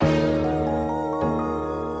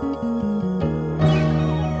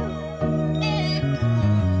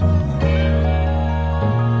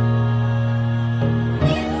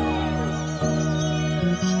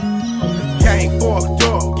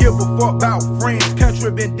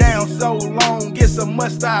been down so long, it's a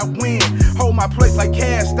must I win. Hold my place like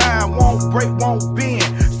cast iron, won't break, won't bend.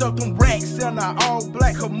 Stuck them racks in a all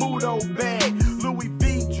black Camudo bag. Louis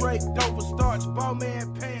V, Drake, Dover Starch,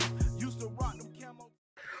 Bowman pants. Used to rock them camo.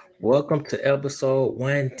 Welcome to episode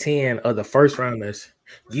 110 of the First Rounders.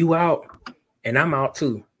 You out, and I'm out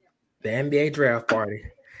too. The NBA Draft Party.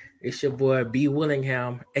 It's your boy B.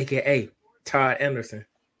 Willingham, aka Todd Anderson.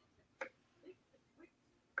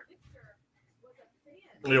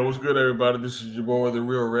 Yeah, what's good, everybody? This is your boy, the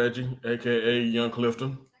real Reggie, aka Young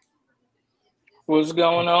Clifton. What's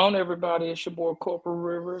going on, everybody? It's your boy Corporal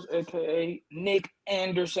Rivers, aka Nick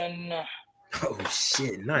Anderson. Oh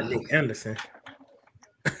shit, not Nick Anderson.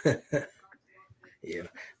 Yeah.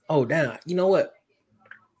 Oh damn. You know what?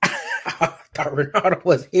 I thought Ronaldo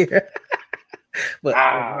was here. But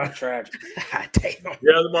tragic. Damn.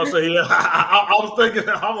 Yeah, I was about to say, yeah. I was thinking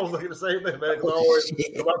the same thing, man. Because I always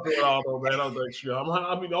about Ronaldo, man. I was like, sure,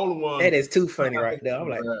 I'm the only one. That is too funny right there. I'm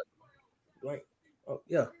like, oh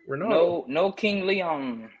yeah, Ronaldo. No King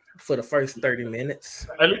Leon For the first 30 minutes.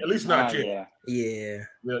 At least not yet. Yeah,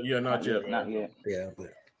 not yet. Not yet. Yeah,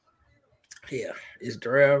 but yeah, it's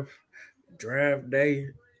draft day.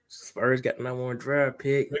 Spurs got the number one draft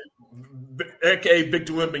pick. AKA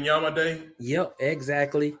Victor Wembanyama Day. Yep,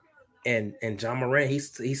 exactly. And John Morant,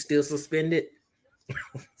 he's still suspended.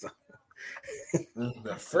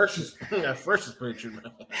 That first suspension,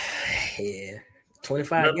 man. Yeah.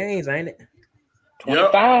 25 games, ain't it?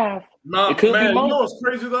 25. Yep. Nah, it could man, be more. You know what's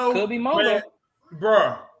crazy though? Could be more. Man,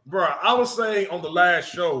 bruh. I was saying on the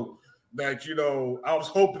last show that, I was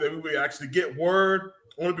hoping that we would actually get word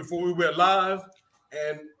only before we went live.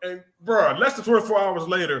 And bruh, less than 24 hours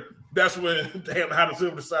later, that's when Adam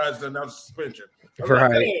Silver decides to announce suspension.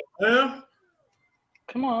 Right. Like, man.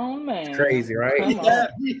 Come on, man. Crazy, right? He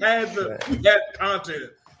had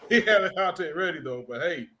content. He had the content ready though. But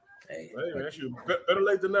hey, man, better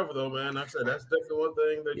late than never though, man. Like I said, that's definitely one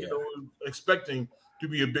thing that expecting to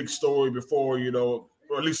be a big story before, or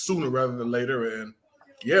at least sooner rather than later. And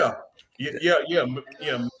yeah.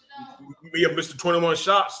 Mr. 21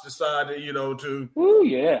 Shots decided, to. Ooh,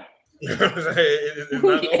 yeah.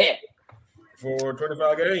 For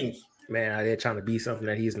 25 games. Man, out there trying to be something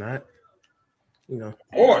that he's not. Of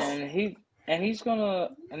course. And he's gonna.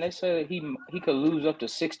 And they say that he could lose up to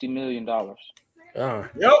 $60 million. Yep.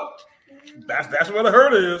 That's where the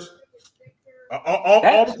hurt is. All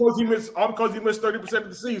because he missed 30% of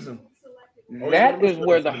the season. That is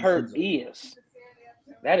where the hurt is.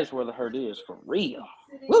 That is where the hurt is for real.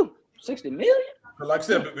 Woo, 60 million. Like I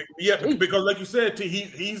said, because like you said,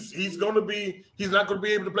 he's not going to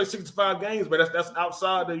be able to play 65 games, but that's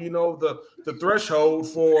outside of the threshold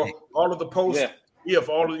for all of the post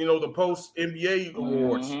for all of the post NBA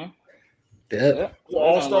awards. Mm-hmm. Yep.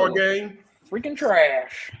 All-Star game, freaking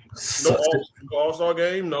trash. No All-Star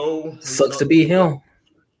game, no. Sucks to be him.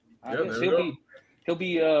 He'll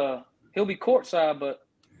be courtside, but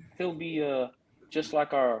he'll be just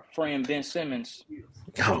like our friend Ben Simmons.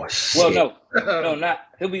 Oh shit! Well, no, not.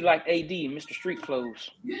 He'll be like AD, Mr. Street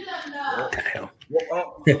Clothes. Damn.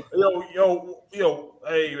 Yo,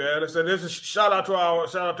 hey man! So this is shout out to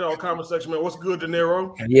our comment section, man. What's good, De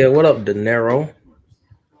Niro? Yeah, what up, De Niro?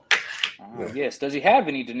 Yes. Does he have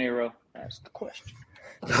any De Niro? That's the question.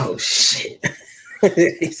 Oh shit!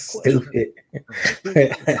 He's stupid. I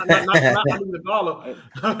need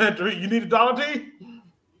 $1. You need $1, T?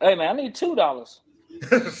 Hey man, I need $2.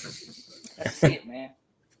 That's it, man.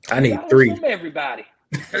 I need $3 from everybody.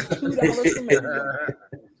 $2 from everybody.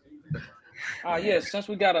 Yes. Since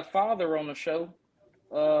we got a father on the show,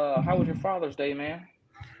 how was your Father's Day, man?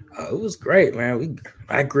 It was great, man.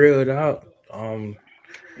 I grilled out.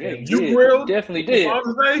 Yeah, you grilled? Definitely did.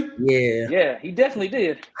 Father's Day? Yeah, he definitely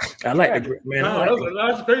did. I like the man.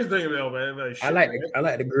 That's a crazy thing, man. Like, I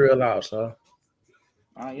like the grill out, so.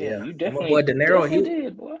 You definitely. Boy, De Niro, he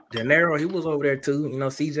did, boy. De Niro, he was over there too.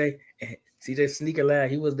 CJ Sneaker Lab,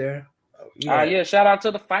 he was there. Shout out to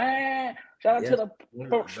the fan. Shout out to the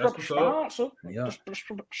sponsor. Yeah.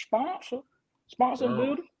 Sponsor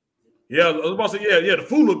building. Yeah, I was about to say, the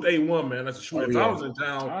food looked A1, man. That's a shoot. If I was in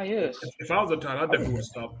town, yes. If I was in town, I definitely would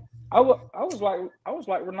stop. I was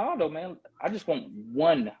like Ronaldo, man. I just want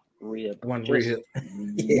one rib. One rib.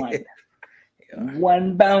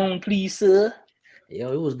 One bone, please, sir.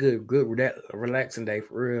 Yo, it was good relaxing day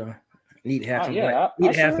for real. Need to have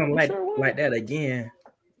something like that again.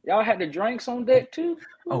 Y'all had the drinks on deck too.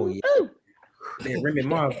 Oh yeah. That Remy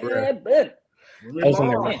Ma, bro. That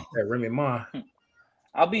Remy Ma.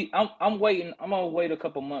 I'm waiting. I'm gonna wait a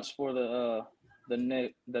couple months for the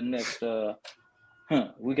next.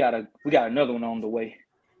 We got another one on the way.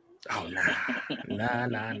 Oh nah.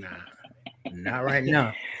 Not right now.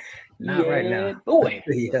 Not right now. Boy.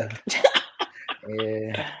 Yeah.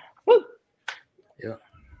 Yeah. Yeah.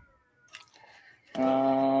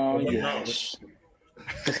 Yes.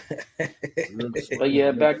 But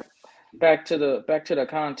yeah, back to the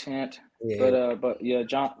content. Yeah. But yeah,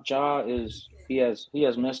 Ja is he has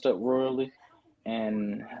messed up royally,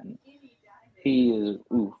 and he is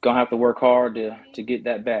gonna have to work hard to get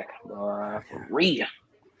that back. For real.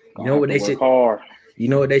 You know what they should? Hard. You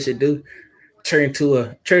know what they should do? Turn to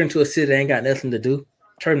a city that ain't got nothing to do.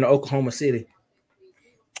 Turn to Oklahoma City.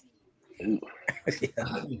 Ain't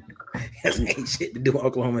shit to do in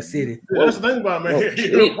Oklahoma City. Yeah, that's the thing about it, man.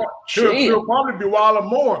 He'll probably be wilding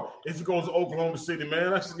more if he goes to Oklahoma City,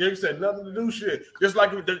 man. Like you said, nothing to do, shit. Just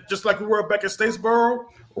like we were back at Statesboro,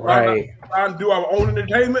 right? Trying to do our own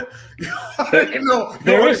entertainment. There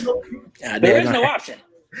is no option.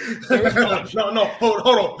 No, hold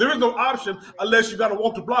on. There is no option unless you got to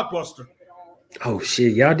walk to Blockbuster. Oh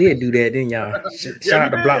shit, y'all did do that, didn't y'all? Shout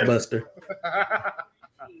out to Blockbuster.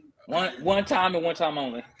 One time and one time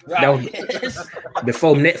only. Right. That was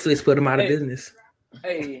before Netflix put them out of business.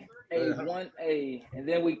 And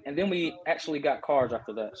then we actually got cars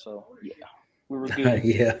after that. So yeah, we were good.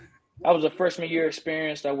 Yeah, that was a freshman year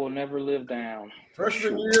experience that will never live down.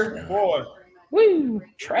 Freshman year, boy. Woo,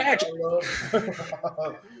 tragic.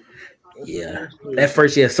 Yeah, that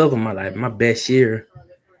first year of Southern, my life, my best year.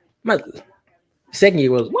 My second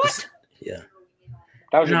year was what? Yeah.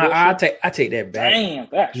 That was I take that back. Damn,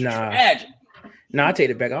 that's tragic. No, I take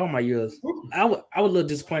it back. All my years, I was a little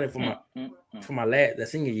disappointed for my the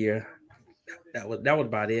senior year. That was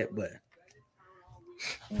about it. But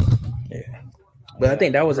yeah, but I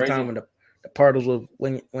think that was the time when the parties were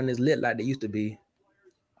when it's lit like they used to be.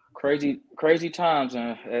 Crazy times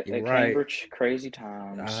at Cambridge. Crazy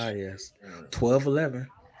times. Ah yes, 12-11.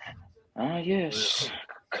 Ah yes.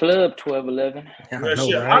 Club 12-11.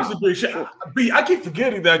 I keep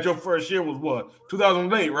forgetting that your first year was what?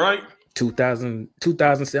 2008, right?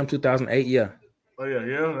 2007, 2008, yeah. Oh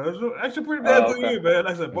yeah. That's actually pretty bad good year, man.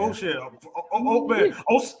 Like I said, bullshit. Oh man,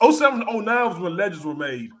 07 to 09 was when Legends were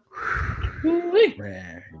made.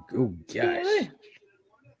 Man, oh gosh.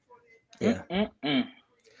 Yeah.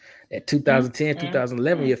 At 2010,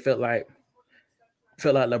 2011, it felt like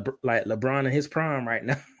LeBron in his prime right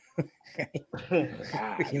now.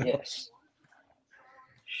 Yes.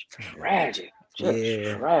 Tragic.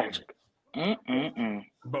 Just tragic.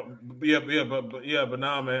 But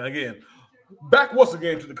now, man, again, back once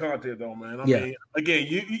again to the content, though, man. I mean, again,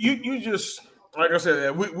 you just like I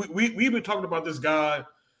said, we've been talking about this guy,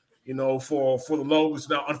 for the longest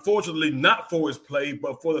now. Unfortunately, not for his play,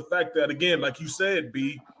 but for the fact that, again, like you said,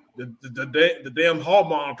 B, the damn hall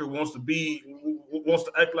monitor wants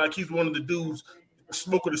to act like he's one of the dudes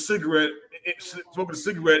smoking a cigarette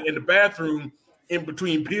in the bathroom in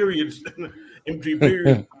between periods.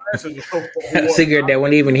 Cigarette that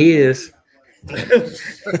wasn't even his.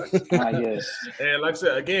 Yes. And like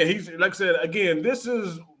I said, again, this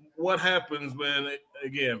is what happens when,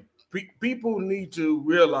 again, people need to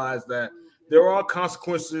realize that there are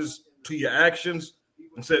consequences to your actions,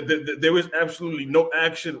 and said that there is absolutely no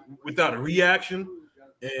action without a reaction.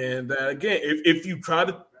 And again, if you try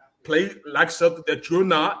to play like something that you're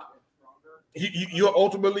not, you're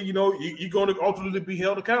ultimately, you're going to ultimately be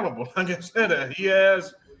held accountable. Like I said, he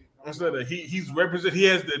has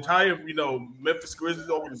the entire, Memphis Grizzlies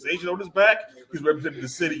organization on his back. He's represented the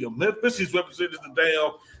city of Memphis. He's represented the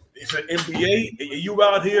NBA. And you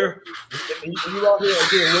out here again,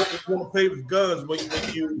 want to play with guns when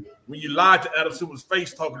you lied to Adam Silver's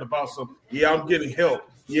face talking about I'm getting help.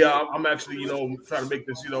 Yeah, I'm actually, trying to make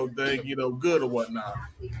this, thing, good or whatnot.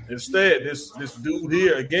 Instead, this dude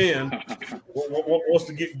here again wants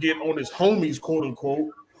to get on his homies, quote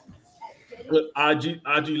unquote, with IG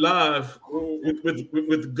Live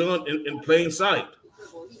with the gun in plain sight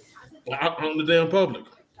out in the damn public.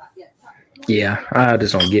 Yeah, I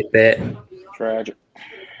just don't get that. Tragic.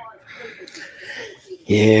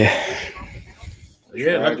 Yeah.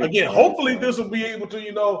 Yeah. Again, hopefully this will be able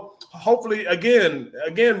to, hopefully again,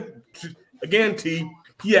 T.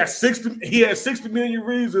 He has 60 million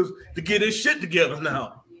reasons to get his shit together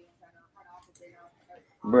now.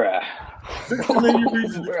 Bruh. 60 million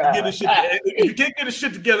reasons to get his shit together. If you can't get his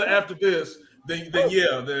shit together after this, then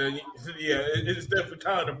it's definitely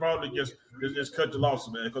time to probably just cut the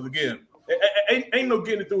losses, man. Because again, ain't no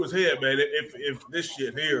getting it through his head, man. If this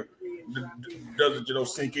shit here doesn't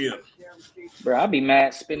sink in. Bro, I'd be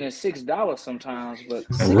mad spending $6 sometimes, but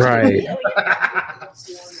right.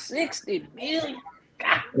 60 million. God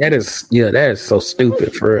That is so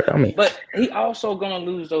stupid for it. I mean, but he also gonna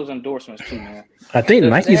lose those endorsements too, man. I think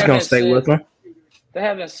Nike's gonna stay with him. They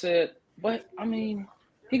haven't said, but I mean,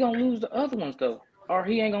 he gonna lose the other ones though, or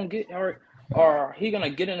he ain't gonna get, or he gonna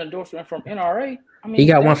get an endorsement from NRA. I mean, he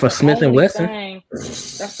got one for Smith and Wesson.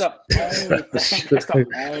 That's the only thing. That's the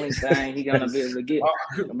only thing he gonna be able to get.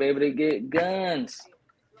 Gonna be able to get guns.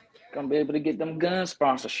 Gonna be able to get them gun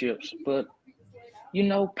sponsorships. But you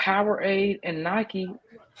know, Powerade and Nike,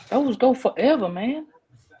 those go forever, man.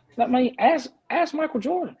 I mean, ask Michael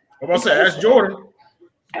Jordan. I'm about to say, ask Jordan.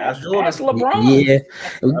 Ask LeBron. Yeah,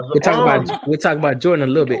 we're talking about Jordan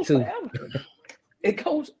a little bit too. It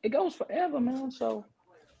goes forever, man. So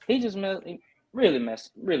he just really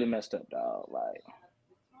messed up, dog. Like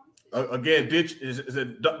again, ditch is a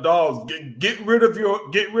dog. Get rid of your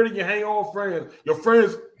hang on friends. Your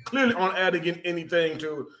friends clearly aren't adding anything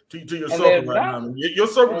to your circle right now. Your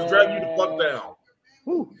circle is dragging you the fuck down.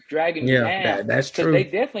 Whew, dragging you down. That's true. They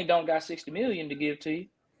definitely don't got $60 million to give to you.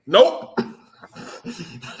 Nope.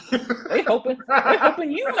 They hoping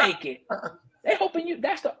you make it. They hoping you.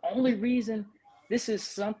 That's the only reason this is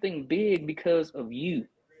something big, because of you,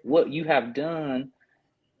 what you have done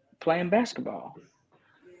playing basketball.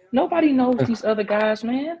 Nobody knows these other guys,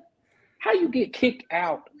 man. How you get kicked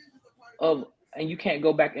out of and you can't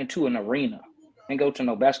go back into an arena and go to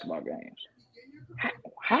no basketball games?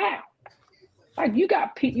 How? Like you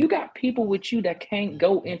got people with you that can't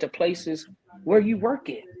go into places where you work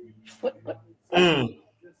at.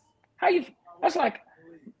 How you? That's like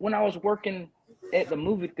when I was working at the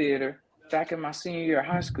movie theater back in my senior year of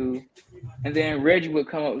high school, and then Reggie would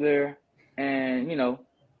come up there and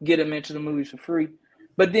get him into the movies for free,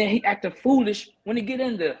 but then he acting foolish when he get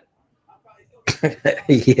in there.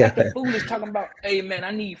 Acting foolish, talking about, hey man,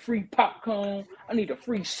 I need free popcorn, I need a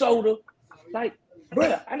free soda. Like,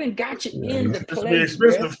 bro, I didn't got you in the place,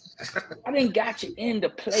 bro. I didn't got you in the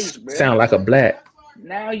place, bro. Sound like a black.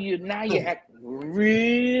 Now you act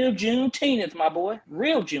real Juneteenth, my boy.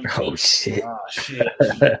 Real Juneteenth. Oh shit.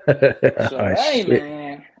 So hey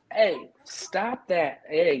man, hey, stop that.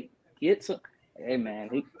 Hey, hey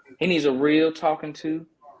man, he needs a real talking to.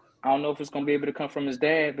 I don't know if it's gonna be able to come from his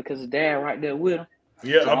dad, because his dad right there with him.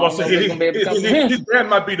 Yeah, I'm about to say his dad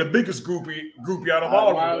might be the biggest groupie out of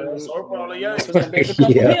all of them. So probably yeah.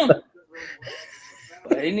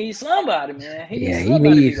 But he needs somebody, man. He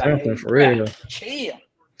needs something for real. Chill.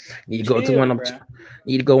 You go to one of them.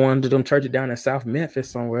 You need to go on to them churches down in South Memphis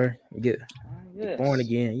somewhere. And get born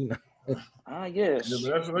again, Yes.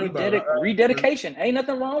 Rededication. Ain't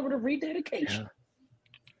nothing wrong with a rededication.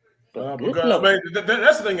 Yeah. Because, man,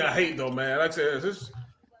 that's the thing I hate, though, man. Like I said,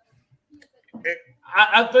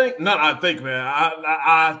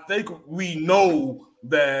 I think we know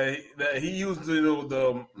that he used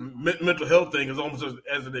the mental health thing as almost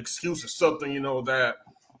as an excuse or something, that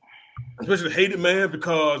especially hated, man,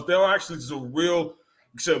 because there are actually some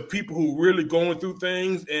people who really going through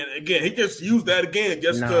things, and again, he just used that again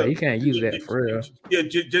you can't use that for real. Yeah,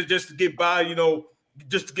 just to get by,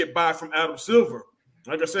 just to get by from Adam Silver.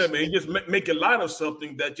 Like I said, man, he just making light of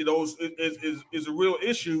something that is a real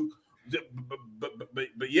issue,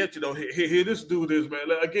 but yet here this dude is, man.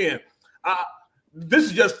 Again, this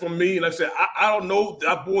is just for me. Like I said, I don't know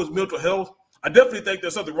that boy's mental health. I definitely think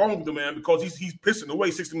there's something wrong with the man, because he's pissing away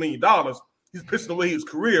 $60 million. He's pissing away his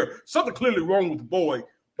career. Something clearly wrong with the boy,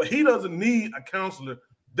 but he doesn't need a counselor.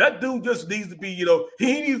 That dude just needs to be,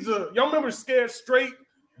 he needs to. Y'all remember Scared Straight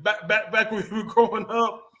back when we were growing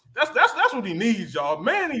up? That's what he needs, y'all.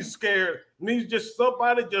 Man, he's scared. He needs just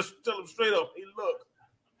somebody just tell him straight up, hey, look,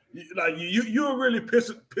 like you're really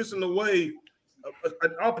pissing away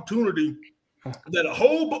an opportunity that a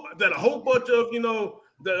whole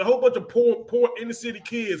bunch of poor inner city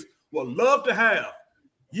kids will love to have.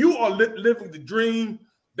 You are living the dream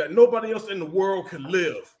that nobody else in the world can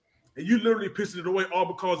live, and you literally pissing it away all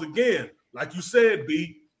because, again, like you said,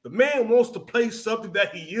 B, the man wants to play something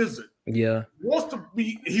that he isn't. Yeah,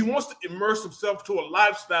 he wants to immerse himself to a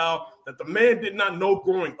lifestyle that the man did not know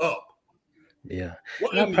growing up. Yeah,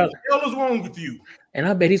 what the hell is wrong with you? And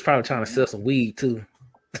I bet he's probably trying to sell some weed too.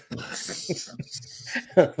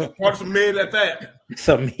 Want some men at that?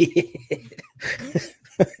 Some yeah.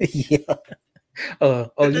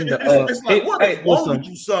 It's like, what is wrong with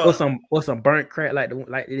you, son? What's some burnt crack like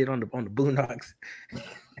they did on the Boondocks?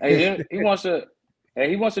 Hey, he wants to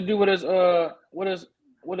do what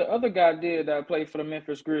the other guy did that played for the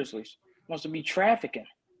Memphis Grizzlies. He wants to be trafficking.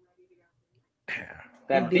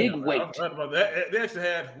 That big weight. They actually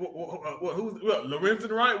had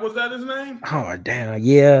Lorenzen Wright. Was that his name? Oh damn!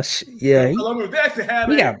 Yeah. They actually had.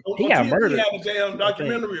 He got murdered. He had a damn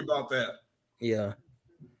documentary about that. Yeah.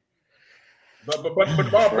 But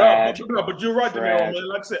you're right, De Niro, man.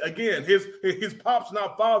 Like I said, again, his pop's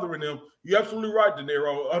not fathering him. You're absolutely right, De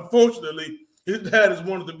Niro. Unfortunately, his dad is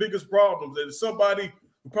one of the biggest problems. And somebody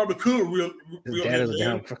who probably could real his dad is a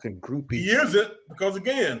damn fucking groupie. He isn't, because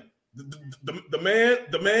again, the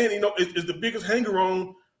man, you know, is the biggest hanger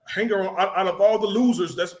on out of all the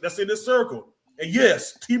losers that's in this circle. And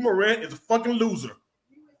yes, T. Morant is a fucking loser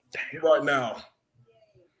right now.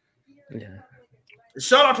 Yeah.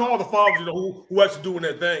 Shout out to all the fathers, you know, who actually doing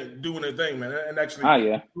their thing, man, and actually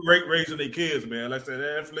raising their kids, man. Like I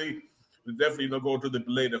said, definitely not going to the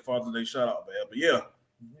belated Father's Day shout out, man. But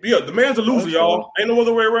yeah, the man's a loser, y'all. Ain't no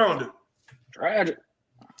other way around it. Tragic.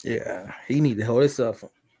 Yeah, he need to hold himself.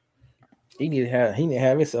 He need to have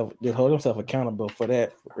himself just hold himself accountable for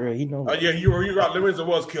that. For real, he knows. Yeah, you're right. Lorenzo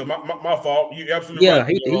was killed. My fault. You absolutely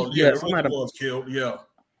right. Somebody was killed. Yeah.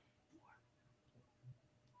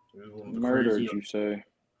 Murdered, you say?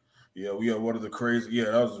 Yeah, we have one of the crazy.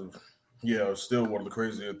 Yeah, still one of the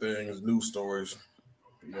crazier things. News stories,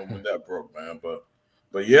 you know, when that broke, man.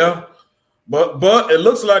 But yeah, but it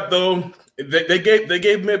looks like though they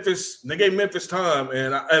gave Memphis time,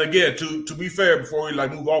 and again to be fair, before we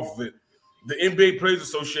move off of it, the NBA Players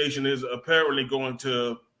Association is apparently going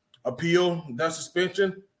to appeal that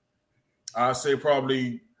suspension. I say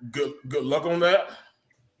probably good luck on that.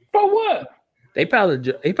 For what? They probably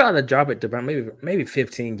drop it to about maybe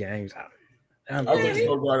 15 games. I think it's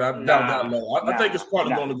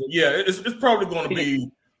probably going to go. Yeah, it's probably going to be.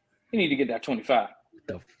 He need to get that 25.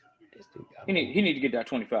 He need to get that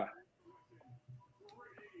 25.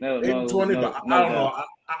 No, 20. But I don't know.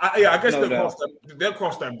 I guess they'll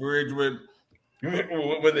cross that bridge when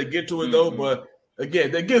they get to it though. But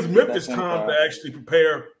again, that gives Memphis time to actually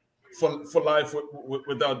prepare for life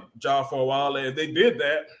without Ja for a while, and they did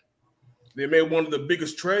that. They made one of the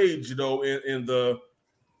biggest trades, you know, in the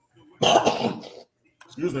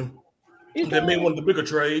excuse me. They made one of the bigger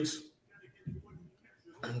trades,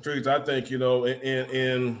 I think, you know,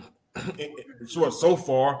 in so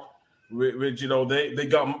far. Which, you know, they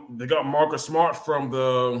got Marcus Smart from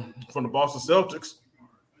the Boston Celtics.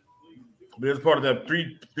 But as part of that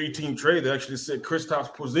three-team trade, they actually sent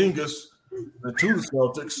Kristaps Porzingis to the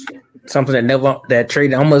Celtics. Something that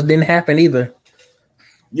trade almost didn't happen either.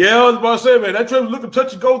 Yeah, I was about to say, man, that trade was looking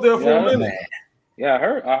touch and go there for a minute. Man.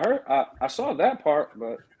 Yeah, I saw that part,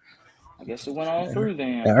 but I guess it went on through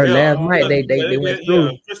then. I heard last night they went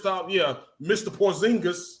through. Kristaps, Mr.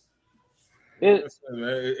 Porzingis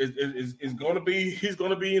is going to be, he's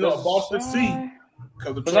going to be, you know, a Boston C.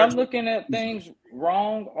 Because I'm looking at things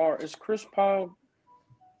wrong, or is Chris Paul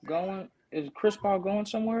going? Is Chris Paul going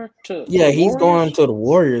somewhere to? Yeah, he's going to the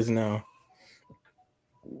Warriors now.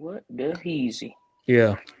 What the heezy?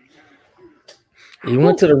 Yeah, he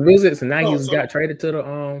went to the Wizards, and now he's got traded to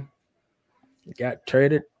the Got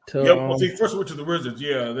traded to. Yeah, he first went to the Wizards.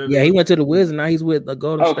 Yeah, he went to the Wizards. Now he's with the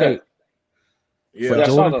Golden State. Yeah, for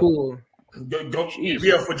Jordan Poole.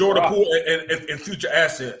 For Jordan Poole and future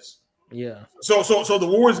assets. Yeah. So the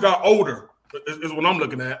Warriors got older. Is what I'm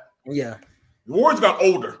looking at. Yeah. The Warriors got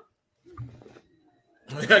older.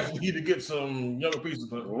 They actually need to get some younger pieces.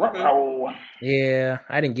 But yeah,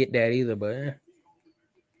 I didn't get that either, but.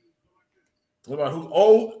 What about who's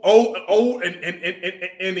old,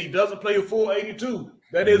 and he doesn't play a full 82?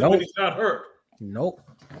 That is when he's not hurt. Nope.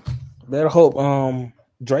 Better hope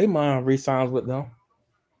Draymond re-signs with them.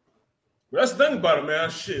 Well, that's the thing about it,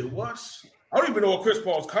 man. Shit, what? I don't even know what Chris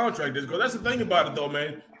Paul's contract is, because that's the thing about it, though,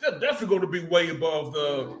 man. They're definitely going to be way above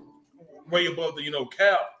the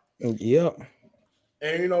cap. Yep.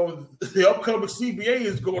 And the upcoming CBA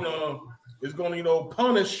is going to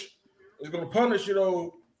punish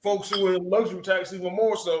folks who are in luxury tax even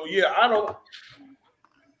more. So yeah, I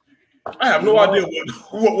have no idea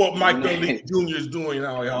what Mike Dunleavy Jr. is doing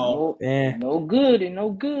now, y'all. No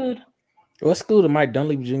good. What school did Mike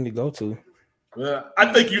Dunleavy Jr. go to?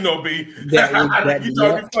 I think you know, B. You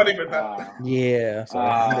talking funny, but yeah.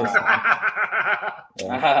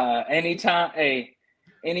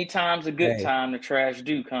 Anytime's a good time to trash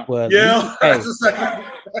Duke, huh? Well, yeah. At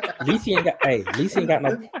least he ain't got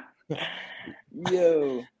no.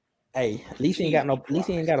 Yo. Hey, at least he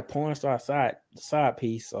ain't got a porn star side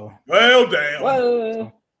piece. So well, damn.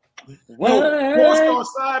 Whoa. Porn star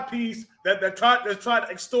side piece that tried to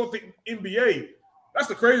extort the NBA. That's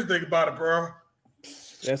the crazy thing about it, bro.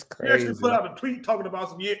 That's crazy. He actually put out a tweet talking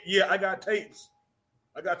about some. Yeah, I got tapes.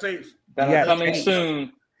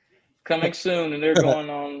 Coming soon, and they're going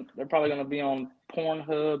on. They're probably going to be on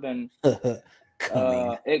Pornhub and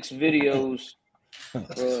X videos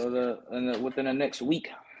within the next week.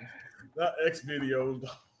 Not X videos.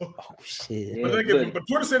 Oh shit! Yeah, but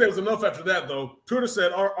Twitter said it was enough after that, though. Twitter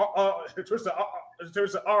said, "All right,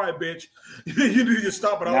 bitch, you need to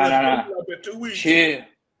stop it. Nah. 2 weeks. Chill.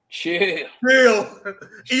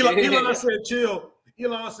 Elon said chill.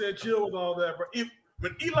 Elon said chill with all that, bro.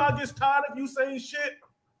 When Elon gets tired of you saying shit,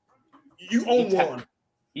 you own one.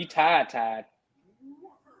 You tired.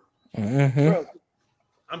 Mm-hmm. Bro,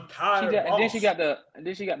 I'm tired. Then she got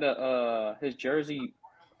the his jersey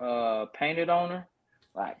painted on her.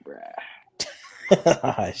 Like, bruh.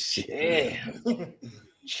 Shit.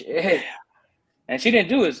 Shit. And she didn't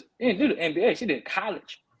do the NBA. She did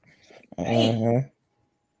college.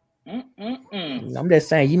 Mm-hmm. I'm just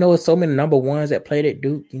saying, you know, so many number ones that played at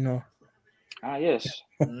Duke, you know. Ah, yes.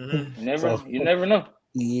 Mm-hmm. You never know.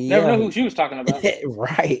 Yeah. Never know who she was talking about.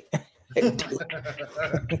 Right. It's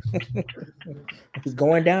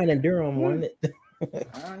going down in Durham, wasn't it?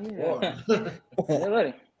 Yeah,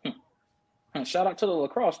 buddy. Shout out to the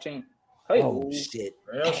lacrosse team. Hey, oh shit.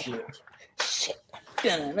 Shit.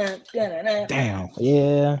 Damn.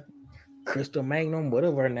 Yeah. Crystal Magnum,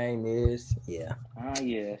 whatever her name is. Yeah. Ah,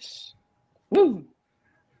 yes. Woo.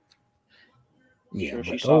 Yeah.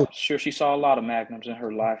 Sure, she saw a lot of magnums in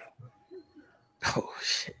her life. Oh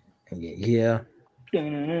shit. Yeah.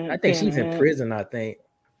 I think she's in prison, I think.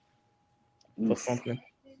 For something.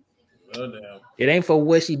 Oh, damn. It ain't for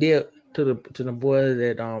what she did to the boy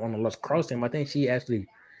that on the lacrosse team. I think she actually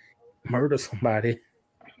murdered somebody.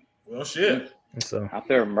 Well, shit. So out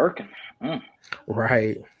there murking.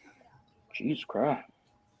 Right. Jesus Christ.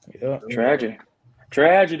 Yeah.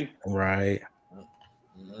 Tragedy. Right.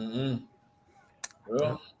 Mm-hmm.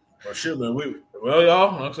 Well, shit, man.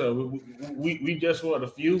 Y'all. Like I said, we just what a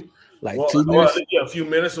few. Like 2 minutes. A few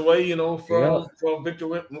minutes away, you know, from Victor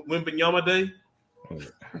Wembanyama Day.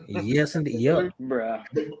 Yes, indeed. Yep. Bruh.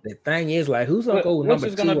 The thing is, like, who's gonna go number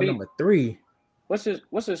 2 or number 3? What's his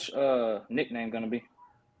nickname gonna be?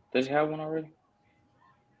 Does he have one already?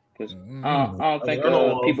 Because I don't think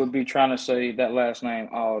people be trying to say that last name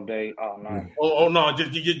all day, all night. Oh no,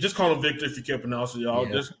 just call him Victor if you can't pronounce it, y'all.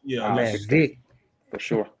 Man, Vic for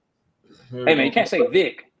sure. Hey man, you can't say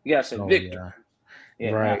Vic. You gotta say Victor.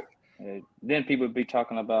 Yeah, right. Then people be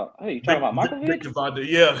talking about, hey, you talking about Michael Vick? Victor Von Doom.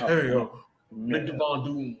 Yeah, there you go. Victor Von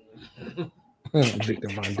Doom. Victor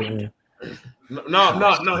Von Doom.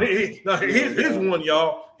 No. Here's one,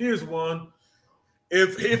 y'all. Here's one.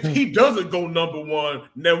 If he doesn't go number 1,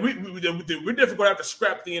 then we're definitely gonna have to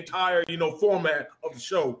scrap the entire format of the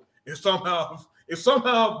show. If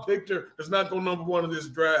somehow Victor does not go number 1 in this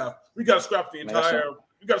draft, we gotta scrap the entire.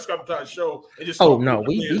 We gotta scrap the entire show and just. Oh no,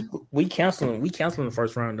 we canceling the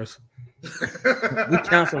first rounders. We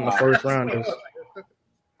canceling the first rounders.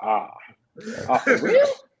 For real?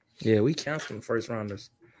 Yeah, we canceling the first rounders.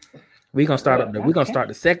 We're gonna start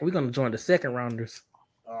the second. We're gonna join the second rounders.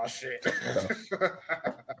 Oh shit!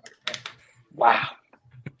 Wow.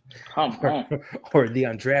 Come on. Or the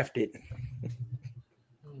undrafted.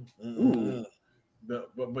 Mm-hmm.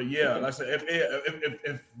 But yeah, like I said,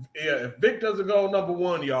 if Vic doesn't go number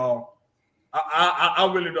 1, y'all, I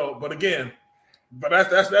really don't. But again,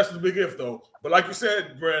 that's the big if though. But like you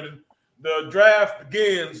said, Brandon, the draft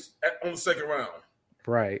begins on the second round.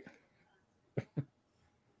 Right.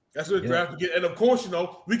 That's what the draft begins, and of course,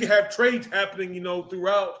 we can have trades happening,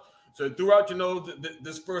 throughout. So throughout,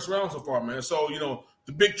 this first round so far, man. So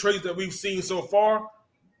the big trades that we've seen so far,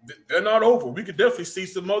 they're not over. We could definitely see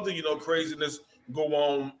some other, craziness go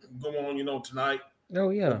on, tonight. Oh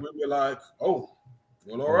yeah. We'll be like, oh,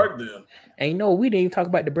 well, all right then. And we didn't even talk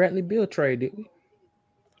about the Bradley Beal trade, did we?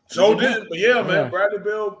 So did, but yeah, man, Bradley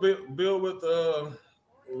Beal with the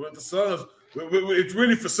Suns. It's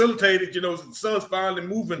really facilitated, the Suns finally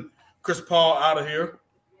moving Chris Paul out of here.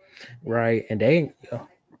 Right, and they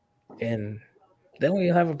don't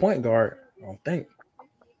even have a point guard, I don't think.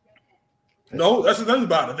 No, that's the thing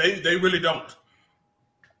about it. They really don't.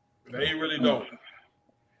 They really don't.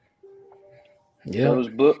 Yeah. So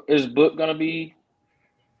is Book gonna be?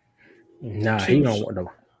 Nah, he's gonna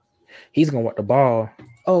want the ball.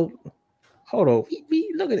 Oh, hold on.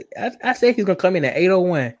 Look at it. I said he's gonna come in at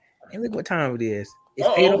 8:01. And look what time it is. It's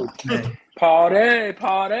 8:01. Party.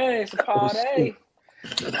 It's a party.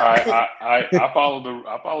 I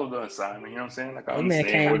follow the assignment. You know what I'm saying? Like I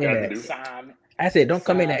understand what you got to do. I said, don't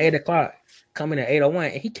come in at 8:00. Come in at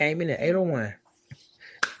 8:01, and he came in at 8:01.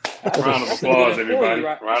 Round of applause, everybody.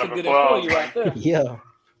 Round of applause. Right there. Yeah.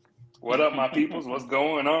 What up, my peoples? What's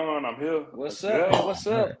going on? I'm here. What's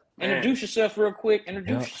up? Introduce yourself real quick. Man,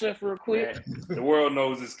 the world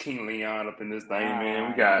knows it's King Leon up in this thing,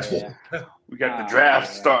 man. We got the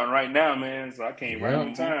draft starting right now, man. So I came right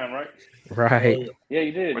on time, right? Right. Yeah,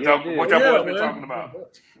 you did. What y'all boys been talking about?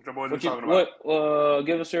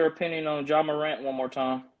 Give us your opinion on Ja Morant one more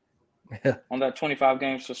time. On that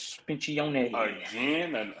 25-game suspension.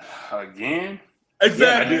 Again?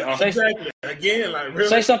 Exactly. Again, like really?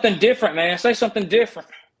 Say something different, man. Say something different.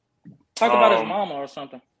 Talk about his mama or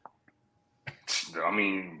something. I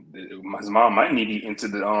mean, his mom might need to get into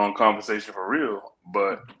the conversation for real,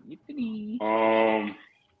 but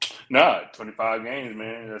 25 games,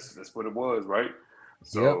 man. That's what it was, right?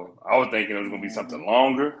 So I was thinking it was gonna be something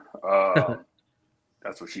longer.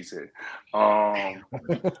 That's what she said. I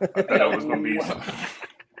thought it was gonna be.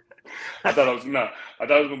 I thought it was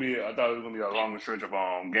gonna be a longer stretch of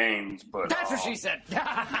games, but that's what she said.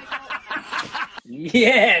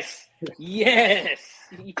 Yes.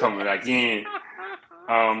 Coming back in.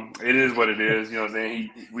 It is what it is. You know what I'm saying?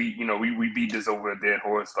 We beat this over a dead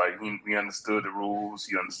horse. Like we understood the rules.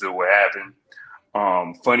 He understood what happened.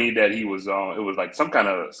 Funny that he was it was like some kind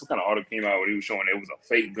of article came out where he was showing it was a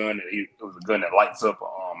fake gun and it was a gun that lights up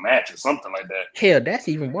a match or something like that. Hell, that's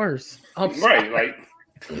even worse. Right,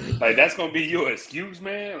 like that's gonna be your excuse,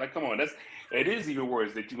 man. Like, come on, it is even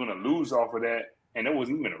worse that you're gonna lose off of that, and it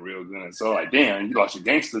wasn't even a real gun. So like, damn, you lost your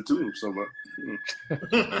gangster too. So, but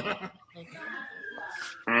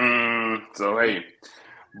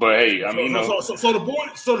hey, I mean, so the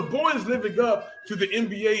boy is living up to the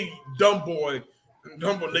NBA dumb boy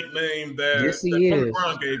nickname that Tony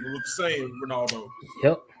Brown gave him with the same Ronaldo.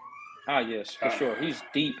 Yep. Ah, yes, for sure. He's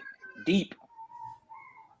deep.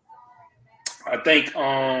 I think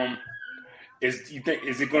is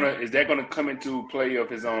that gonna come into play of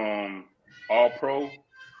his all pro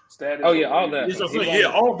status? Oh yeah, all that.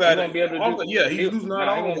 All that. He won't be able to do. Yeah, he's losing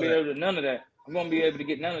out. He won't be able to none of that. He won't be able to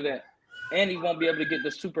get none of that, and he won't be able to get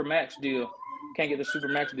the super max deal. Can't get the super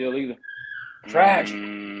max deal either. Tragic.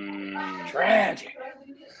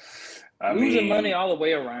 Losing money all the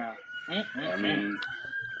way around.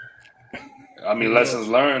 I mean, lessons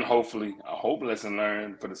learned. Hopefully, I hope lessons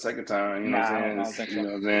learned for the second time. You know what I'm saying? You know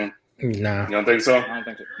what I'm saying? Nah. You don't think so? I don't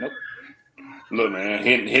think so. Nope. Look, man,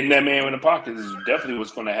 hitting that man in the pocket is definitely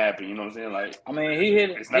what's going to happen. You know what I'm saying? Like, I mean, he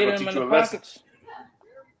hit him in the pockets,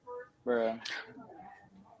 bro.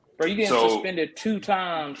 Bro, you getting suspended 2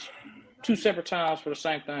 separate times for the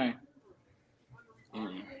same thing.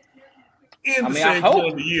 In the same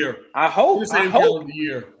calendar year. I hope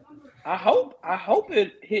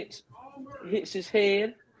it hits his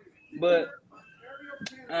head, but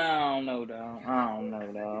I don't know,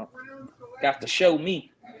 dog. Got to show me.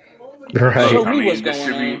 Right. Show me what's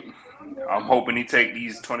going on. I'm hoping he take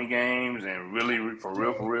these 20 games and really, for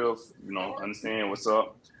real, understand what's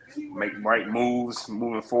up, make right moves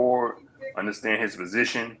moving forward, understand his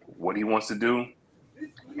position, what he wants to do,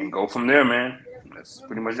 and go from there, man. That's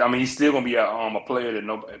pretty much. I mean, he's still gonna be a player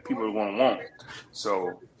that people are gonna want.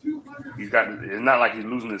 So it's not like he's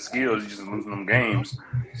losing his skills; he's just losing them games.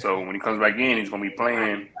 So when he comes back in, he's gonna be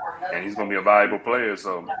playing, and he's gonna be a valuable player.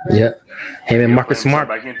 So yeah, him and Marcus Smart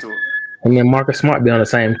back into it. Him and Marcus Smart be on the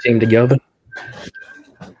same team together.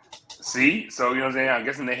 See, so you know what I'm saying? I'm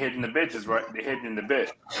guessing they're hitting the benches, right? They're hitting the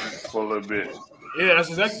bet for a little bit. Yeah, that's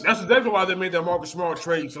exactly why they made that Marcus Smart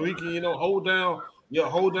trade, so he can hold down. Yeah,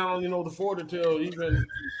 hold down, the fort until he can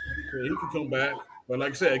come back. But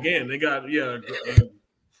like I said, again, they got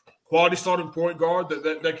quality starting point guard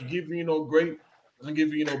that can give you great and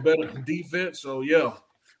give you better defense. So yeah,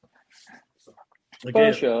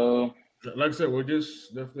 again, for sure. Like I said, we'll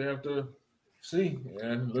just definitely have to see.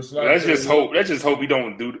 And let's just hope we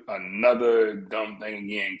don't do another dumb thing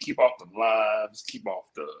again. Keep off the lives. Keep off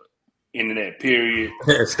the internet, period.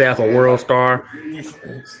 Staff a world star. You know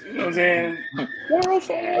what I'm saying? World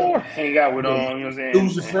star. Hang out with you know what I'm saying?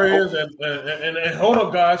 Lose your friends and hold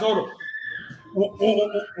up, guys. Hold up.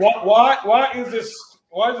 Why is this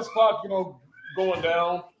clock, going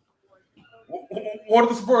down? What are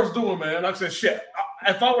the Spurs doing, man? Like I said, shit.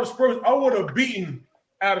 If I were the Spurs, I would have beaten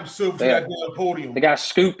Adam Silver to that damn podium. They got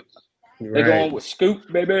Scoop. Right. They're going with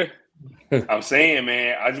Scoop, baby. I'm saying,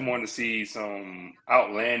 man, I just want to see some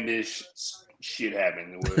outlandish shit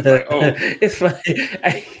happen. Like, it's funny.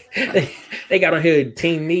 They got on here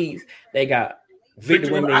team needs. They got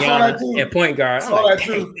Victor Wembanyama and point guard. I saw that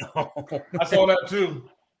too. I saw that too.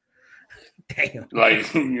 Damn.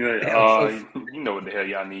 Like, you know what the hell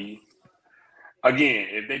y'all need. Again,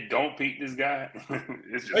 if they don't pick this guy,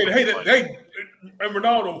 it's just hey, and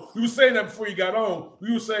Ronaldo, we were saying that before you got on.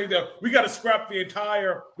 We were saying that we got to scrap the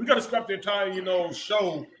entire,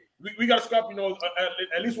 show we got to stop.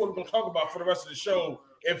 At least what we're gonna talk about for the rest of the show.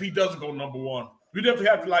 If he doesn't go number one, we definitely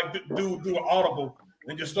have to like do an audible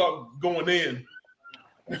and just start going in.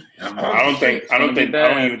 I don't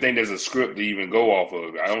even think there's a script to even go off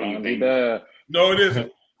of. I don't even think. No, it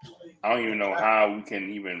isn't. I don't even know how we can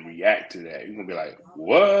even react to that. You're gonna be like,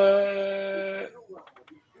 what?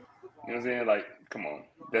 You know what I'm saying? Like, come on.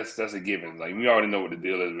 That's a given. Like, we already know what the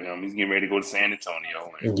deal is with him. He's getting ready to go to San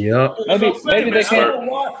Antonio. Yeah. Maybe they can't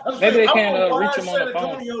reach him on the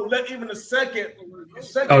phone. Let even a second.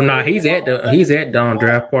 Oh no, he's at the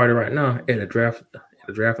draft party right now. At the draft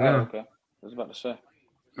now. Okay. I was about to say.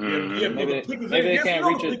 Mm-hmm. Yeah, Maybe they can't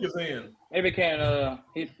reach it. Maybe can't.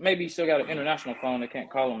 Maybe he still got an international phone. They can't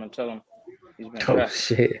call him and tell him he's been drafted.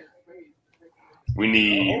 Shit. We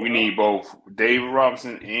need both David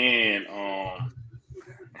Robinson and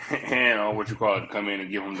what you call it, come in and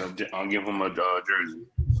give him a jersey.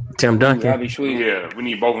 Tim Duncan. Robbie Sweet. Yeah, we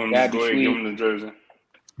need both of them to go ahead and give him the jersey.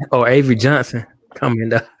 Oh, Avery Johnson coming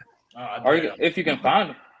down. Or if you can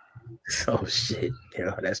find him. Oh shit.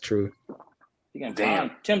 Yeah, that's true. You can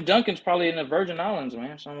find Tim Duncan's probably in the Virgin Islands,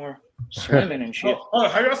 man, somewhere swimming and shit.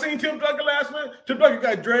 Have y'all seen Tim Duncan last night? Tim Duncan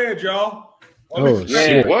got dreads, y'all. Oh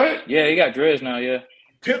shit! What? Yeah, he got dreads now. Yeah.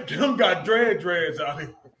 Tim got dreads out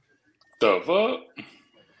here. The fuck?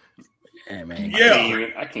 Yeah, man. Yeah.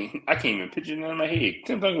 I can't even picture it in my head.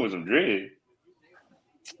 Tim Duncan with some dread.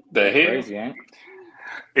 The hell? Crazy, ain't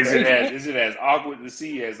Is it as awkward to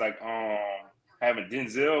see as like having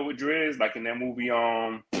Denzel with dreads, like in that movie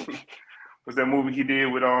what's that movie he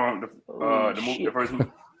did with the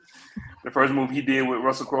first movie he did with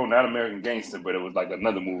Russell Crowe, not American Gangster, but it was like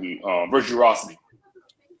another movie, Virtuosity.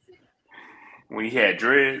 When he had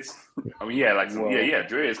dreads, I mean, he had like he had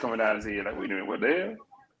dreads coming out his head. Like, wait a minute, what the hell?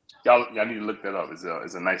 Y'all need to look that up. It's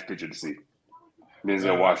a nice picture to see.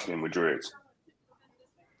 Denzel Washington with dreads.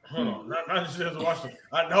 Hold on, not just Denzel Washington.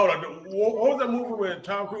 Hold on. What was that movie where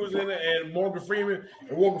Tom Cruise in it and Morgan Freeman?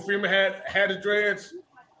 And Morgan Freeman had his dreads.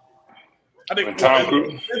 I think Tom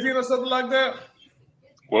Cruise Oblivion or something like that.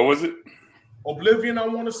 What was it? Oblivion, I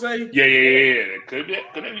want to say. Yeah. Could be.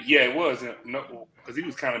 Yeah, it was. No, because he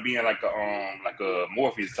was kind of being like a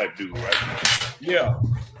Morpheus type dude, right? Yeah.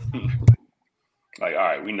 Like, all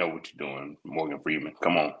right, we know what you're doing, Morgan Freeman.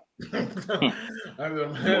 Come on.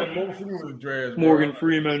 Morgan Freeman with dreads. Morgan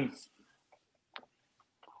Freeman.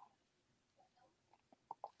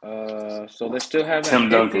 So they still haven't Tim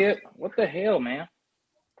Duncan. yet? What the hell, man?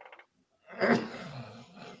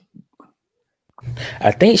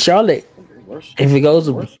 I think Charlotte, if it goes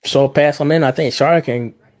so past them in, I think Charlotte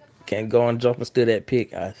can go and jump and steal that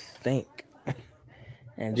pick. I think.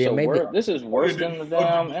 And then this is worse than the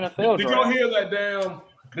damn NFL Did draft. y'all hear that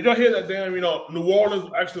damn? New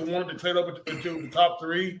Orleans actually wanted to trade up into the top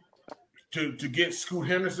 3 to get Scoot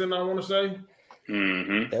Henderson, I want to say.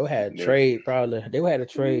 Mm-hmm. They would have to trade probably. They would have to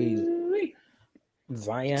trade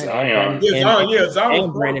Zion. Zion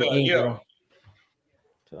and Brandon Ingram.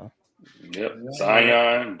 So. Yep,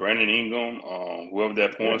 Zion, Brandon Ingram, whoever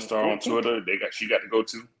that porn star on Twitter, she got to go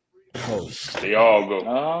to. Oh, they all go.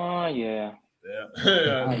 Oh yeah.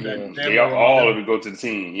 They all of it go to the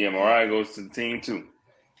team. Yeah, Mariah goes to the team too.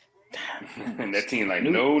 And that team like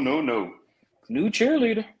no. New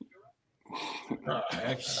cheerleader.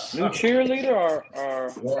 New cheerleader or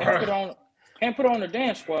can't put on the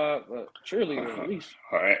dance squad, but cheerleader at least.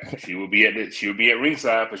 All right, she will be at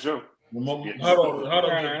ringside for sure. Hold on.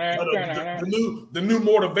 The new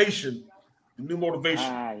motivation.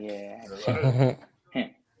 Ah, yeah.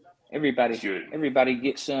 Everybody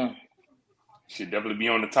gets some. Should definitely be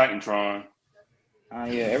on the Titantron.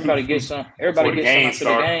 Yeah, everybody gets some. Everybody gets some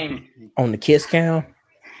after the game. On the kiss cam.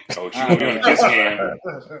 Oh, she's gonna be on the kiss cam.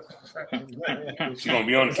 She's gonna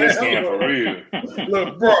be on the kiss cam for real.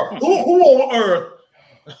 Look, bro, who on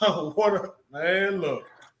earth? Man, look.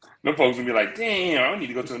 Them folks gonna be like, damn, I need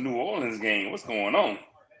to go to a New Orleans game. What's going on?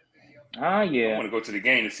 Ah, yeah. I want to go to the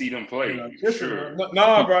game to see them play. Sure.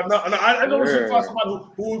 Nah, bro. No, I don't see somebody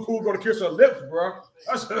who's going to kiss her lips, bro.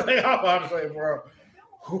 That's the thing I'm about to say, bro.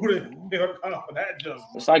 Who they gonna call for that jump?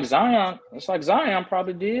 It's like Zion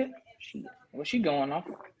probably did. What's she going off?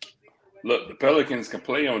 Look, the Pelicans can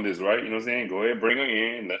play on this, right? You know what I'm saying? Go ahead, bring her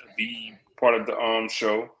in. Let her be part of the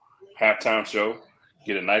show, halftime show.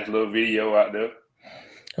 Get a nice little video out there.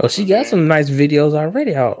 Oh, she got some nice videos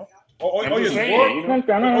already out. Yeah, man.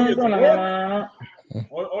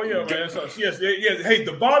 So, yes. Hey,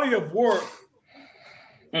 the body of work.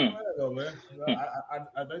 I don't know, man.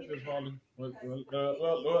 I think it's probably.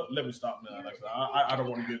 Let me stop now. I don't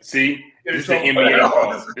want to get. See, this is the NBA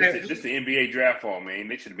fall. This is the NBA draft fall, man.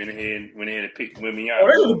 They should have went ahead and picked women out. Oh,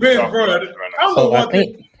 they should have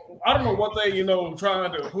been, bro. I don't know what they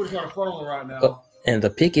trying to who's trying to front right now. And the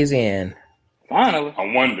pick is in. Finally. I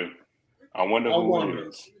wonder who it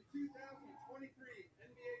is.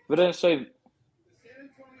 But then say.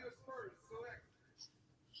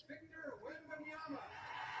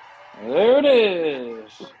 There it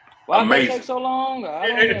is. Why did it take so long?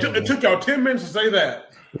 It took y'all 10 minutes to say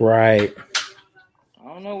that. Right. I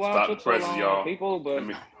don't know why it took so long, y'all. people, but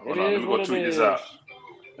Let me go tweet this out.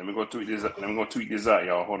 Let me go tweet this out,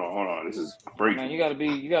 y'all. Hold on. This is breaking. Man, you gotta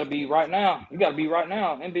be right now.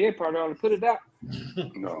 NBA part already put it out.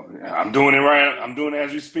 No, I'm doing it right. I'm doing it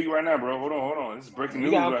as we speak right now, bro. Hold on. This is breaking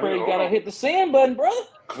news. You gotta hit the send button, brother.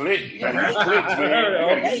 Click. You gotta use clicks, man. You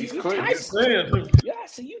gotta get these clicks. Yeah, I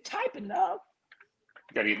see you typing now.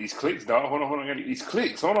 You gotta get these clicks, dog. Hold on. I gotta get these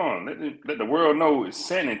clicks. Hold on. Let the world know it's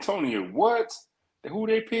San Antonio. What? Who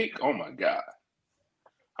they pick? Oh my God.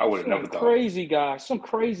 I would have never thought. Some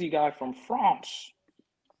crazy guy from France.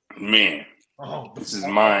 Man, this is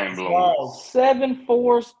mind blowing.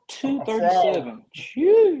 7'4", 237.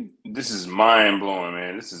 This is mind blowing,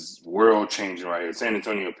 man. This is world changing right here. San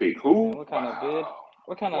Antonio pick who? What kind of bid?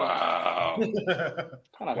 What kind of bid did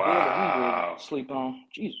he sleep on?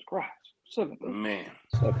 Jesus Christ, 7. Man,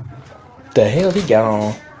 the hell he got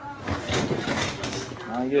on?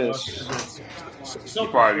 I guess.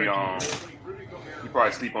 He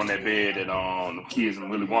probably sleep on that bed that the kids in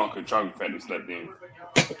Willy Wonka and Chocolate Factory slept in.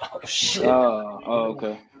 Oh shit.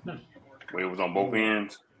 Okay. Where it was on both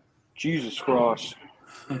ends. Jesus Christ.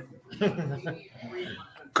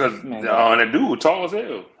 Because that dude was tall as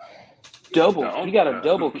hell. Double. He got a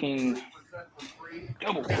double king.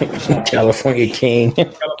 California king.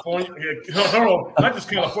 California, not just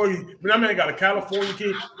California. But I mean, got a California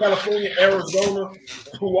king, California, Arizona,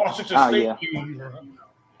 Washington State king.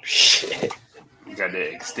 Shit. You got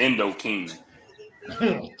that extendo king.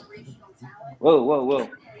 Whoa.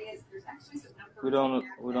 We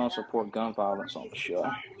don't support gun violence on the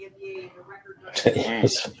show. Yeah.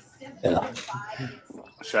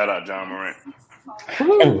 Shout out John Morant.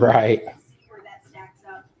 Right.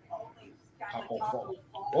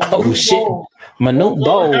 Oh shit. Manute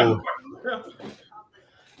Bol.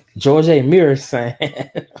 George Muresan.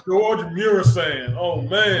 Oh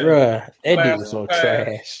man. Bruh, that dude was so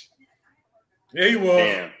trash. Yeah, he was.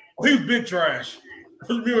 Damn. He was big trash.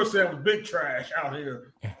 Muresan was big trash out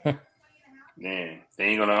here. Man, they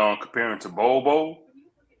ain't gonna compare him to Bobo.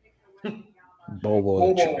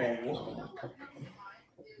 Bobo.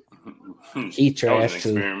 He trash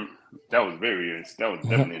too. That was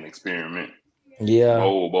definitely an experiment. Yeah.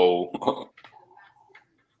 Bobo.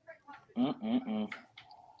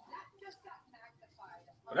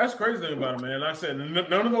 That's crazy thing about it, man. Like I said,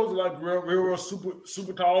 none of those like real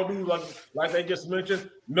super tall dudes like they just mentioned.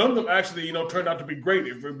 None of them actually, turned out to be great.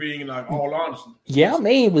 If we're being like all honest. Yeah, I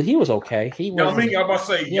mean, but he was okay. I'm about to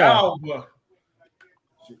say, y'all.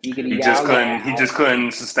 He just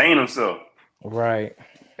couldn't sustain himself. Right.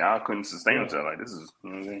 Y'all couldn't sustain himself. Like this is. You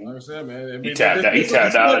know what I'm saying? Like I said, man. He tapped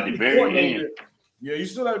out at the very end. Yeah, you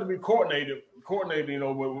still have to be coordinated,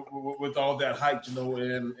 with all that hype,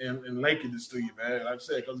 and linking this to you, man. Like I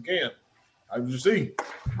said, because again, as you see,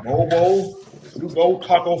 Bobo,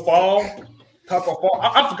 Taco Fall.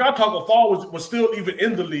 I forgot Taco Fall was still even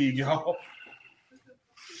in the league, y'all.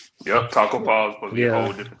 Yep, Taco Fall is supposed to be a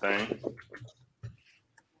whole different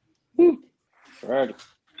thing. Right.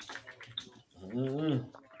 Mm-hmm.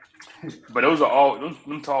 But those are all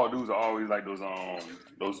them tall dudes are always like those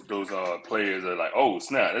players that are like, oh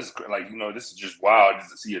snap, this is like this is just wild just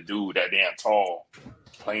to see a dude that damn tall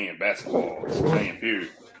playing basketball, playing period.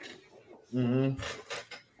 Mm-hmm.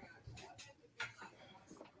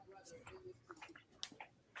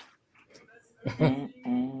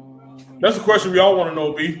 That's the question we all want to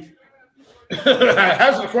know, B.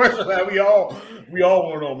 That's the question that we all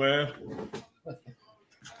want to know, man.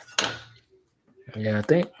 Yeah, I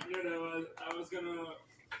think. I was gonna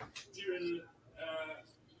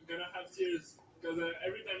have tears because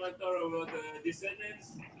every time I thought about Descendants,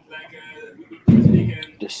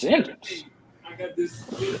 Descendants. I got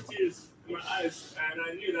this little tears in my eyes, and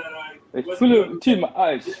I knew that they flew tears in my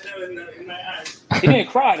eyes. In my eyes. He didn't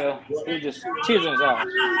cry though. He just tears in his eyes.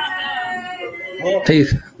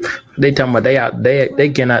 They talking about they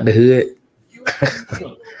getting out the hood.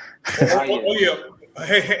 Oh yeah.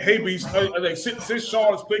 Hey, Beast. Since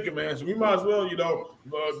Charlotte's picking, man, so we might as well,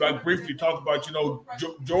 like briefly talk about,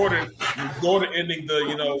 Jordan ending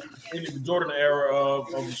the Jordan era of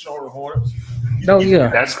the Charlotte Hornets. Oh yeah,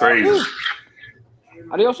 that's crazy.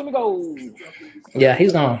 Adios, amigo. Yeah, he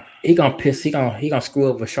gonna piss. He gonna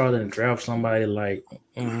screw up with Charlotte and draft somebody like.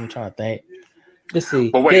 I'm trying to think. Let's see.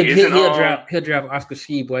 But wait, he'll drop Oscar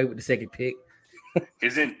Sheboy with the second pick.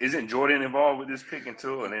 Isn't Jordan involved with this pick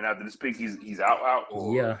until, and then after this pick he's out?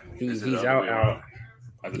 Or yeah, he's out.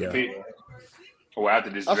 After the pick, or after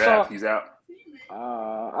this draft, he's out.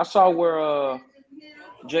 I saw where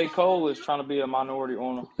J. Cole is trying to be a minority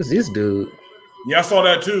owner. Who's this dude? Yeah, I saw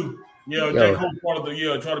that too. Yeah, J. Cole part of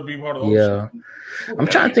the trying to be part of the ownership. I'm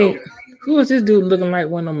trying to think, who is this dude looking like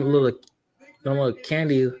one of them little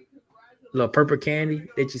candy, little purple candy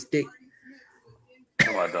that you stick?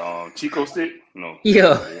 How about the Chico stick? No.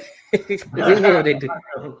 Yeah. This is what they do.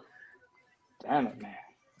 Damn it, man.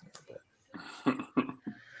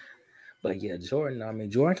 But yeah, Jordan. I mean,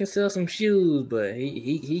 Jordan can sell some shoes, but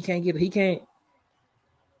he can't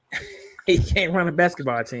he can't run a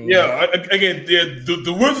basketball team. Yeah, again,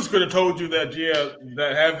 the Wizards could have told you that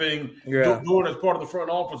that having Jordan as part of the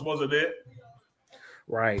front office wasn't it.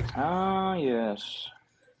 Right. Yes.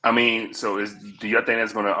 I mean, so do you think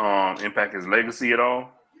that's going to impact his legacy at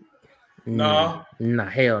all? No. Nah,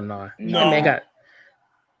 hell no. No. That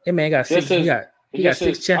man got six. He got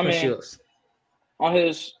 6 championships. On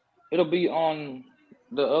his, it'll be on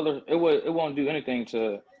the other. It won't do anything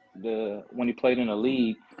to when he played in the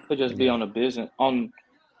league. It'll just be on the business, on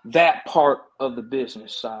that part of the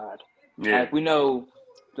business side. Yeah. Like we know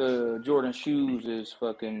the Jordan shoes is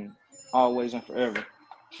fucking always and forever,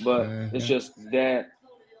 but it's just that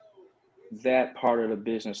part of the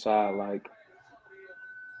business side, like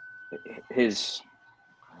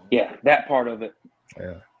that part of it.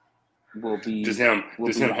 Yeah. Will be just him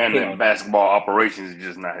handling basketball operations is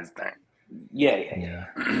just not his thing. Yeah.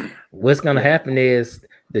 What's gonna happen is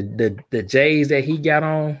the J's that he got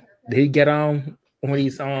on when he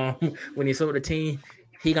sold the team,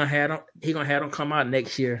 he gonna have them come out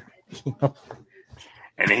next year.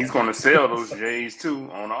 And then he's gonna sell those J's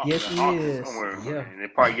too on auction. Yes, he is. Somewhere. Yeah. And they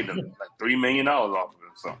probably get like $3 million off of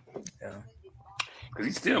it. So because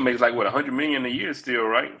he still makes like $100 million a year still,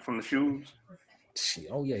 right? From the shoes.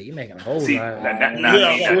 Oh yeah, you're making a whole lot. He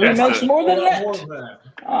makes more than that.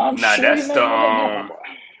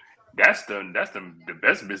 That's the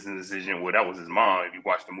best business decision. Well, that was his mom. If you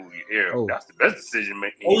watch the movie Air, that's the best decision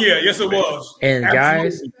making. Oh yeah, yes it was. And absolutely.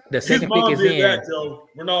 Guys, the second pick is in. That, Joe.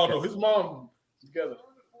 Ronaldo, his mom together.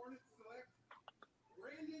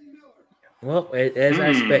 Well,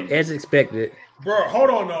 as expected. Bro, hold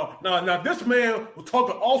on now. This man was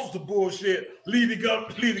talking all sorts of bullshit leading up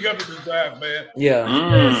to this draft, man. Yeah.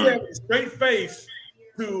 He said with a straight face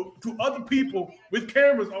to other people with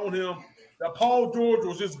cameras on him that Paul George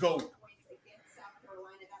was his GOAT.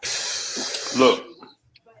 Look,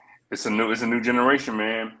 it's a new generation,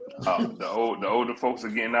 man. The older folks are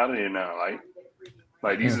getting out of here now.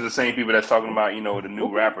 Like these are the same people that's talking about, the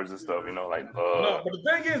new rappers and stuff, No, but the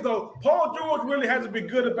thing is though, Paul George really hasn't been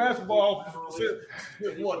good at basketball since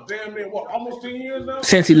almost 10 years now?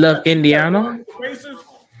 Since he left Indiana.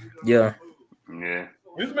 Yeah. Yeah.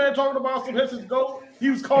 This man talking about some his GOAT. He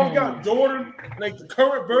was calling out Jordan, like the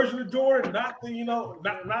current version of Jordan, not the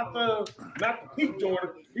peak Jordan.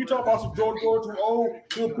 You talk about some Jordan who's old,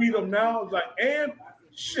 he'll beat him now. It's like, and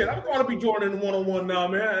shit, I'm gonna be Jordan in the 1-on-1 now,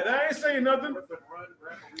 man. I ain't saying nothing.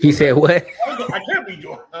 He said what? I can't beat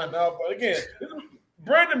Jordan now, but again,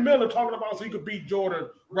 Brandon Miller talking about so he could beat Jordan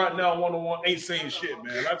right now 1-on-1 ain't saying shit,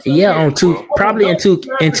 man. On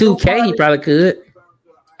 2K he probably could.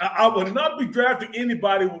 I would not be drafting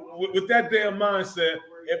anybody with that damn mindset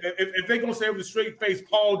if they're gonna say with a straight face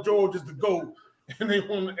Paul George is the GOAT and they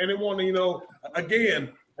want to again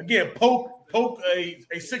poke a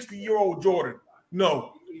 60-year-old Jordan.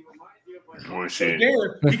 No. Well, shit. Again,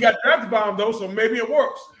 he got drafted by him though, so maybe it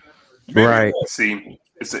works. Right. See,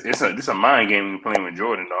 it's a mind game when you're playing with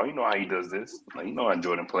Jordan, though. You know how he does this. Like, you know how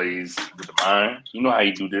Jordan plays with the mind. You know how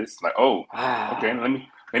he do this. Like, okay,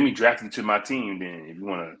 let me draft you to my team then if you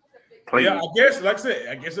want to play. Yeah, I guess, like I said,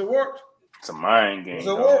 I guess it worked. It's a mind game.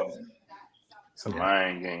 It's a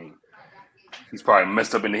mind game. He's probably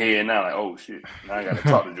messed up in the head now. Like, oh shit, now I got to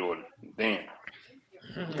talk to Jordan. Damn.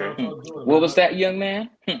 Okay. What was that, young man?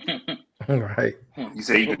 Right. You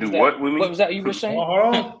say you could do what with me? What was that you were saying?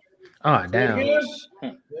 Oh, damn.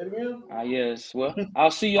 Yes. Well,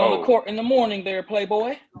 I'll see you on the court in the morning there,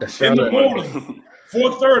 Playboy. In the morning,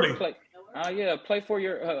 4:30. Play for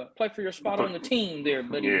your spot on the team there,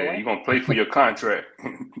 buddy. Yeah, boy. you're gonna play for your contract.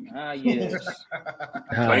 Yes.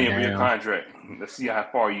 Playing for your contract. Let's see how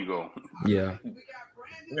far you go. Yeah.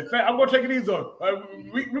 In fact, I'm gonna take it easy.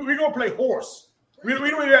 We're gonna play horse. We don't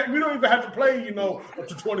even have to play, up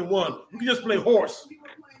to 21. We can just play horse.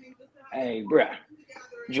 Hey, bruh.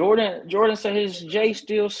 Jordan said his J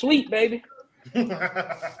still sweet, baby.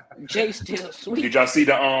 Jay still sweet. Did y'all see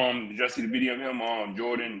the video of him,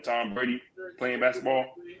 Jordan and Tom Brady playing basketball?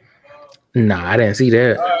 Nah, I didn't see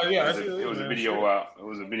that. Yeah, It was a video out. It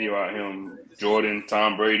was a video out of him, Jordan,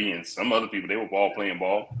 Tom Brady, and some other people. They were all playing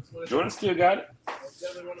ball. Jordan still got it.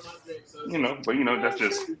 But that's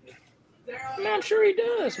just. Man, I'm sure he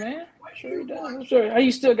does, man. I'm sure he does. I'm sure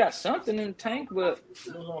he still got something in the tank, but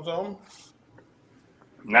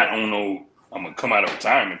not on no. I'm gonna come out of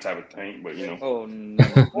retirement type of thing, but Oh no.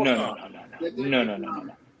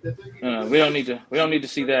 We don't need to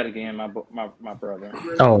see that again, my brother.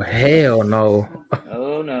 Oh hell no.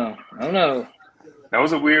 Oh no. That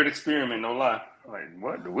was a weird experiment, no lie. Like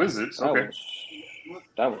what? The Wizards? Okay.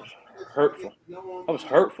 That was hurtful. That was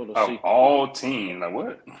hurtful to see. All team, like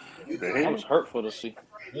what? That was hurtful to see.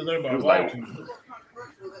 It was like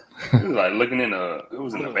looking in it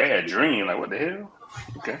was in a bad dream. Like what the hell?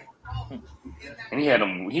 Okay. And he had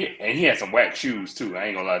them. He had some whack shoes too. I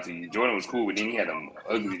ain't gonna lie to you. Jordan was cool, but then he had them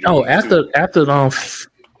ugly. Oh, after too.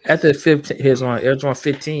 15, his on Air Jordan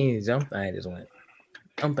 15, them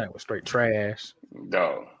thing was straight trash.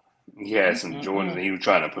 Dog, he had some Jordans, and he was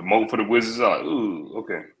trying to promote for the Wizards. I was like, ooh,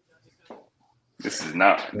 okay.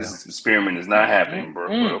 This experiment is not happening, bro.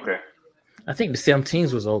 But okay. I think the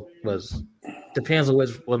 17s was depends on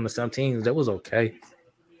which one of the 17s. That was okay,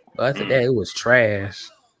 but after that it was trash.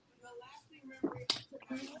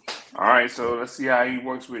 All right, so let's see how he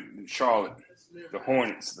works with Charlotte, the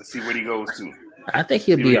Hornets. Let's see what he goes to. I think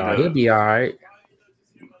he'll be all right.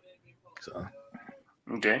 So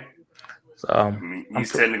okay. So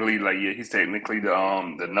he's technically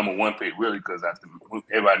the number one pick, really, because after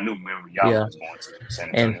everybody knew Yama was going to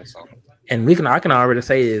San Antonio. And I can already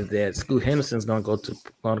say is that Scoot Henderson's gonna go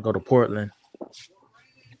to Portland.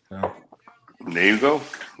 So. There you go.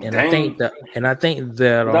 And I think that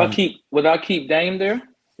without keep Dame there.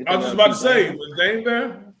 I was just about to say, was Dame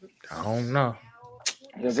there? I don't know.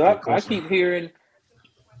 I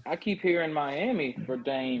keep hearing Miami for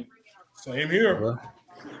Dame. Same here. Well,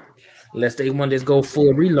 unless they want to just go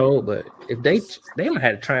full reload, but if they might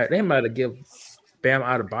have to try, they might have give Bam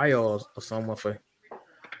Adebayo or someone for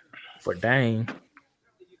Dame.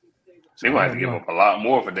 They're gonna have to give up a lot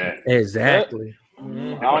more for that. Exactly. I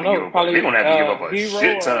don't know. Probably they're gonna have to give up a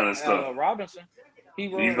shit ton of stuff. Robinson. He's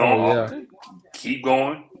going keep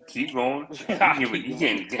going. You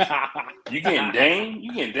getting Dame?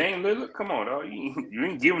 You getting Dame Lillard? Come on, dog. You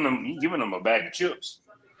ain't giving them. You giving them a bag of chips.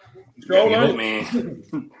 Man,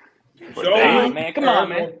 come on,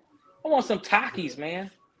 man. I want some Takis, man.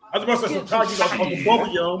 I was about to say some Takis on the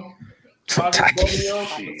Bubble.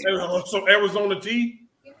 Some Arizona tea.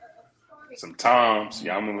 Some Toms.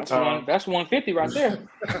 Y'all remember Tom? That's 150 right there.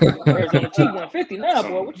 Arizona tea 150 now,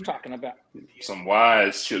 boy. What you talking about? Some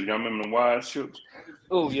Wise chips. Y'all remember the Wise chips?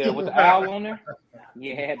 Oh, yeah, with the owl on there?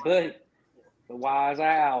 Yeah, buddy. The Wise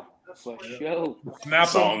Owl. For sure.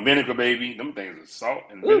 Salt and vinegar, baby. Them things are salt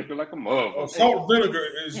and vinegar like a mug. Salt and vinegar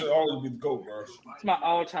is always be the GOAT, bro. It's my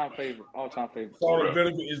all-time favorite. Salt and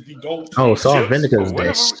vinegar is the GOAT. Oh, salt and vinegar is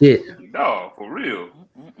that shit. Dog, for real.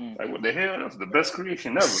 Like, what the hell? That's the best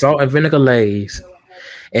creation ever. Salt and vinegar Lays.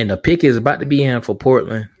 And the pick is about to be in for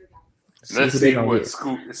Portland. Let's see what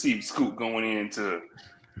Scoot going into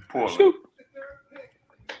Portland.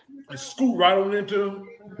 Scoot right on into.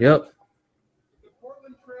 Yep.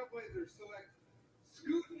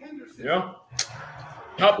 Yeah.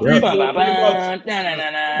 Top three. Hey,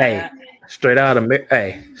 straight out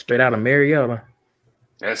of Marietta.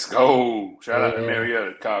 Let's go. Shout out to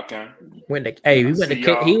Marietta, Kyle County.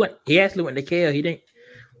 He actually went to Cal. He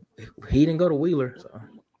didn't go to Wheeler. So.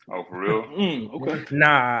 Oh, for real? Okay.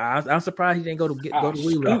 Nah, I'm surprised he didn't go to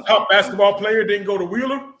Wheeler. Top basketball player didn't go to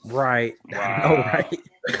Wheeler. Right. Wow. Oh, right.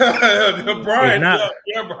 Brian.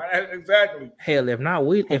 Yeah, Brian. Exactly. Hell, if not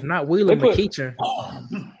Wheeler, McEachern.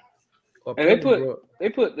 And they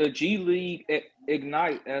put the G League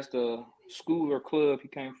Ignite as the school or club he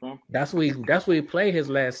came from. That's where he played his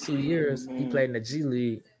last 2 years. He played in the G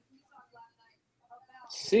League.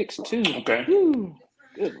 6'2". Okay. Woo.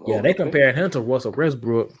 Good Yeah, Lord. they compared him to Russell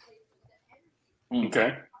Westbrook.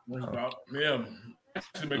 Okay. Yeah.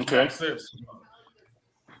 That makes Okay. sense.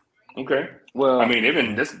 Okay. Well, I mean,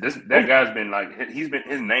 even that guy's been like his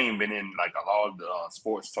name been in like a lot of the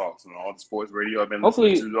sports talks and all the sports radio I've been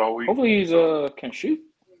listening to all week. Hopefully he's can shoot.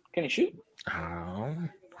 Can he shoot? I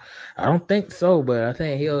don't think so, but I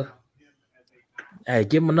think he'll. Hey,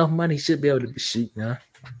 give him enough money, he should be able to shoot now.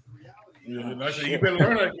 Yeah, I said, you better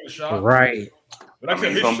learn how to get a shot. Right. But I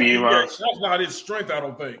said, he's gonna be around. That's not his strength, I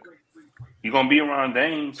don't think. He's gonna be around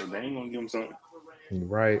Dame, so Dame gonna give him something.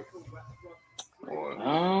 Right.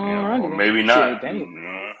 Or maybe not.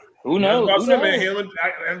 Who knows? That's what I said, man.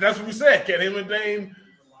 And that's what we said. Can him and Dame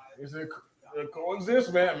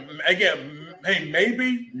coexist, man? Again, hey,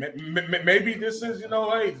 maybe this is,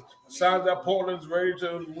 hey, signs that Portland's ready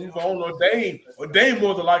to move on, or Dame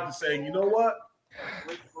more than likely saying, you know what?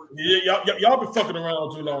 Yeah, y'all been fucking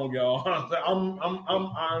around too long, y'all. I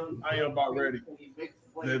am about ready.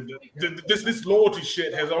 This loyalty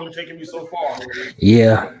shit has only taken me so far.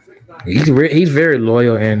 Yeah, he's very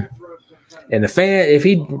loyal, and the fan, if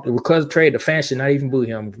he because trade, the fans should not even boo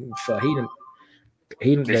him. So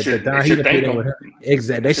they should thank him.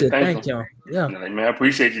 Exactly, they should thank him. Yeah, man, I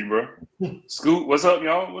appreciate you, bro. Scoot, what's up,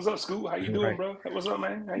 y'all? What's up, Scoot? How you doing, bro? What's up,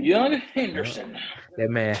 man? Young Henderson. That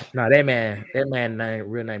man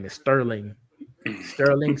real name is Sterling.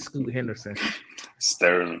 Sterling Scoot Henderson.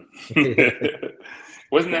 Sterling.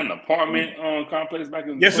 Wasn't that an apartment complex back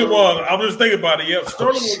in? Yes, it was. I was just thinking about it. Yeah,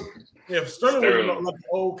 Sterling was like an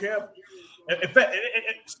old camp. In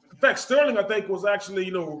fact, Sterling, I think, was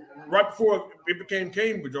actually, right before it became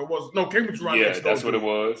Cambridge, or Cambridge right next door. Yeah, that's what it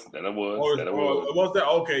was. It was that?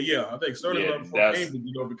 Okay, yeah. I think Sterling right before Cambridge,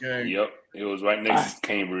 became. Yep, it was right next to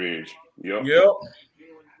Cambridge. Yep.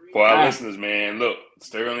 For our listeners, man, look,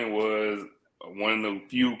 Sterling was one of the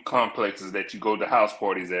few complexes that you go to house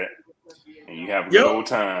parties at, and you have a good old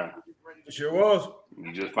time. It sure was.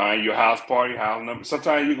 You just find your house party, house number.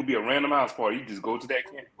 Sometimes you could be a random house party. You just go to that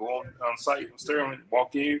camp, go on site in Sterling,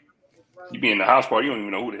 walk in. You be in the house party, you don't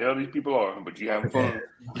even know who the hell these people are, but you having fun.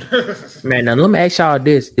 Man, now let me ask y'all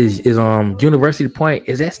this: is University Point,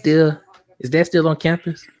 is that still on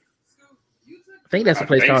campus? I think that's a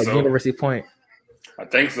place called University Point. I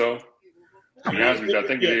think so. To be honest with you, I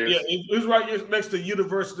think it is. Yeah, it's right next to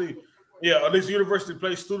University. Yeah, at least University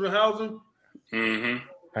Place student housing. Mm-hmm.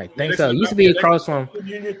 I think so. It used to be across from.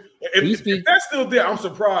 If that's still there, I'm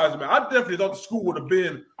surprised, man. I definitely thought the school would have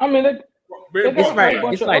been. I mean,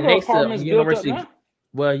 it's right next to University.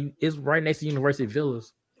 Well, it's right next to University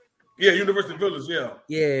Villas. Yeah, University Villas. Yeah.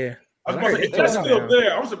 Yeah. I was about to say, if that's still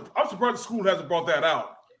there, I'm surprised the school hasn't brought that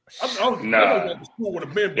out. I the school would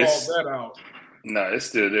have been brought that out. Nah, it's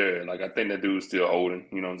still there. Like, I think that dude's still holding.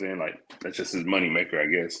 You know what I'm saying? Like, that's just his money maker, I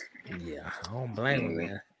guess. Yeah, I don't blame him,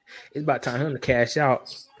 man. It's about time him to cash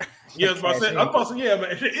out. Yeah, I was about to say, yeah,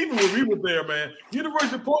 man. Even when we were there, man,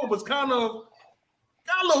 University of Portland was kind of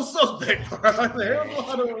got a little suspect.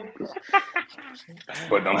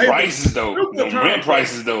 But them prices, though. Them rent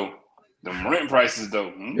prices, though.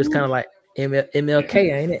 It's kind of like MLK,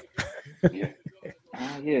 ain't it? Yeah.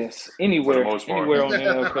 Yes. Anywhere on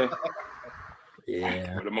MLK.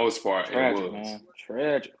 Yeah. For the most part, tragic, it was. Man.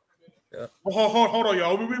 Tragic. Yeah. Hold on,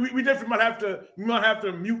 y'all. We definitely might have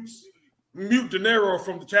to mute De Niro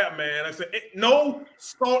from the chat, man. I said no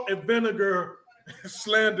salt and vinegar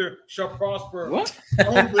slander shall prosper. What?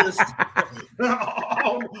 On this.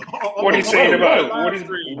 What are you saying about what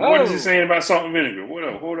is he saying about salt and vinegar?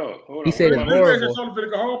 Hold up. He said it's horrible. Salt and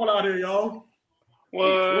vinegar horrible out here, y'all.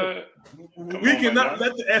 What? We cannot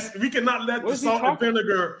let the salt and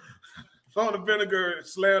vinegar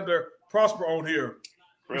slander prosper on here.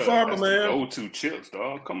 Bro, sorry, man. Go-to chips,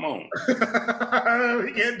 dog. Come on. We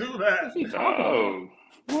can't do that. Dog.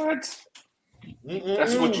 What?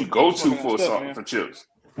 That's what you go to for chips.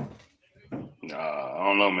 Nah, I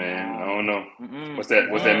don't know, man. I don't know. What's that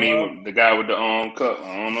mean with the guy with the cup?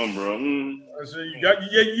 I don't know, bro.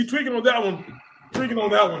 You tweaking on that one.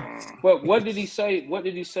 But what did he say? What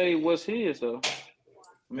did he say was his though?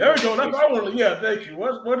 There we go. That's what I want to. Yeah, thank you.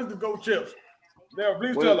 What is the goat chips? Now,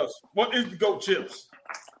 please tell us what is the goat chips.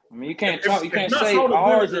 I mean, you can't talk. You can't say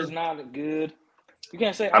ours is not good. You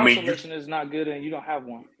can't say our selection is not good, and you don't have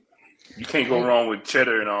one. You can't go wrong with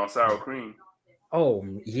cheddar and sour cream. Oh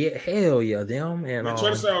yeah, hell yeah, them and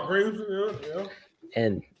cheddar sour cream, yeah.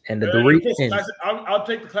 And the Doritos. I'll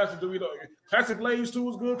take the classic Doritos. Classic Lay's too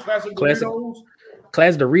is good. Classic Doritos,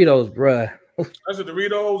 bruh. Classic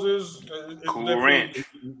Doritos is Cool Ranch.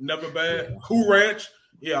 Never bad. Cool Ranch.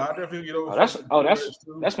 Yeah, I definitely get over.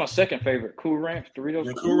 That's my second favorite. Cool Ranch Doritos.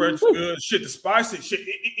 Yeah, Cool Ranch is good. Shit, the spicy shit.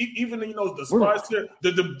 Even the spice here,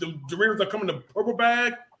 the Doritos that come in the purple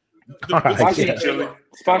bag. Spicy chili.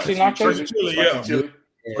 Spicy nacho. Spicy chili, yeah.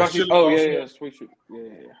 Sweet chili.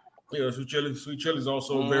 Yeah, sweet chili is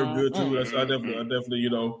also very good too. That's definitely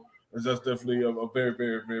that's definitely a very,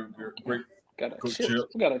 very, very great.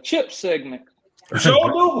 We got a chip segment.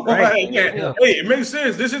 Sure do. Right. Yeah. Hey, it makes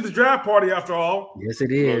sense. This is the draft party after all. Yes,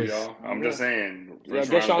 it is. Y'all. I'm just saying. I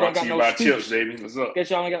guess y'all don't got no scoops. Chips, baby. What's up? Guess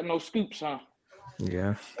y'all ain't got no scoops, huh?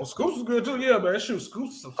 Yeah. Well, scoops is good too. Yeah, man. Shoot,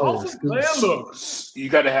 scoops. You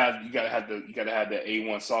gotta have the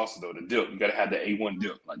A1 sauce though. The dip. You gotta have the A1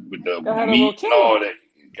 dip, like with the meat and all that.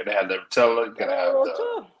 You gotta have the Nutella. You gotta have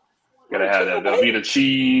the Gotta have that. There'll be the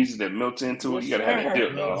cheese that melts into it. You gotta have that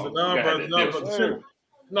dip, dog.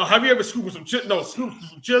 No, have you ever scooped with some chili? No, scooped with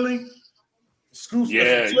some chili. Scoops.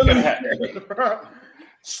 Yeah, you gotta have.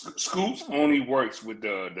 Scoops only works with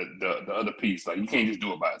the other piece. Like you can't just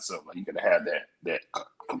do it by itself. Like you gotta have that.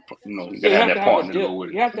 You gotta have that partner to go with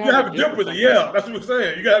it. You have to have a dip with it. Yeah, that's what we're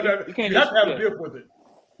saying. You have to have a dip with it.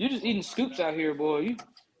 You just eating scoops out here, boy.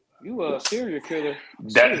 You a serial killer.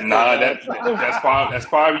 That's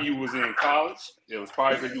probably you was in college. It was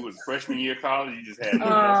probably because you was freshman year of college. You just had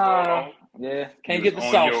going on. Yeah, can't get the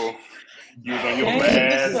sauce. You was on your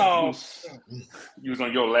last. You was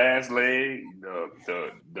on your last leg.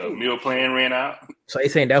 The meal plan ran out. So you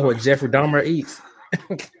saying that's what Jeffrey Dahmer eats?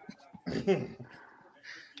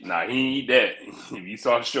 Nah, he ain't eat that. If you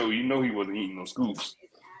saw the show, you know he wasn't eating no scoops.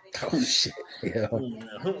 Oh shit! Yeah.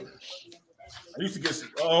 I used to get.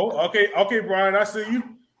 Oh, okay, Brian. I see you.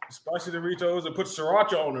 Spicy Doritos and put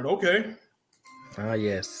sriracha on it. Okay. Oh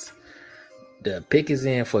yes. The pick is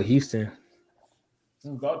in for Houston. It's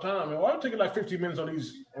about time, man. Why don't it take like 15 minutes on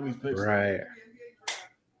these picks? Right.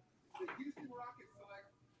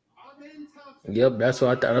 Yep, that's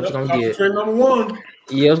what I thought I was gonna get. Number one.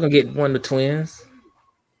 Yeah, I was gonna get one of the twins.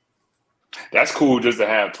 That's cool just to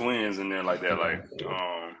have twins in there like that, like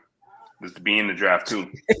just to be in the draft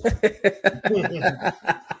too.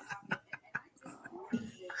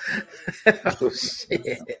 Oh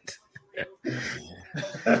shit.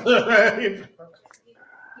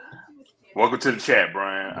 Welcome to the chat,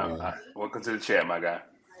 Brian. Welcome to the chat, my guy.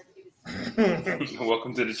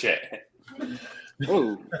 Welcome to the chat.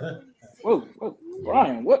 Whoa,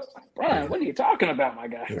 Brian, what are you talking about, my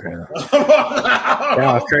guy? That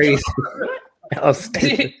was crazy. That was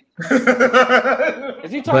stupid.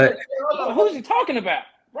 Is he talking? Who's he talking about?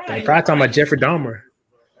 Brian, they probably talking about Jeffrey Dahmer.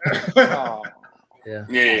 Oh. Yeah.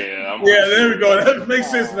 There we go. That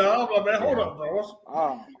makes sense now. I'm like, man, hold up, bro.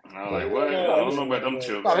 I'm like, what? I don't know about them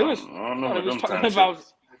chips. I don't know about them kind of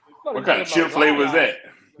chips. What kind of chip flavor is that?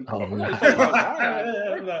 Oh, no.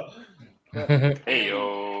 Hey,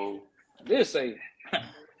 yo. I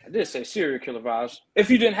did say serial killer vibes.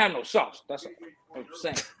 If you didn't have no sauce, that's what I'm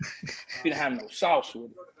saying. If you didn't have no sauce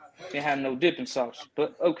with it, you didn't have no dipping sauce.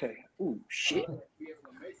 But okay. Ooh, shit.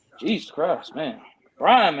 Jesus Christ, man.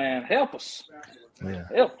 Brian, man, help us. Yeah.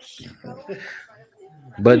 Help us.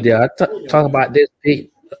 But yeah, talk about this.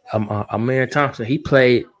 Amir Thompson. He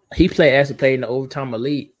actually played in the overtime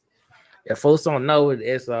elite. If folks don't know,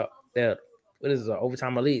 it's what is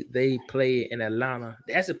overtime elite? They play in Atlanta.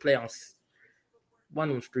 They actually play on one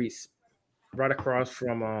of them streets, right across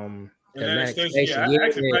from Atlantic Station. I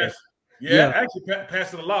actually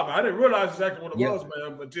passed it a lot, but I didn't realize exactly what it was,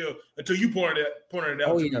 man, until you pointed it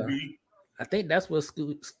out to me. I think that's where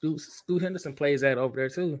Scoot Henderson plays at over there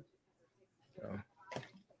too. So,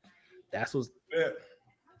 that's what's but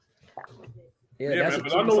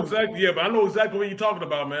I know exactly. Yeah, but I know exactly what you're talking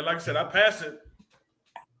about, man. Like I said, I pass it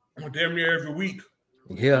damn near every week.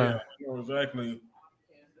 Yeah, I know exactly.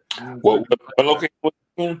 What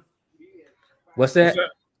location? What's that?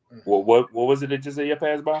 What was it that you said you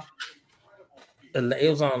passed by? It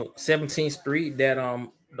was on 17th Street that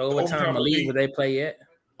the overtime elite where they play at.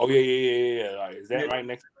 Oh yeah. Like, is that right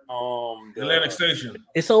next to Atlantic Station?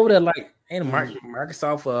 It's over there, like in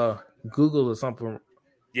Microsoft Google or something.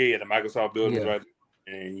 Yeah, the Microsoft building right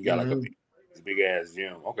there. And you got like a big ass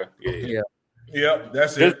gym. Okay. Yeah,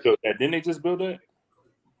 that's it. Didn't they just build that?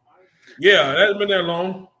 Yeah, it hasn't been there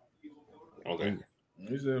long. Okay.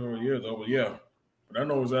 He's there for a year though, but yeah. But I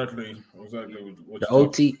know exactly what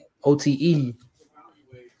the OTE.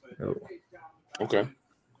 Okay.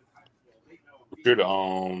 Sure,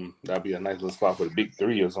 that'd be a nice little spot for the big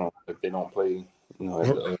three or something if they don't play, at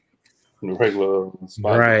the regular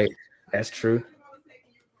spot. Right, that's true.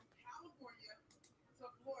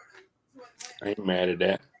 I ain't mad at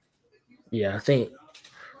that. Yeah, I think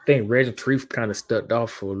Reggie Treef kind of stuck off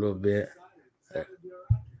for a little bit,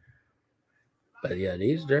 but yeah,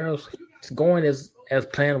 these girls it's going as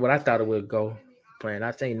planned. What I thought it would go. Playing,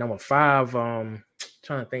 I think number 5.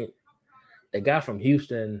 Trying to think, the guy from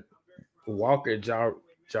Houston. Walker,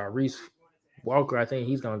 Jarvis Walker, I think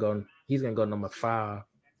he's gonna go number 5.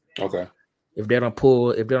 Okay. If they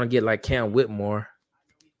don't get like Cam Whitmore.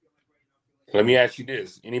 Let me ask you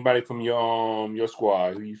this: anybody from your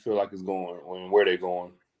squad who you feel like is going and where they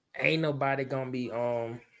going? Ain't nobody gonna be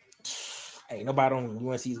ain't nobody on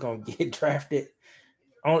UNC is gonna get drafted.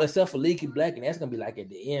 Except for Leaky Black, and that's gonna be like at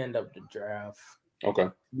the end of the draft. Okay.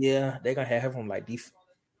 Yeah, they're gonna have him like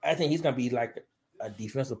I think he's gonna be like a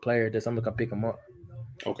defensive player that somebody's gonna pick him up.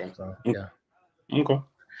 Okay. So yeah. Okay.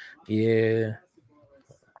 Yeah.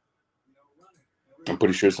 I'm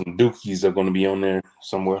pretty sure some Dookies are going to be on there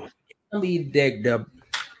somewhere. I mean, the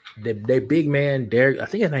big man, Derek. I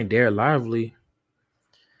think his name Derek Lively.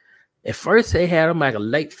 At first, they had him like a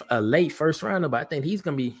late first rounder, but I think he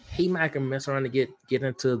might can mess around to get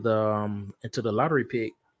into the lottery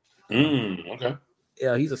pick. Okay.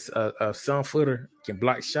 Yeah, he's a 7-footer, can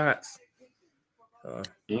block shots.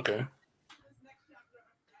 Okay.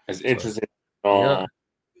 It's interesting. Yeah.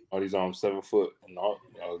 All these 7 foot and all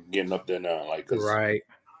getting up there now, like right.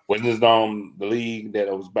 Wasn't this the league that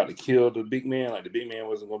was about to kill the big man? Like the big man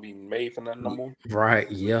wasn't going to be made for nothing no more.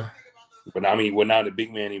 Right. Yeah. But I mean, now the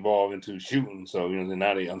big man evolved into shooting, so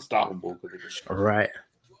now they're unstoppable because they can shoot. Right.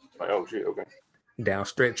 Like, oh shit, okay. Down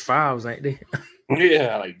stretch fives, ain't they?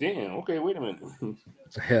 Yeah, like damn. Okay, wait a minute.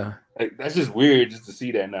 Yeah. Like, that's just weird just to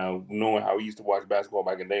see that now, knowing how we used to watch basketball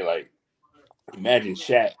back in the day. Like, imagine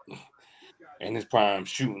Shaq in his prime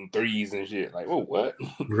shooting threes and shit. Like, oh, what?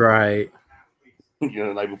 Right.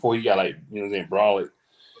 Like before he got brolic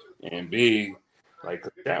and big. Like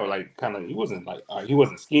that was like kind of he wasn't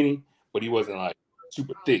skinny, but he wasn't like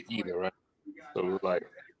super thick either, right? So it was like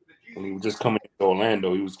when he was just coming to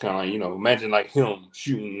Orlando, he was kind of like, imagine like him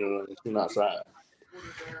shooting outside.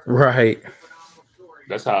 Right.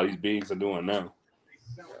 That's how these bigs are doing now.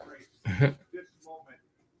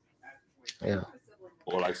 Yeah.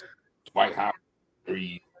 Or like Dwight Howard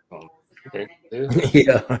 3. Okay.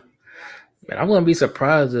 Yeah. Man, I wouldn't be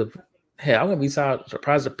surprised if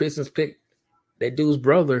the Pistons pick that dude's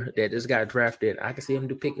brother that just got drafted. I can see him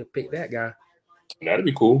pick that guy. That'd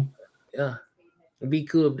be cool. Yeah. It'd be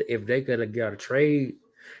cool if they could have got a trade.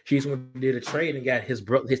 Houston did a trade and got his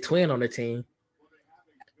twin on the team.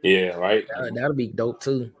 Yeah, right. That'll be dope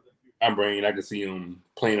too. I can see him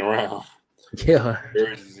playing around. Yeah.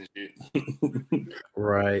 Jerseys and shit.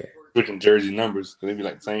 Right. Switching jersey numbers because they'd be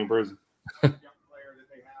like the same person.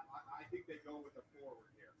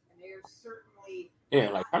 Yeah,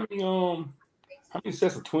 like how many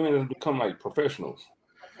sets of twins have become like professionals?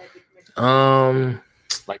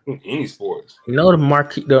 Like in any sports.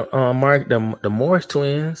 The Morris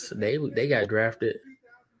twins, they got drafted.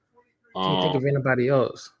 Can't think of anybody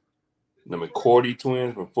else. The McCourty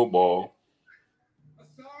twins from football.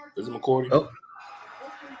 Is it McCourty? Oh,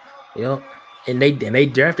 yep. And they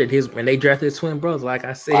drafted his twin brother. Like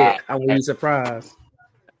I said, I wouldn't be surprised.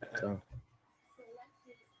 So.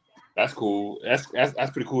 That's cool. That's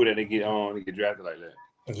pretty cool that they get drafted like that.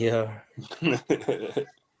 Yeah.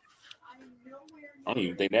 I don't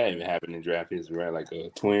even think that even happened in draft history, right? Like a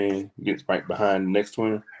twin gets right behind the next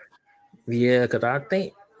twin. Yeah, because I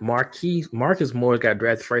think Marcus Morris got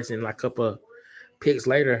drafted first, and like a couple of picks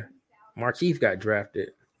later, Marquise got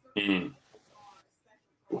drafted. Mm-hmm.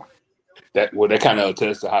 That kind of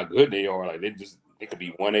attests to how good they are. Like they could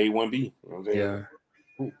be 1A, 1B. You know what I'm saying? Yeah.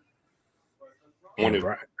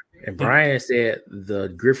 And Brian said the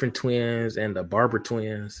Griffin twins and the Barber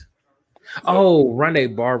twins. Oh,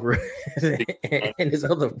 Rondé Barber and his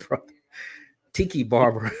other brother, Tiki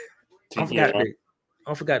Barber. I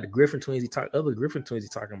forgot the Griffin twins. Other Griffin twins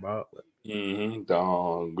he's talking about. Mm-hmm.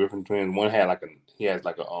 The Griffin twins. One had a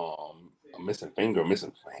missing finger,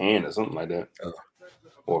 missing hand, or something like that.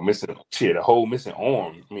 Or missing a whole missing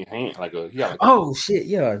arm. I mean, hand oh shit,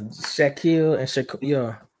 yeah, Shaquille and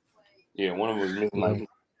Shaquille. Yeah, one of them was missing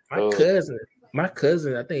My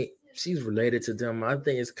cousin, I think she's related to them. I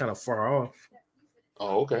think it's kind of far off.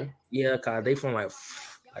 Oh, okay. Yeah, cause they from like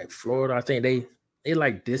Florida. I think they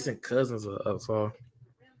like distant cousins of so.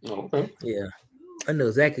 Oh, okay. Yeah, I know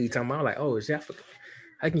exactly what you're talking about. I'm like, oh, is that?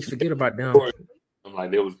 How can you forget about them?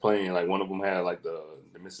 Like they was playing. Like one of them had like the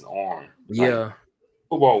missing arm. Yeah. Like,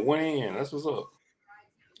 football win. That's what's up.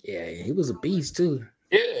 Yeah, he was a beast too.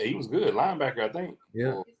 Yeah, he was good linebacker, I think.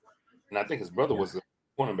 Yeah. And I think his brother was a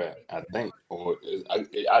cornerback, I think, or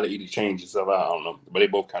either changed himself out. I don't know, but they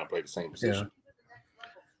both kind of played the same position.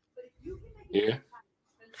 Yeah.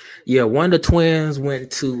 Yeah. One of the twins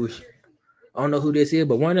went to. I don't know who this is,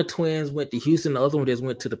 but one of the twins went to Houston. The other one just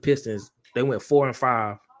went to the Pistons. They went 4 and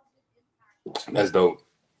 5. That's dope.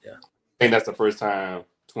 Yeah. I think that's the first time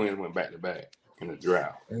twins went back to back in the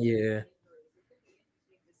draft. Yeah.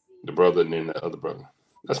 The brother and then the other brother.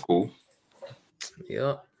 That's cool.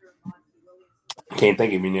 Yeah. Can't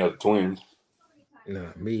think of any other twins.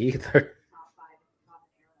 No, me either.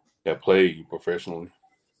 That played professionally.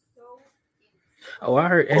 Oh, I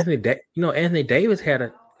heard Anthony Davis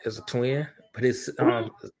is a twin, but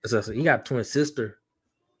he got a twin sister.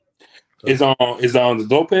 So. Is on the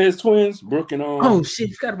Lopez twins, Brooke and Oh shit,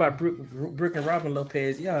 you forgot about Brooke and Robin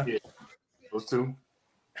Lopez. Yeah. Those two.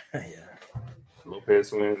 Yeah. Lopez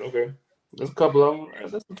twins. Okay. There's a couple of them.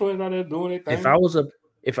 There's some twins out there doing their thing.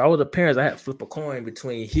 if I was the parents, I had to flip a coin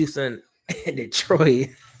between Houston and Detroit.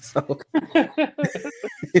 So,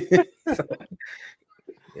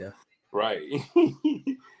 yeah. Right.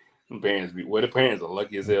 The parents are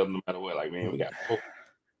lucky as hell no matter what. Like, man, we got both.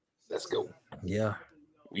 Let's go. Yeah.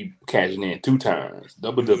 We cashing in 2 times.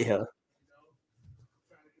 Double. Yeah.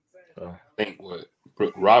 I think what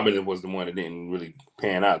Robin was the one that didn't really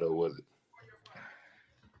pan out though, was it?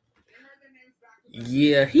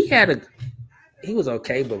 Yeah, he was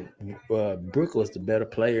okay, but Brooke was the better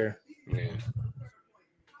player. Yeah.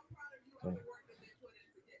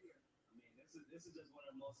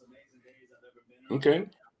 Okay.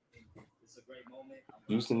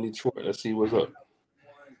 Houston, Detroit. Let's see what's up.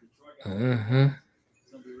 Mm-hmm.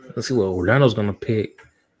 Let's see what Orlando's gonna pick.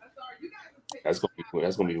 That's gonna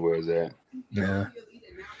be where it's at. Yeah.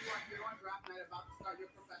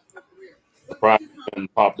 Probably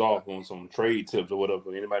popped off on some trade tips or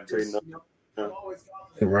whatever. Anybody trading up?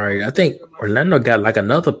 Right. I think Orlando got like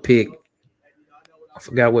another pick. I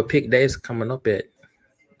forgot what pick day is coming up at.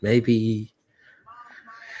 Maybe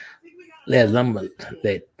that number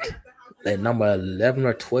 11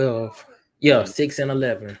 or 12. Yeah, 6 and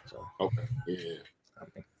 11. So. Okay. Yeah.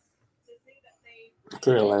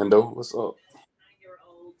 Okay, Orlando, what's up?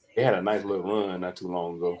 They had a nice little run not too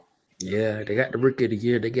long ago. Yeah, they got the rookie of the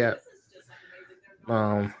year. They got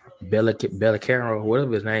Bellacaro,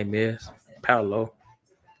 whatever his name is, Paolo.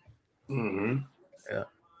 Mm-hmm. Yeah.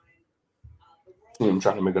 I'm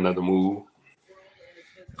trying to make another move.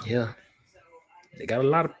 Yeah. They got a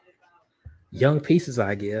lot of young pieces,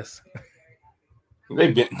 I guess.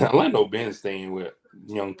 Orlando been staying with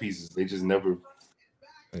young pieces. They just never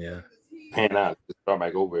pan out. They start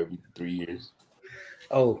back over every 3 years.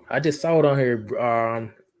 Oh, I just saw it on here.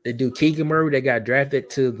 They do Keegan Murray. They got drafted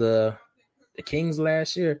to the Kings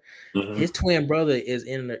last year. Mm-hmm. His twin brother is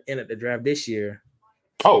in the draft this year.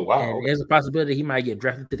 Oh, wow. And okay. there's a possibility he might get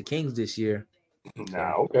drafted to the Kings this year.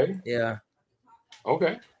 Nah, okay. Yeah.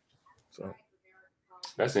 Okay. So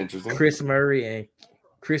that's interesting. Chris Murray is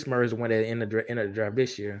the one that in the draft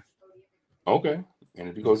this year. Okay. And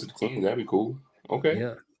if he goes to the Kings, that'd be cool. Okay.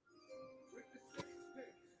 Yeah.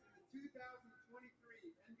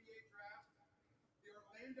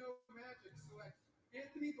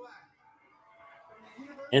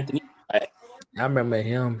 Anthony Black. I remember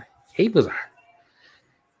him. He was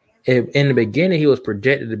in the beginning. He was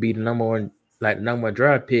projected to be the number one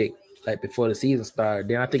draft pick, like before the season started.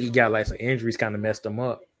 Then I think he got like some injuries, kind of messed him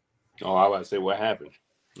up. Oh, I was about to say what happened.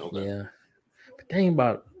 Okay. Yeah,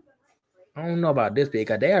 but I don't know about this pick.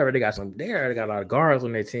 They already got a lot of guards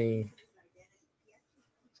on their team.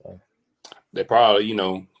 So they probably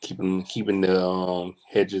keeping the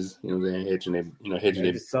hedges. You know what I'm saying? Hedging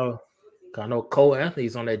it. So I know Cole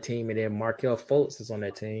Anthony's on that team, and then Markelle Fultz is on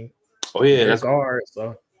that team. Oh yeah, that's guard.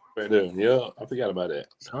 So right there. Yeah, I forgot about that.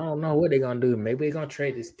 So I don't know what they're gonna do. Maybe they're gonna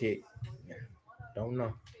trade this pick. Don't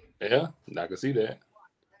know. Yeah, I can see that.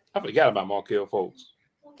 I forgot about Markelle Fultz.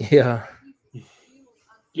 Yeah.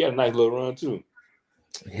 He had a nice little run too.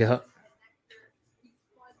 Yeah.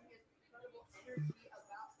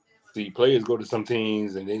 See, players go to some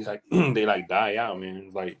teams and they die out,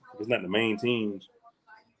 man. It's not the main teams.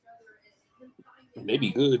 They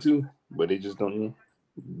be good too, but they just don't.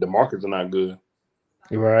 The markets are not good.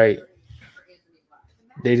 Right.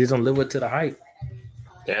 They just don't live up to the hype.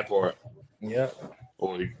 That part. Yeah.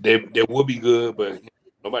 Or they will be good, but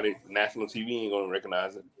nobody national TV ain't gonna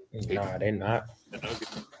recognize it. Nah, they're not. They're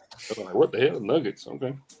like, what the hell, Nuggets?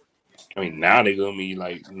 Okay. I mean, now they're gonna be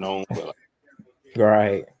known, but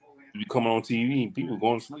right. You coming on TV, people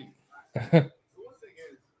going to sleep.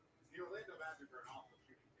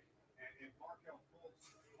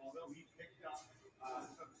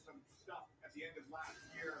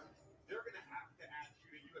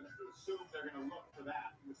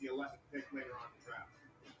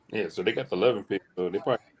 Yeah, so they got the 11th pick, so they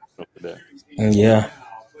probably for that. Yeah.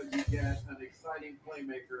 But you get an exciting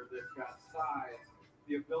playmaker that's got size,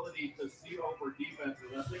 the ability to see over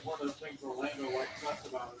defenses. I think one of the things Orlando likes best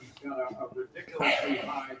about him, he's got a ridiculously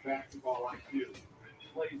high basketball IQ.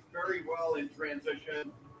 Plays very well in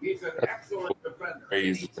transition. He's an excellent defender.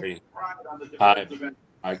 Crazy. Pride on the defensive end.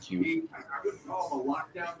 IQ. I wouldn't call him a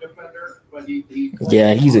lockdown defender, but he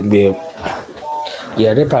he's a big.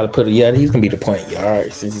 Yeah, they probably put it. Yeah, he's gonna be the point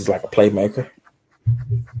guard since he's like a playmaker.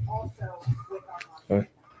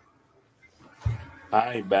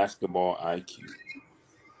 High basketball IQ.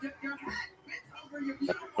 That's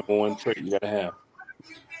the number one trait you gotta have.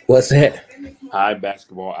 What's that? High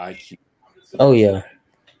basketball IQ. Oh yeah.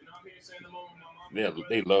 Yeah,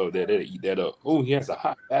 they love that. They eat that up. Oh, he has a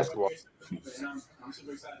high basketball.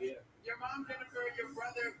 Your mom, Jennifer, your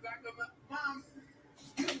brother, Beckham. Mom,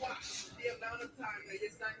 you watch the amount of time that your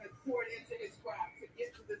son has poured into his craft to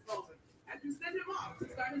get to this moment. As you send him off to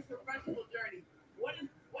start his professional journey, what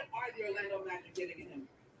are the Orlando Magic getting in him?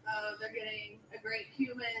 They're getting a great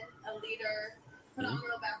human, a leader,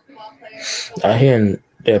 phenomenal basketball player. I hear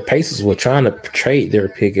the Pacers were trying to trade their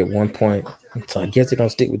pick at one point, so I guess they're gonna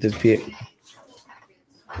stick with this pick.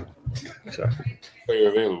 So, Player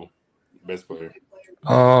available, best player.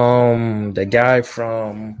 the guy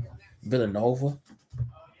from Villanova,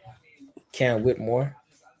 Cam Whitmore.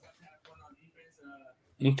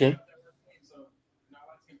 Okay.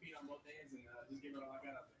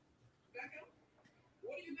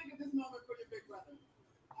 What do you think of this moment for your big brother?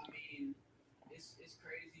 I mean, it's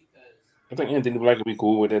crazy because I think Anthony Black will be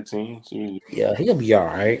cool with that team. So Yeah, he'll be all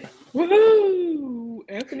right. Woohoo!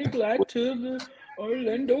 Anthony Black to the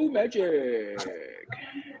Orlando Magic.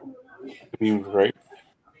 he was great.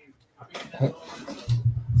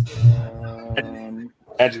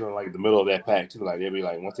 Imagine in like the middle of that pack too. Like they'll be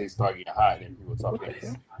like once they start getting hot, then people talk like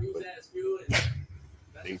this.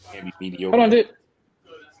 They can't be mediocre. Hold on,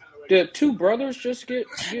 did two brothers just get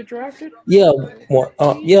drafted? Yeah,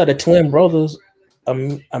 the twin brothers,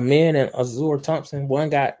 Amin and Azur Thompson. One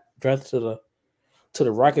got drafted to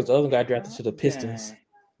the Rockets. The other got drafted to the Pistons.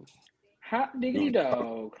 Hot diggity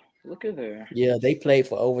dog! Look at there. Yeah, they played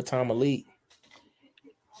for Overtime Elite,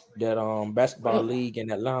 that basketball league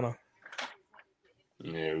in Atlanta.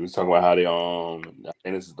 Yeah, we was talking about how they I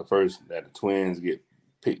think this is the first that the twins get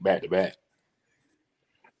picked back to back.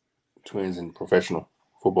 Twins in professional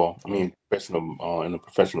football. I mean, professional in the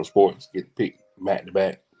professional sports get picked back to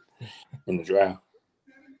back in the draft.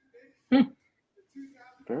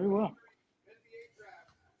 Very well.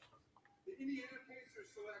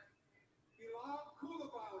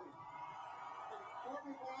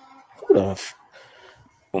 Who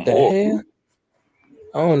the hell?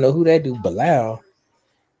 I don't know who that dude. Bilal.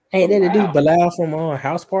 Ain't that the dude Bilal from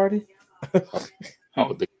House Party?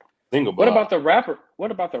 The singer. What about the rapper?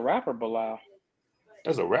 What about the rapper Bilal?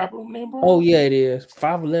 That's a rapper name, bro? Oh yeah, it is.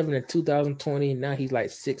 5'11" in 2020. Now he's like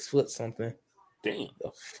 6 foot something. Damn.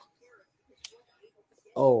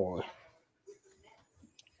 Oh.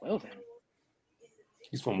 Well then.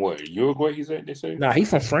 He's from what? Uruguay? They say? Nah, he's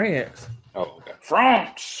from France. Oh, okay.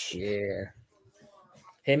 France. Yeah.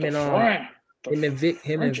 Him and Vic,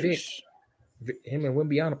 him and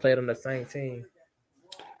Wimbiana played on the same team.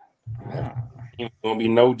 Ain't gonna be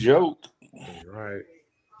no joke. Right.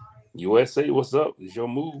 USA, what's up? It's your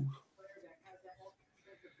move.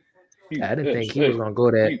 I didn't think he was gonna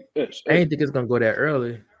go that. I didn't think it's gonna go that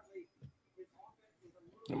early.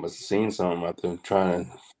 They must have seen something after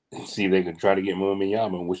trying to see if they could try to get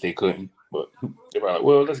Wembanyama, which they couldn't. But they were like,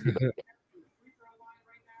 well, let's get that.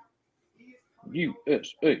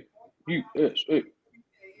 USA.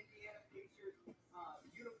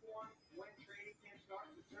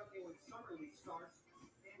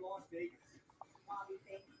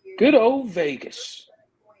 Good old Vegas.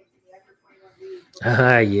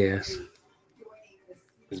 Yes.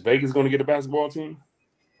 Is Vegas going to get a basketball team?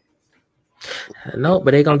 No,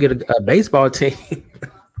 but they're gonna get a baseball team.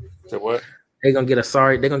 So what? They're gonna get a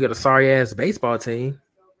sorry ass baseball team.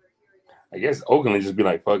 I guess Oakland will just be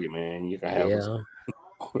like, fuck it, man. You can have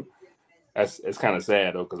It's kind of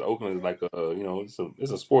sad though, because Oakland is like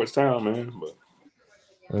it's a sports town, man. But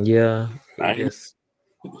yeah, I guess.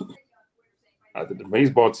 After the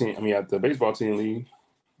baseball team league.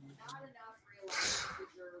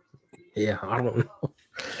 Yeah, I don't know.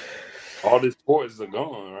 All the sports are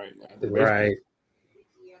gone right now. Right.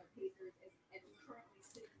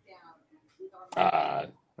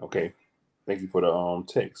 Okay. Thank you for the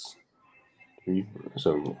text.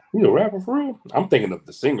 So you a rapper for real? I'm thinking of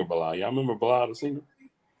the singer Bilal. Y'all remember Bilal the singer?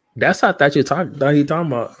 That's what I thought you talking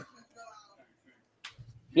about.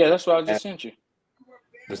 Yeah, that's what I just sent you.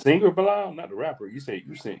 The singer Bilal, not the rapper. You said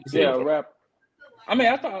yeah, a rapper. I mean,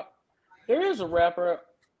 I thought there is a rapper.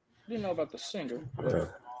 I didn't know about the singer.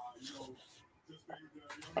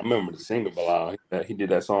 I remember the singer Bilal. He did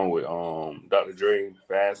that song with Dr. Dre,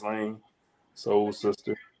 Fast Lane, Soul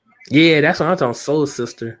Sister. Yeah, that's what I'm talking. Soul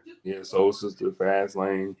Sister. Yeah, Soul Sister, Fast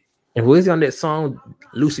Lane. And was he on that song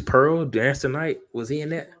Lucy Pearl, Dance Tonight? Was he in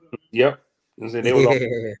that? Yep. They were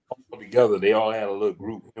all together. They all had a little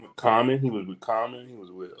group. Common, he was with Common. He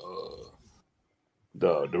was with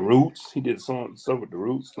the Roots. He did stuff with the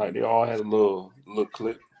Roots. Like they all had a little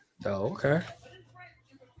clip. Oh, okay.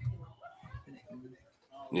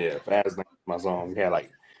 Yeah, Fast Lane, my song. We had I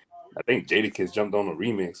think Jadakiss jumped on a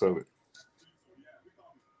remix of it.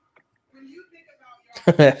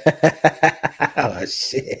 Oh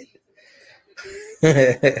shit!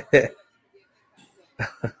 Pow.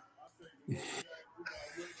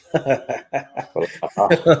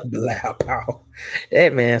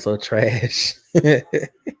 That man's so trash.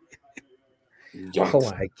 Oh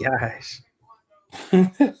my gosh.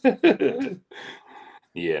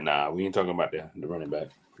 Yeah, nah, we ain't talking about the running back.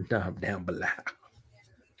 No, damn Bilal.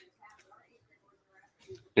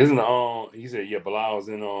 Isn't he said Bilal's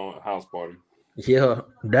in house party. Yeah,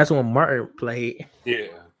 that's when Martin played. Yeah.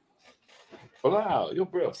 Bilal, your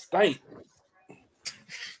breath stink.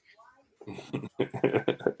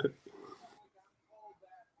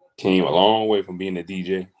 Came a long way from being a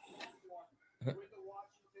DJ.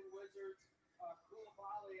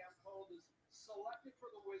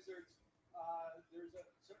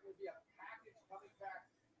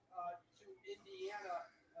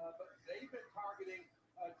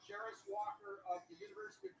 Jarris Walker of the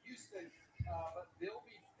University of Houston, but they'll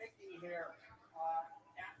be picking here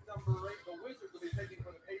at number 8. The Wizards will be picking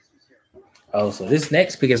for the Pacers here. Oh, so this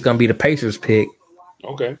next pick is going to be the Pacers pick.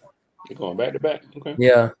 Okay. They're going back to back. Okay.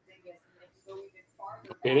 Yeah.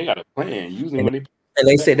 Okay, they got a plan. Usually when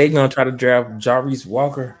they said they're going to try to draft Jarvis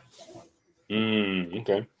Walker.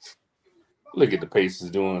 Okay. Look at the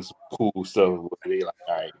Pacers doing some cool stuff. They like,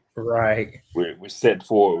 all right. Right. We're set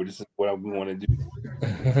forward. This is what we want to do.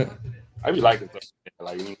 I be liking stuff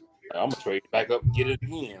like I'm gonna trade back up and get it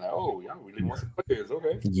again. Like, oh, y'all really want some players,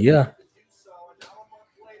 okay? Yeah.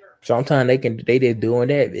 Sometimes they're doing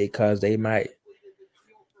that because they might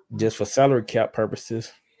just for salary cap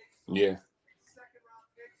purposes. Yeah.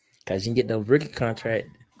 Because you can get the rookie contract.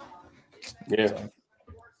 Yeah. So.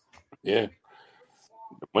 Yeah.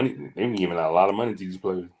 The money they've been giving out a lot of money to these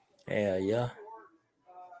players. Yeah.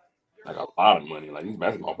 Like a lot of money. Like these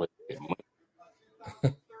basketball players get money.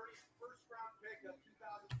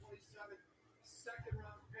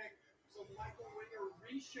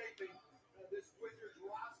 Reshaping this Wizards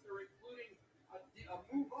roster, including a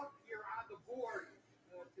move up here on the board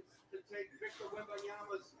to take Victor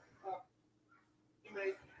Wembanyama's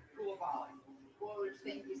teammate Coulibaly. Well,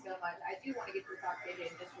 thank you so much. I do want to get your thoughts in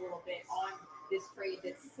just a little bit on this trade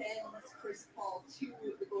that sends Chris Paul to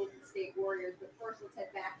the Golden State Warriors. But first, let's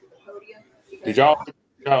head back to the podium. Did y'all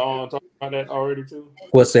talk about that already too?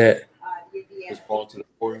 What's that? Chris Paul to the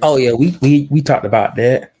Warriors. Oh yeah, we talked about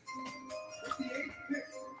that.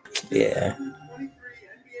 Yeah.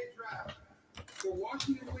 The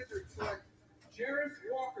Washington Wizards select Jarris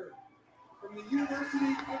Walker from the University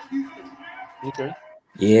of Houston. Okay.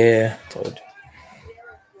 Yeah, told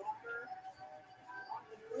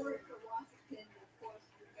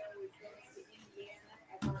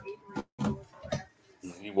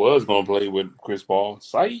you. He was gonna play with Chris Paul.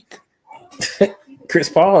 Psych. Chris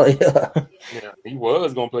Paul, yeah. Yeah, he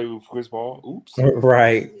was gonna play with Chris Paul. Oops.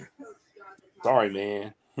 Right. Sorry,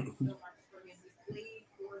 man.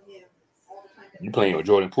 You playing with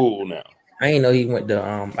Jordan Poole now? I didn't know he went to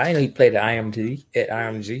I didn't know he played at IMG.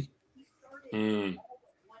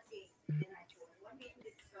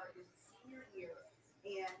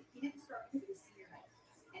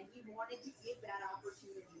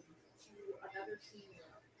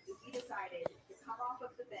 He decided to come off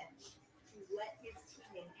of the bench to let his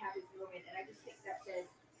teammate have his moment, and I just think that says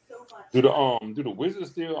so much. Do the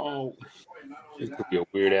Wizards still this could be a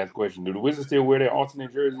weird ass question. Do the Wizards still wear their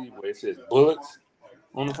alternate jersey where it says bullets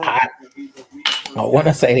on the front? I want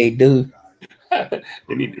to say they do. They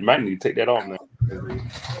might need to take that off now.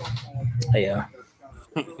 Yeah.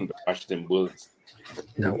 The Washington Bullets.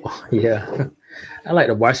 No, yeah. I like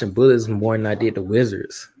the Washington Bullets more than I did the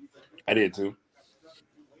Wizards. I did too.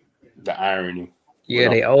 The irony. Yeah,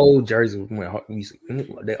 the old jerseys went hard.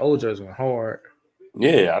 The old jerseys went hard.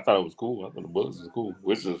 Yeah, I thought it was cool. I thought the Bullets was cool.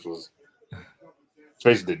 Wizards was,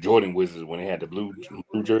 especially the Jordan Wizards when they had the blue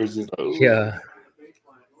jerseys. Oh. Yeah.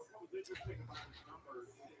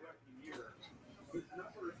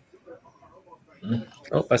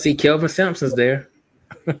 Oh, I see Kelvin Sampson's there.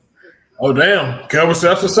 Oh damn, Kelvin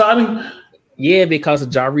Sampson signing? Yeah, because of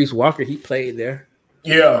Jarvis Walker, he played there.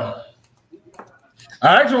 Yeah.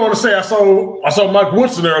 I actually want to say I saw Mike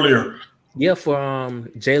Woodson earlier. Yeah, for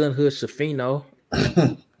Jalen Hood-Schifino.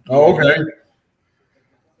 Oh, okay.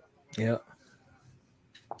 Yeah.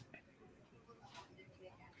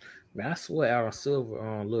 Man, I swear Aaron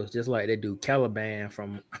Silver looks just like they do Caliban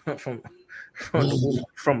from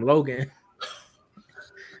Logan.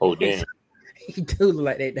 Oh damn. He do look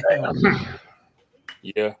like that.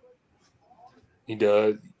 Yeah. He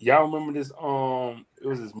does. Y'all remember this? It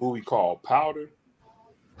was this movie called Powder,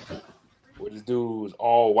 where this dude was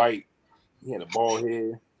all white. He had a bald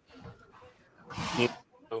head. He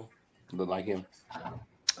looked like him.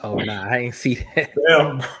 Oh nah, I ain't see that.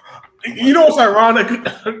 Damn. You know what's ironic,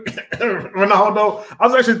 Ronaldo? I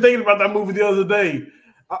was actually thinking about that movie the other day.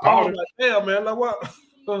 I was like, damn, man, like what?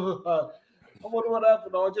 I wonder what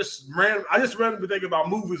happened. I just randomly thinking about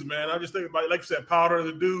movies, man. I just think about, like you said, Powder,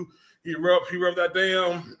 the dude. He rubbed that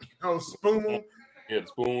damn spoon. Yeah, the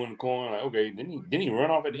spoon, the corn. Like, okay, didn't he run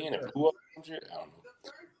off at the end and blew up? I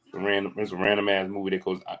don't know. It's a random ass movie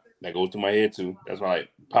that goes through my head too. That's why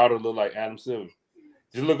Powder look like Adam Silver.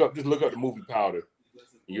 Just look up the movie Powder.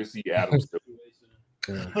 And you'll see Adam Silver.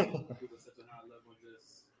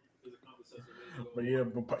 But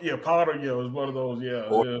Powder, was one of those, it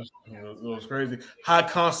was crazy. High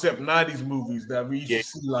concept 90s movies that we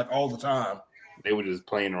used to see like all the time. They were just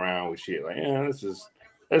playing around with shit. Like,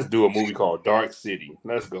 let's do a movie called Dark City.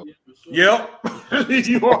 Let's go. Yep.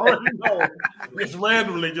 You already know. Just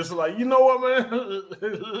randomly, just like, you know what, man?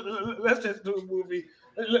 Let's just do a movie.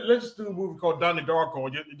 Let's just do a movie called Donnie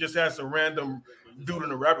Darko. It just has a random dude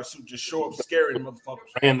in a rabbit suit just show up scaring motherfuckers.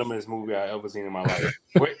 Randomest movie I ever seen in my life.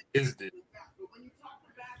 What is this?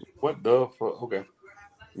 What the fuck? Okay.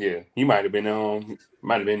 Yeah, he might have been him,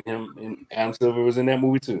 and Adam Silver was in that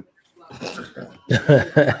movie too.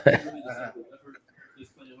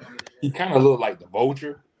 He kind of looked like the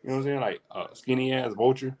Vulture, you know what I'm saying? Like skinny ass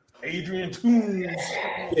Vulture. Adrian Toomes.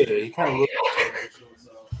 Yeah, he kind of looked.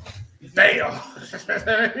 Damn.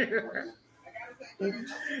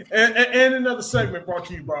 and another segment brought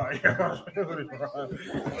to you by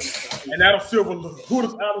and Adam Silver. Who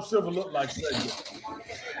does Adam Silver look like?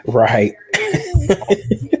 Right.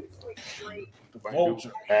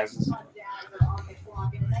 Vulture.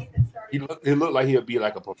 He looked like he'll be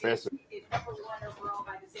like a professor.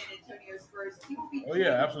 Oh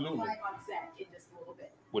yeah, absolutely.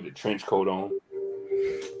 With a trench coat on.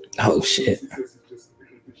 Oh shit.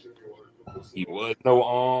 He was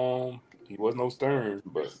no Stern,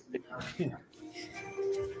 but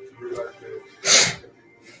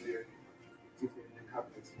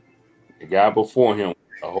the guy before him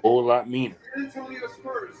a whole lot meaner. Antonio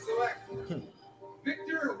Spurs select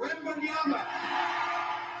Victor Wembanyama.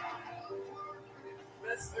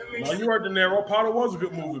 No, you heard De Niro. Powder was a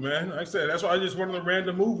good movie, man. Like I said, that's why I just one of the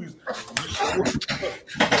random movies.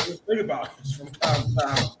 Just think about it from time to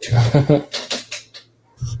time.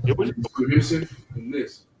 It was producing in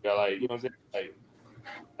this. Yeah, like, you know what I'm saying? Like,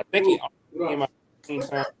 I think he came out at the same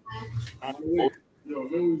time.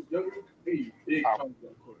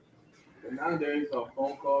 And nowadays,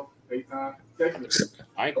 phone call, FaceTime, text.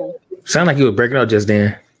 Michael? Sound like you were breaking up just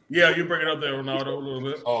then. Yeah, you're breaking up there, Ronaldo, a little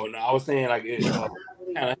bit. Oh, no, I was saying, like, it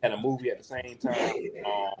kind of had a movie at the same time.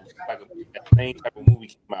 Like the same type of movie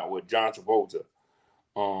came out with John Travolta.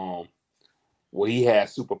 Where he had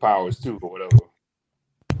superpowers, too, or whatever.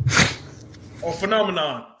 Oh,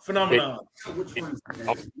 Phenomenon. Yeah. I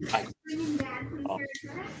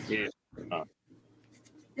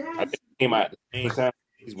think it came out at the same time.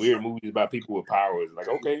 These weird movies about people with powers. Like,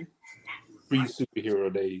 okay,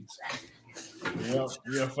 pre-superhero days.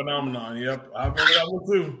 Yeah, Phenomenon. Yep, I remember that one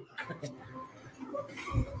too.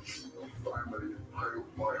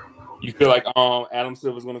 You feel like Adam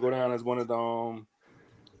Silver's going to go down as one of the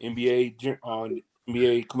NBA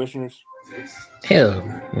commissioners? Hell,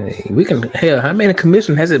 how many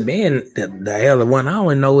commissioners has it been? The hell, the one I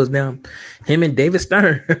only know is now him and David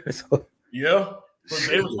Stern. So. Yeah, but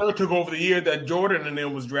David Stern took over the year that Jordan and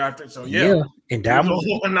them was drafted. So yeah. And that was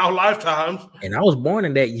in our lifetimes. And I was born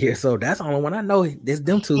in that year, so that's the only one I know. It's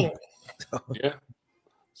them two. So. Yeah.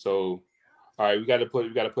 So, all right, we got to put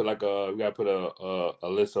a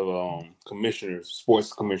list of commissioners,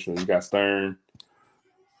 sports commissioners. We got Stern,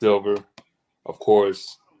 Silver, of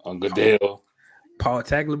course. Goodell, Paul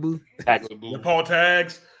Tagliabue, Paul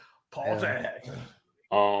Tags.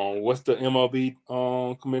 What's the MLB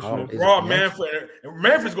commissioner? Rob Manfred.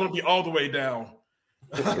 Manfred's going to be all the way down.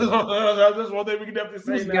 That's one thing we can definitely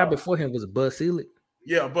say. The guy before him was Bud Selig.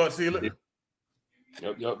 Yeah, Bud Selig.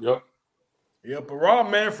 Yep. Yeah, but Rob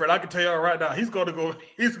Manfred, I can tell you right now, he's going to go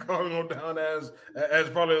down as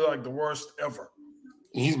probably like the worst ever.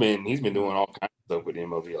 He's been doing all kinds of stuff with the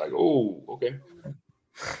MLB. Like, oh, okay.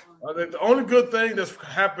 The only good thing that's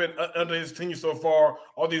happened under his tenure so far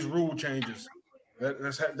are these rule changes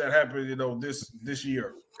that happened, this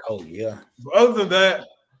year. Oh yeah. But other than that,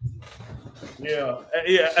 yeah.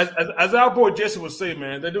 As our boy Jesse would say,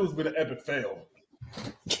 man, that dude's been an epic fail.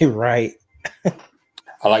 You're right.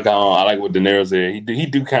 I like what De Niro said. He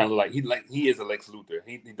do kind of like he is a Lex Luthor.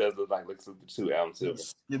 He does look like Lex Luthor too. Adam Silver.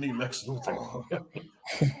 You need Lex Luthor.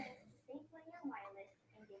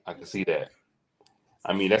 I can see that.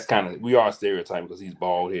 I mean, that's kind of, we are stereotyping because he's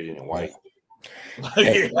bald headed and white.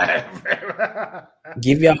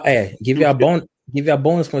 Give y'all Give y'all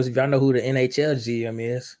bonus points if y'all know who the NHL GM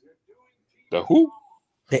is. The who?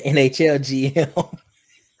 The NHL GM.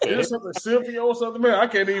 Is something Silvio or something, man? I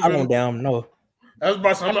can't even. I don't damn know. That's about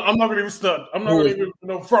to say, I'm not gonna even stunt. I'm not gonna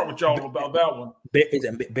even front with y'all about that one. Is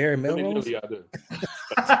it Barry Melrose?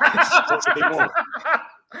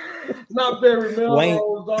 Not Barry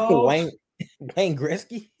Melrose. Wayne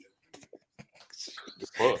Gretzky.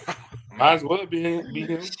 Might as well be him.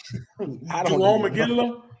 Jerome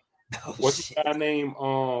McGinley. What's the guy named?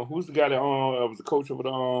 Who's the guy that was the coach of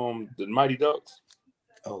the Mighty Ducks?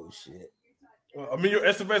 Oh shit! Emilio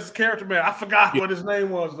Estevez's character, man. I forgot what his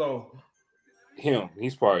name was though. Him.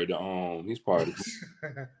 He's part of the. He's part of.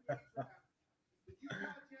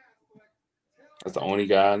 That's the only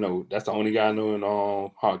guy I know. That's the only guy I know in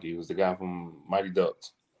hockey. Was the guy from Mighty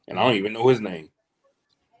Ducks, and I don't even know his name.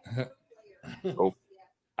 So,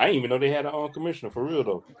 I didn't even know they had a commissioner for real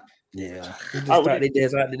though. Yeah, he just thought they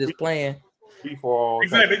just out to this playing.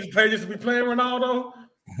 Exactly, they just to be playing Ronaldo.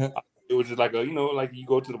 It was just like like you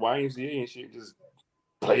go to the YMCA and shit, just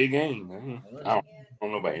play a game. Man. I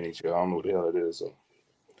don't know about NHL. I don't know what the hell it is. So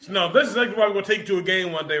no, this is exactly why we're gonna take you to a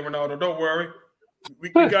game one day, Ronaldo. Don't worry, we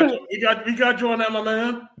got you on that, my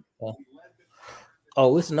man.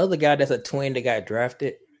 Oh, it's another guy that's a twin that got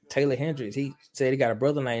drafted. Taylor Hendricks. He said he got a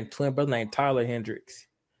twin brother named Tyler Hendricks.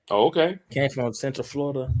 Oh, okay. Came from Central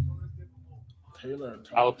Florida.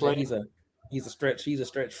 Tyler playing. He's a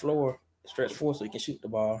stretch four, so he can shoot the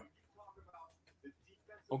ball.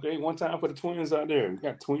 Okay, one time for the twins out there. We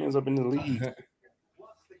got twins up in the league.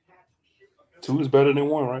 Two is better than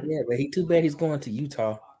one, right? Yeah, but too bad he's going to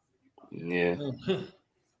Utah. Yeah. The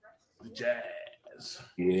Jazz.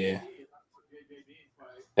 Yeah.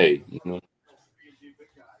 Hey,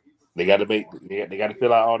 they got to they got to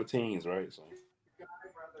fill out all the teams, right? So.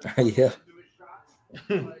 Yeah.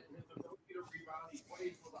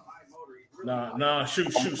 Nah,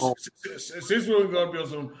 shoot. Since we're gonna build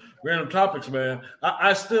some random topics, man,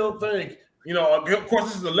 I still think, of course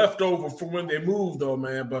this is a leftover from when they moved though,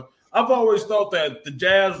 man, but I've always thought that the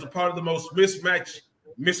Jazz is a part of the most mismatched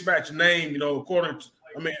name, according to,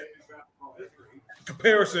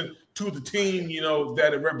 comparison to the team,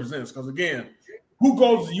 that it represents. Because again, who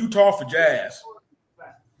goes to Utah for Jazz?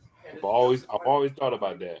 I've always thought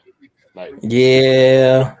about that. Like,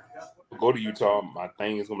 yeah, go to Utah. My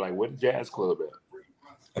thing is gonna be like, where the Jazz club at?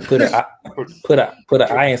 Put an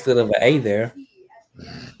I instead of an A there.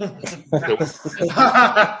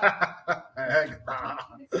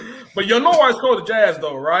 But you know why it's called the Jazz,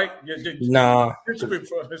 though, right? Nah.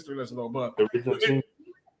 History lesson, though, but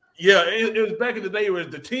yeah, it was back in the day where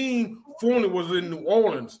the team formerly was in New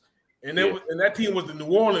Orleans, and that team was the New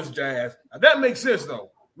Orleans Jazz. Now, that makes sense,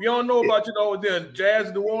 though. We all know about then Jazz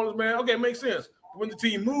in New Orleans, man. Okay, it makes sense. When the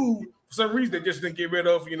team moved, for some reason they just didn't get rid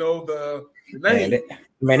of the name.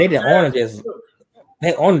 They didn't own it.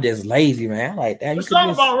 They owned it as lazy, man. Like that. It's not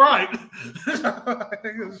about right.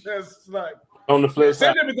 It's just like on the flip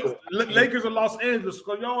side, Lakers of Los Angeles,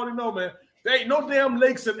 because y'all already know, man. There ain't no damn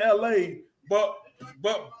lakes in LA, but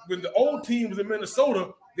when the old team was in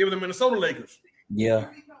Minnesota, they were the Minnesota Lakers. Yeah.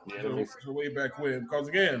 So way back when, because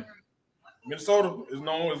again, Minnesota is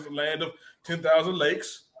known as the land of 10,000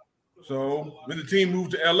 lakes. So when the team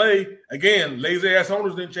moved to LA, again, lazy ass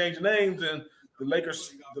owners didn't change names, and the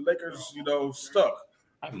Lakers, stuck.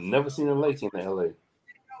 I've never seen a lake in LA.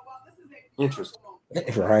 Interesting.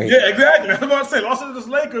 Right. Yeah, exactly. That's what I said. Los Angeles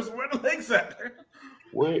Lakers, where the lakes at?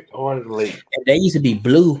 Where are the lakes? They used to be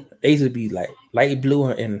blue. They used to be like light blue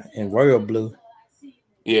and royal blue.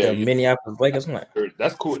 Yeah, the Minneapolis Lakers.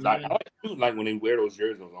 That's cool. I like when they wear those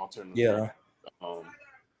jerseys on alternate. Yeah.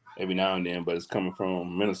 Every now and then, but it's coming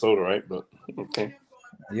from Minnesota, right? But okay.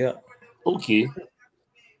 Yeah. Okay.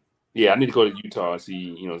 Yeah, I need to go to Utah and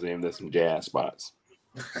see, there's some Jazz spots.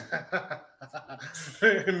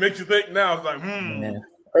 It makes you think now. It's like, Man.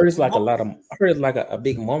 I heard it's like a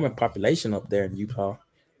big Mormon population up there in Utah,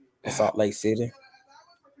 in Salt Lake City.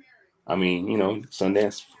 I mean,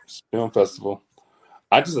 Sundance Film Festival.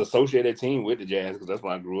 I just associate that team with the Jazz because that's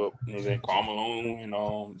when I grew up. You know what I'm saying? Karl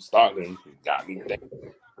Malone, Stockton got me there.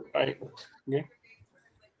 Right? Yeah.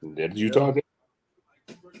 That's Utah.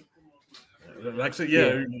 Like I said,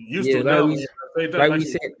 used to now. Like we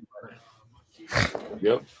said.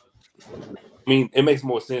 Yep. I mean, it makes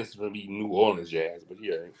more sense to be New Orleans Jazz, but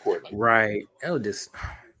yeah, of course. Like, right. That would just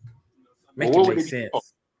make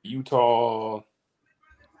sense. Utah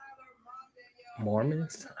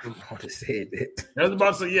Mormons? I don't know what to say that. I was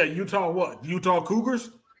about to say, Utah what? Utah Cougars?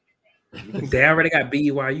 They already got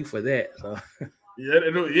BYU for that. So.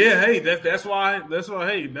 Hey, that's why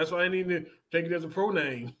I need to take it as a pro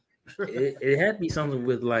name. it had to be something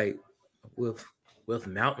with like with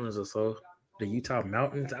mountains or so. The Utah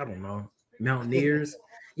Mountains, I don't know. Mountaineers.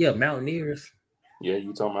 Yeah, Mountaineers. Yeah,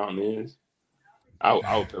 Utah Mountaineers. I would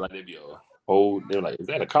feel like they'd be a whole. They're like, is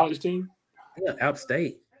that a college team? Yeah, App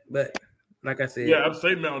State. But like I said, yeah, App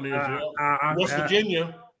State Mountaineers. West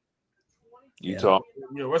Virginia. Utah.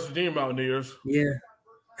 Yeah, West Virginia Mountaineers. Yeah.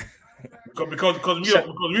 Because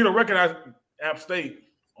we don't recognize App State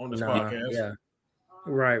on this podcast. Yeah.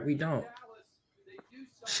 Right, we don't.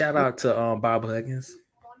 Shout out to Bob Huggins.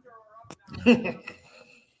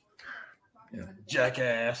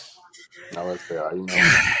 Jackass. No, that's fair. You know.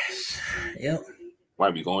 Yep.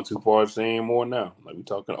 Might be going too far saying more now. Like we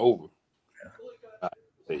talking over.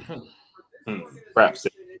 Perhaps.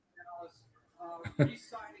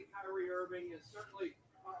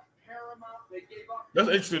 That's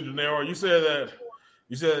interesting, Denaro. You said that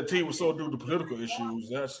the team was so due to political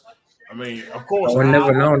issues. Of course. I would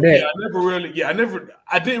never known that.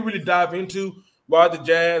 I didn't really dive into why the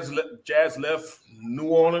Jazz left New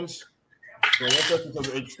Orleans. So that's because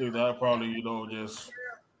of interesting. That I probably, just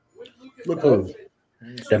look up.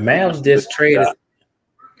 The Mavs just traded.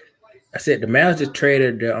 I said the Mavs just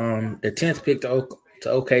traded the 10th pick to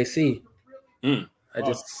OKC. I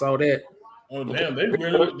just saw that. Oh damn! They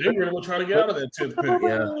really were trying to get out of that 10th pick.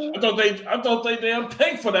 Yeah. I thought they damn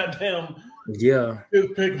tanked for that damn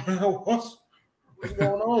 10th pick. What's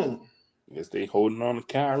going on? I guess they holding on to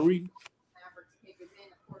Kyrie.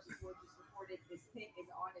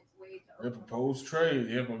 The proposed trade.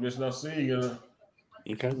 Yeah, I'm just not seeing it.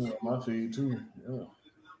 Okay. On my feed too. Yeah.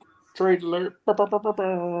 Trade alert. I have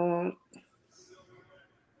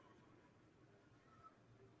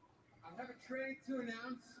a trade to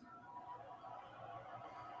announce.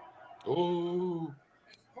 Oh.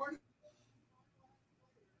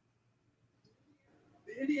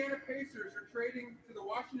 The Indiana Pacers are trading to the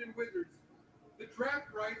Washington Wizards the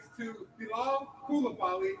draft rights to Bilal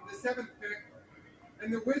Coulibaly, the 7th pick,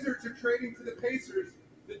 and the Wizards are trading to the Pacers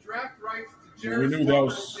the draft rights to Jarrett. We knew that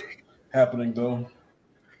was happening, though.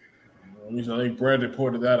 At least I think Brandon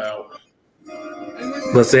pointed that out.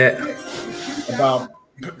 What's that? About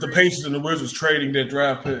the Pacers and the Wizards trading their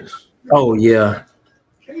draft picks. Oh, yeah.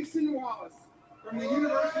 Cason Wallace from the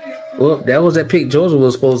University of Well, that was that pick Georgia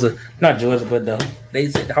was supposed to – not Georgia, but they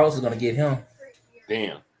said the Hawks was going to get him.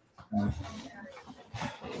 Damn.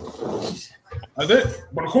 I did,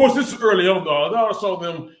 but of course, this is early on, though. I saw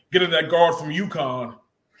them getting that guard from UConn.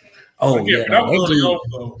 Oh, yeah.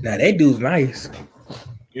 That dude's nice.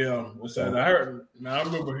 Yeah. I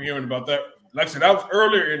remember hearing about that. Like I said, that was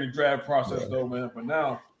earlier in the draft process, though, man. But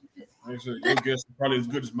now, like I said, your guess is probably as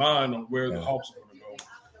good as mine on where the Hawks are going to go.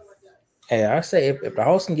 Hey, I say if the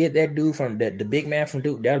Hawks can get that dude from the big man from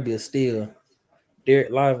Duke, that'll be a steal.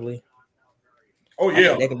 Derek Lively. Oh,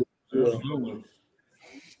 yeah. Absolutely.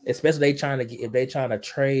 Especially if they trying to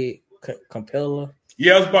trade Capella.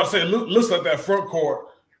 Yeah, I was about to say, it looks like that front court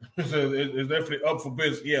is definitely up for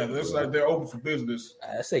business. Yeah, looks like they're open for business.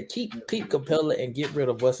 I say keep Capella and get rid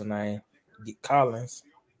of what's the name, get Collins.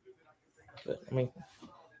 But I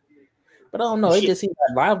don't know. It just seems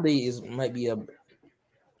like Lively might be a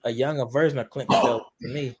younger version of Clint Capella to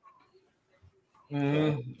me.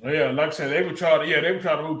 Mm-hmm. Yeah, like I said, they were trying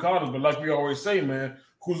to move Collins, but like we always say, man,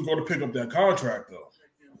 who's going to pick up that contract though?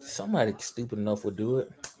 Somebody stupid enough would do it.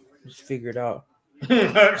 Just figure it out.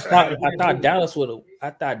 I thought Dallas would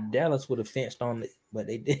have fenced on it, but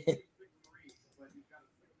they didn't.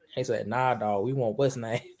 They said, "Nah, dog. We want what's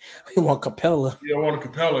name? We want Capella." Yeah, I want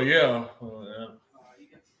Capella. Yeah.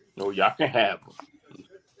 No, y'all can have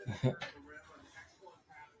him.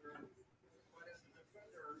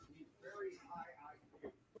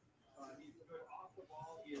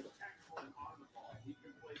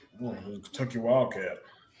 Kentucky Wildcat.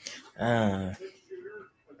 To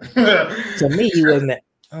me, he wasn't that.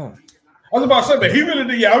 I was about to say that he really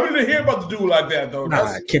did. Yeah, I really didn't hear about the dude like that though.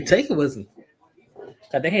 Nah, Kentucky wasn't.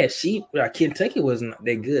 They had sheep. Kentucky wasn't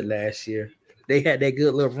that good last year. They had that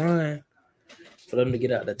good little run for them to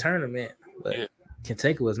get out the tournament, but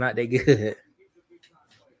Kentucky was not that good.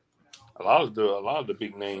 A lot of the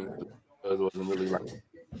big names wasn't really right.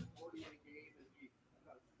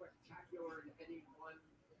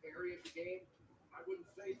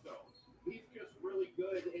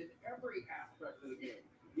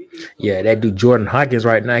 Yeah, that dude Jordan Hawkins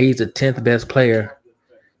right now, he's the 10th best player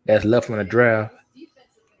that's left from the draft.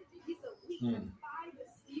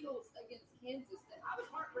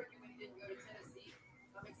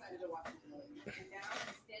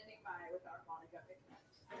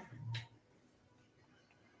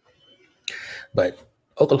 But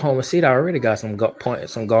Oklahoma City already got some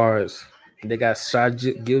guards. They got Shai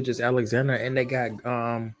Gilgeous-Alexander, and they got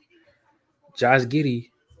Josh Giddey.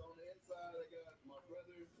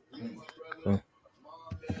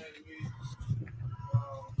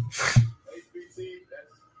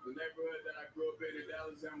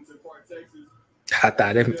 I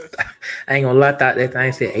thought that. I ain't gonna lie. I thought that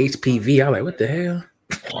thing said HPV. I was like, what the hell?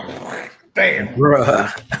 Damn,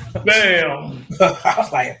 Bruh. damn. I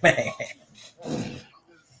was like, man.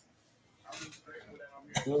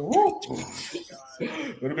 Would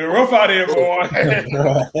have been rough out here, boy.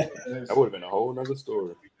 That would have been a whole nother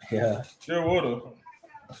story. Yeah. Sure would have.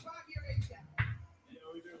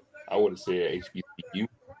 I would have said HBCU.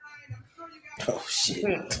 Oh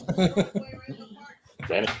shit.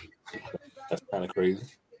 That's kind of crazy.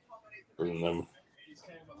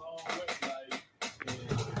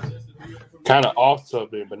 Kind of off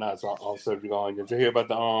subject, but not so off subject. Did you hear about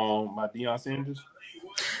about Deion Sanders?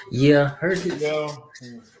 Yeah, heard it. Yeah.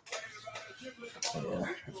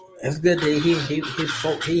 It's good that he ain't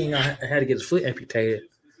had to get his foot amputated.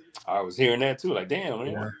 I was hearing that too. Like, damn,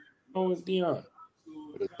 man. Oh, it's Deion.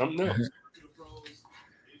 But it's something else.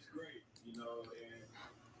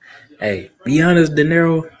 Hey, be honest, De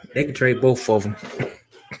Niro, they can trade both of them.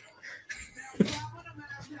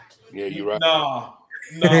 Yeah, you're right. Nah.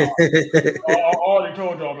 I already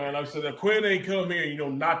told y'all, man. Like I said, that Quinn ain't come here,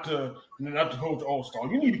 not to coach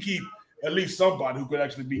All-Star. You need to keep at least somebody who could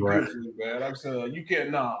actually be good for you, man. Like I said, you can't.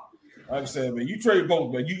 Nah. Like I said, man, you trade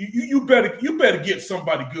both, man. You better get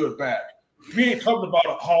somebody good back. We ain't talking about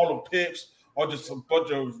a haul of picks or just a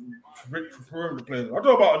bunch of perimeter players. I'm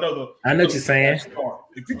talking about another. I know what you're saying. Star.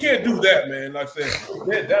 If you can't do that, man, like I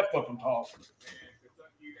said, that fucking talk.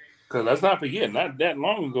 Because let's not forget, not that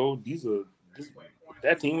long ago,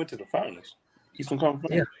 that team went to the finals. Eastern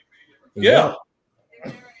Conference. Yeah.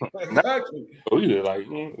 Exactly.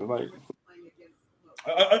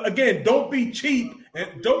 Again, don't be cheap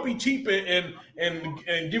and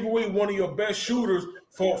give away one of your best shooters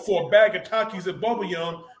for a bag of Takis and Bubba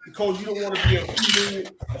Young because you don't want to be a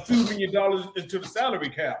few million dollars into the salary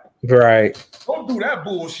cap. Right. Don't do that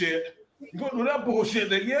bullshit. You're going to do that bullshit,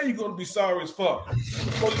 then you're going to be sorry as fuck.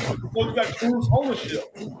 Because you got to lose ownership.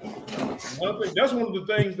 I think that's one of the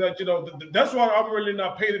things that, that's why I'm really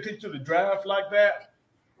not paying attention to the draft like that.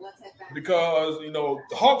 Because, the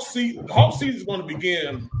Hawks season is going to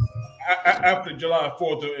begin after July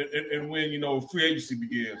 4th and when, free agency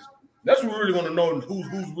begins. That's when we're really going to know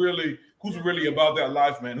who's really about that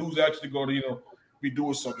life, man. Who's actually going to, be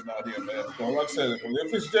doing something out here, man. So like I said,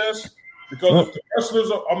 if it's just because the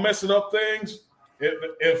wrestlers are messing up things,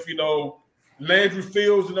 if Landry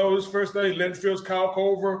Fields, his first name, Landry Fields, Kyle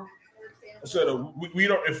Culver. I said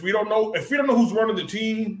if we don't know who's running the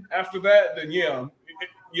team after that, then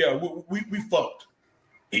we fucked.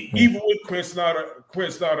 Even with Quinn Snyder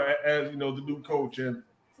as the new coach and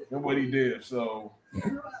what he did. So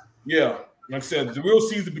like I said, the real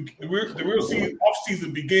season off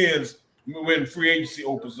season begins when free agency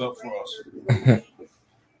opens up for us.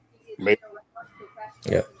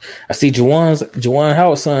 Yeah, I see Juwan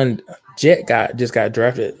Howard's son Jet just got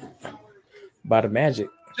drafted by the Magic.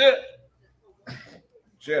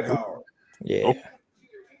 Jet Howard. Yeah,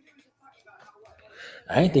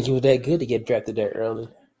 I didn't think he was that good to get drafted that early.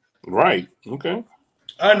 Right. Okay.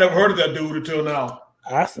 I never heard of that dude until now.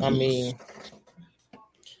 I mean,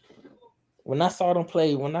 when I saw them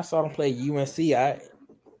play UNC,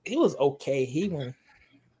 he was okay. He was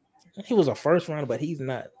a first round, but he's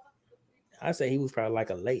not. I say he was probably like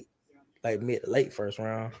a late first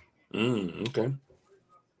round. Okay.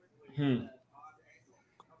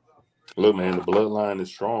 Look, man, the bloodline is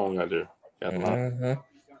strong out there. Got a lot.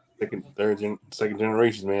 Second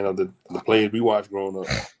generation, man, of the players we watched growing up.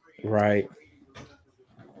 Right.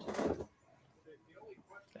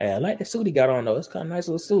 Hey, I like the suit he got on though. It's kind of nice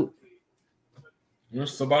little suit.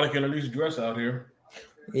 Somebody can at least dress out here.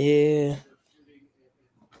 Yeah.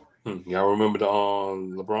 Y'all remember the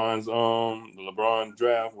LeBron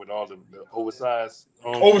draft with all the oversized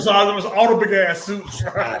all the big ass suits.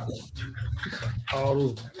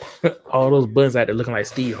 all those buttons out there looking like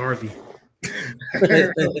Steve Harvey.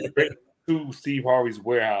 To Steve Harvey's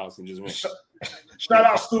warehouse and just went. Shout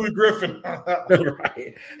out Stewie Griffin.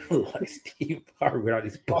 Right. Like Steve Harvey with all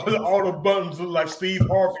these buttons. All the buttons look like Steve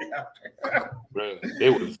Harvey out there. Bro,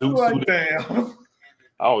 they were like, damn.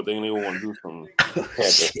 I would think they would want to do something.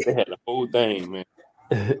 They had the whole thing, man.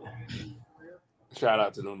 Shout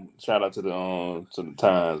out to them. Shout out to the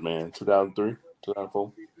times, man. 2003,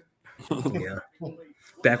 2004. Yeah.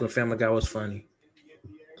 Back when Family Guy was funny.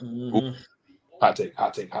 Mm-hmm. Hot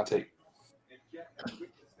take.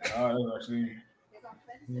 Actually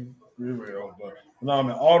real, but no,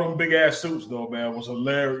 man, all them big ass suits though, man, was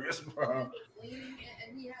hilarious, bro.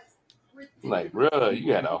 Like, bro,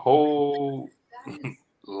 you had a whole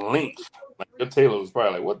length. Like, your tailor was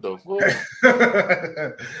probably like, what the fuck?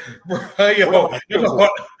 Bro, you know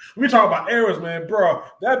what? We talking about eras, man, bro.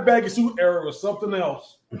 That baggy suit era was something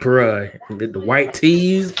else. Bruh, the white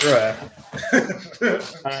tees, bruh.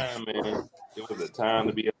 Man, it was a time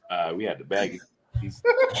to be alive. We had the baggy tees.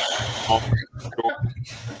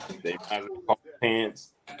 They had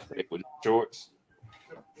pants. They were shorts.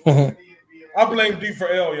 I blame D for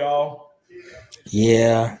L, y'all.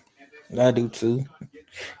 Yeah, I do too.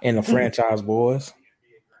 And the franchise boys.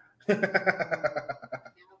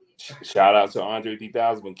 Shout out to Andre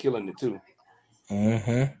 3000 been killing it too.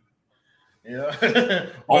 Mm-hmm. Yeah.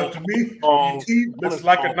 But to me, he looks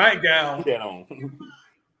like a nightgown.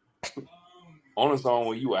 On a song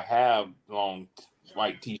where you would have long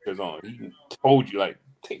white t-shirts on, he told you like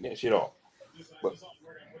take that shit off. But,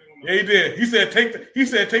 yeah, he did. He said take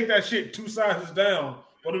that shit 2 sizes down.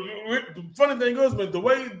 But the funny thing is, man, the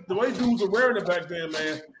way dudes were wearing it back then,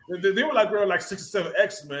 man, they were like wearing like 6 or 7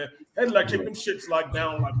 X, man. They had to like take them shits like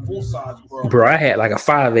down like full size, bro. Bro, I had like a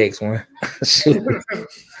 5X one.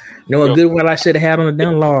 A good one I should have had on a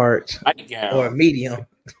damn large nightgown or a medium.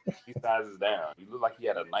 3 sizes down. You look like you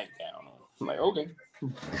had a nightgown on. I'm like, okay.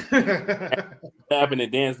 Happened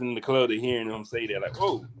and dancing in the club to hearing them say that, like,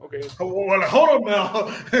 whoa, okay. Well, hold on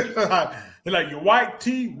now. Like your white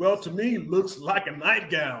tee, well, to me, looks like a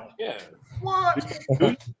nightgown. Yeah. What?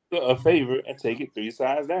 Do a favor and take it 3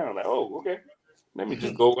 sizes down. Like, oh, okay. Let me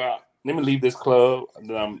just go out. Let me leave this club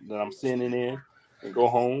that I'm sitting in and go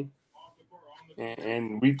home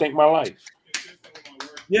and rethink my life.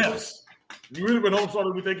 Yes. You really went home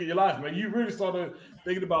started rethinking your life, man. You really started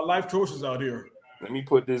thinking about life choices out here. Let me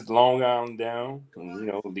put this Long Island down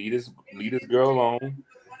and leave this girl alone.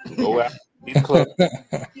 Go out, leave the club,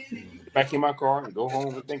 get back in my car and go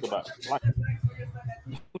home and think about life.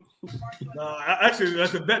 Actually,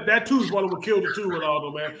 that too is what killed it too,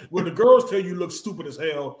 Ronaldo, man. When the girls tell you look stupid as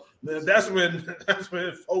hell, man, that's when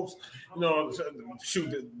folks,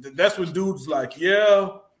 shoot. That's when dudes like, yeah,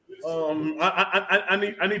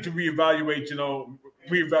 I need to reevaluate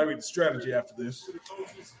the strategy after this.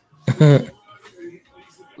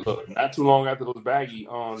 Look, not too long after those baggy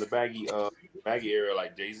era,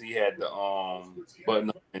 like Jay-Z had the button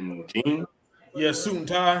up and jeans. Yeah, suit and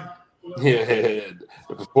tie. Yeah,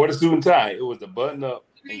 before the suit and tie, it was the button up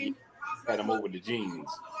and you had them over the jeans.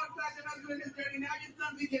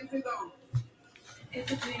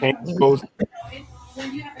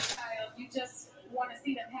 When you have a child, you just want to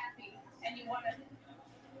see them happy, and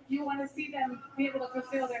you want to see them be able to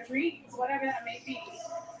fulfill their dreams, whatever that may be.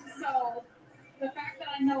 So the fact that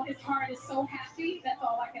I know his heart is so happy, that's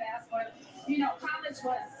all I could ask for. College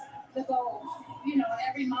was the goal.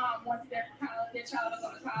 Every mom wants their child to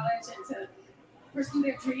go to college and to pursue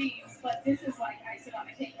their dreams, but this is like icing on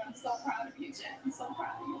the cake. I'm so proud of you, Jack. I'm so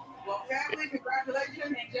proud of you. Well, family, congratulations,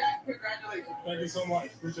 and Jack, congratulations. Thank you so much.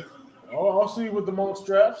 Appreciate it. I'll see you with the long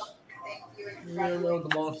straps. Thank you. With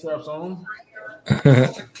the long straps on. Coming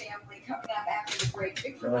up after the break.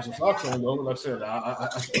 Some socks on though. Like I said, I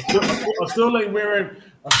still ain't wearing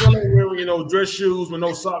dress shoes with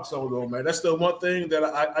no socks on though, man. That's the one thing that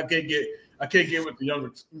I can't get. I can't get with the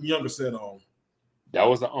younger set on. That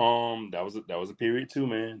was a period too,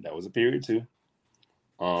 man. That was a period too.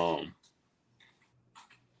 It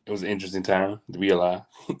was an interesting time to be alive.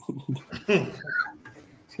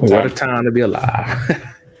 What a time to be alive.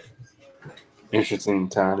 Interesting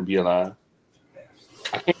time to be alive.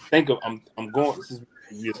 I can't think of. I'm going. This is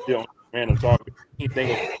we're still on random topic. I can't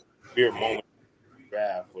think of a weird moment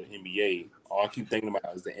draft for the NBA. All I keep thinking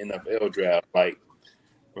about is the NFL draft. Like,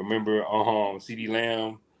 remember, CeeDee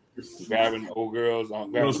Lamb grabbing old girls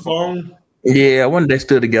on grabbing his phone. Yeah, I wonder they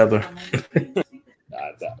still together. I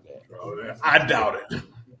doubt that, bro. I doubt it.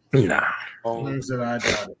 Nah. I said I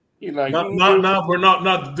doubt it. Like,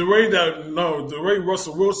 the way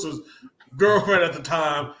Russell Wilson's girlfriend at the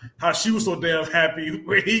time, how she was so damn happy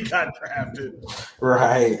when he got drafted.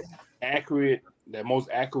 Right. The most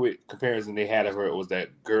accurate comparison they had of her was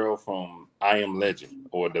that girl from I Am Legend,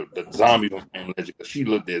 or the zombie from I Am Legend. She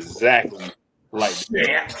looked exactly like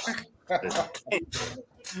that.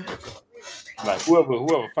 Like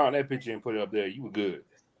whoever found that picture and put it up there, you were good.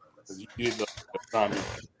 Because you did the zombie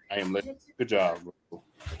I Am Legend. Good job, bro.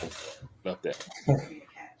 Love that.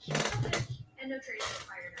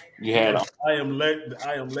 You had I am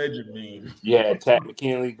legend meme. You had Pat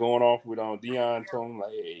McKinley going off with Deion, told him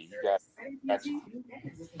like, "Hey, you got you."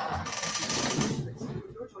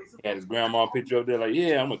 He had his grandma picture up there, like,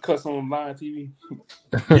 "Yeah, I'm gonna cuss on live TV."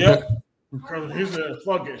 Yep. Because he said,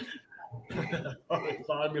 "Fuck it,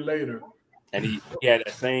 find me later." And he had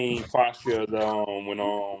that same posture when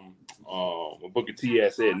Booker T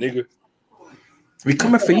had said, "Nigga, we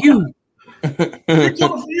coming for you." We're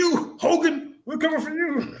coming for you, Hogan. We're coming for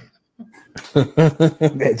you.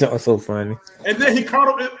 That joke's so funny. And then he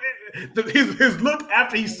caught him. His look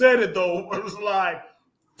after he said it though was like,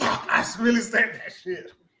 "Fuck, I really said that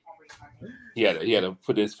shit." He had to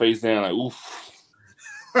put his face down like, "Oof."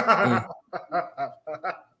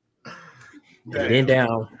 Then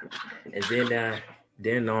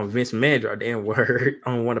on Vince McMahon then word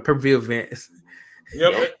on one of the pay-per-view events.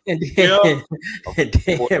 Yep. And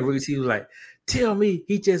then Ruth, he was like, "Tell me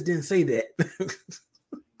he just didn't say that."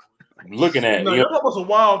 Looking at that was a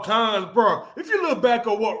wild time, bro. If you look back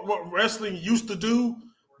at what wrestling used to do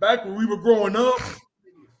back when we were growing up,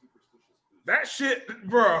 that shit,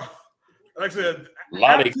 bro. Like I said,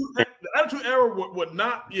 the Attitude Era would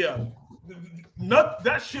not,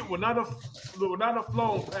 that shit would not have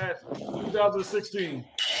flown past 2016.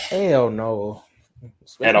 Hell no.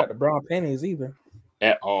 At all. The brown panties either.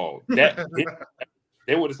 At all. That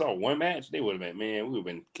they would have saw one match, they would have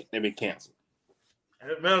been, they've been canceled.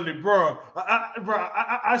 Melody, bro,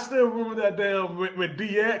 I still remember that damn when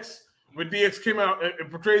DX came out and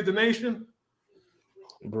portrayed the Nation,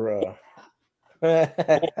 bro.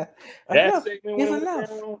 That segment went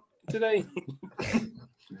around today.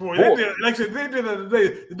 Boy, they did it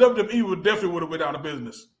today. The WWE definitely would have went out of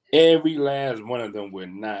business. Every last one of them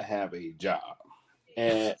would not have a job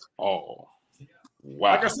at all.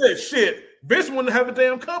 Wow. Like I said, shit, Vince wouldn't have a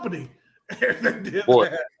damn company. Boy,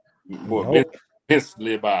 Vince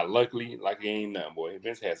lived by luckily like he ain't nothing, boy.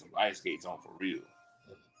 Vince had some ice skates on for real.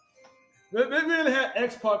 They really had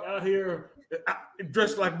X-Pac out here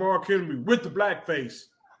dressed like Mark Henry with the blackface.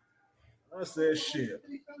 I said shit.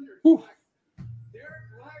 Whew.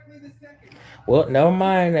 Well, never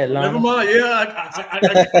mind, Atlanta. Never mind. Yeah,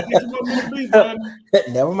 I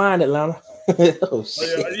never mind, Atlanta. Oh,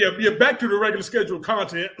 shit. Yeah. Back to the regular scheduled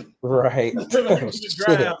content. Right. Oklahoma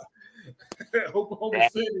City.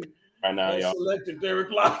 Right now, y'all selected Derek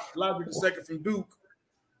Lively II from Duke.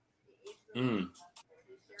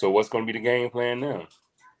 So what's going to be the game plan now?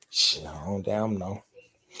 No, damn no.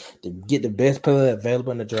 To get the best player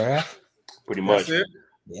available in the draft. Pretty much. That's it.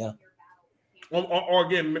 Yeah. Or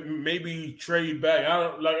again, maybe trade back. I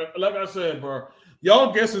don't like I said, bro.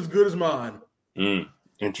 Y'all guess as good as mine.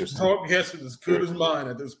 Interesting. Y'all guess is as good as mine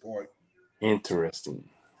at this point. Interesting.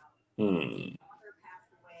 Because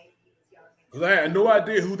I had no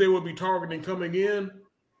idea who they would be targeting coming in.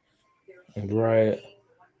 Right.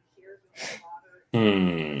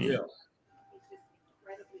 Yeah.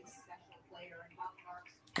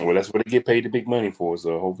 Well, that's what they get paid the big money for.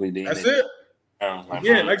 So hopefully that's it. Like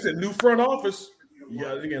I said, new front office.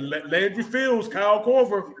 Yeah, again, Landry Fields, Kyle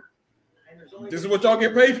Korver. This is what y'all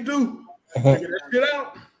get paid to do. Get that shit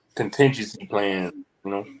out. Contingency plan,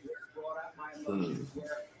 you know.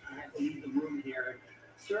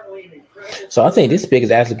 So I think this pick is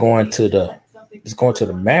actually going to the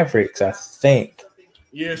Mavericks, I think.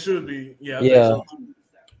 Yeah, it should be. Yeah. Yeah.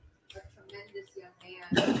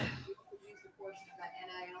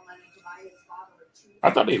 I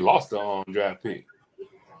thought they lost the draft pick.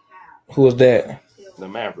 Who was that? The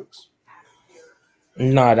Mavericks.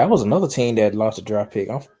 Nah, that was another team that lost a draft pick.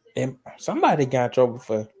 And somebody got in trouble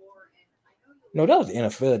for. No, that was the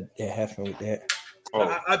NFL that happened with that.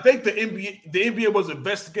 Oh. I think the NBA was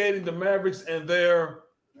investigating the Mavericks and their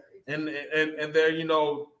laying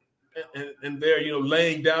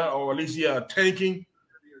down or at least tanking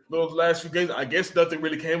those last few games. I guess nothing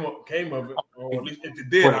really came of it, or at least if it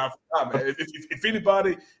did, I forgot, man. If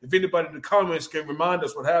anybody in the comments can remind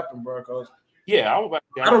us what happened, bro, because I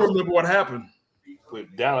don't remember what happened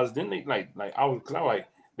with Dallas. Didn't they I was like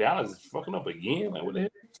Dallas is fucking up again? Like what the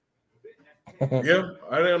heck? Yeah,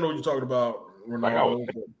 I don't know what you're talking about. And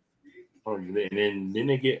then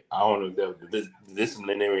they get, I don't know if the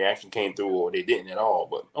disciplinary reaction came through or they didn't at all,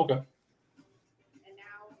 but okay. And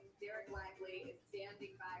now Derek Lively is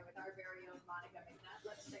standing by with our very own Monica McNutt.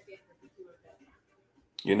 Let's check in with the two of them.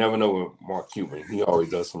 You never know with Mark Cuban. He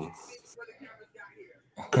always does some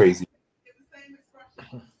crazy.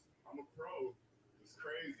 I'm a pro. It's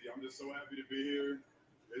crazy. I'm just so happy to be here.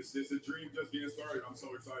 It's a dream just getting started. I'm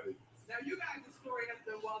so excited. Now, you guys' story has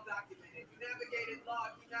been well documented. You navigated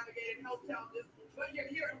law, you navigated health challenges. But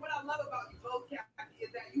you're here, and what I love about you both, Kathy,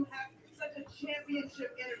 is that you have such a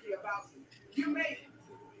championship energy about you. You made it.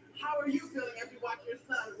 How are you feeling as you watch your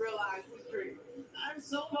son realize his dream? I'm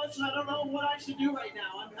so much, I don't know what I should do right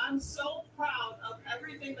now. I'm so proud of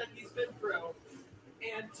everything that he's been through.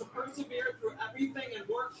 And to persevere through everything and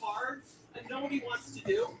work hard and know what he wants to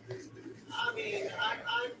do. I mean, I'm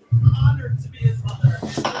honored to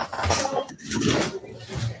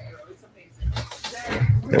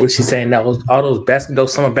Was she saying that was all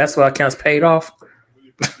those summer basketball accounts paid off?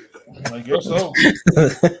 I guess so.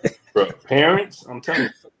 Bro, parents, I'm telling you,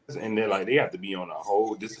 and they're like, they have to be on a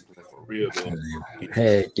whole discipline for real.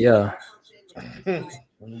 Heck yeah.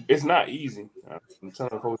 It's not easy. I'm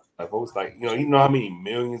telling folks like, you know how many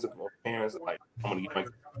millions of parents are like, I'm gonna get my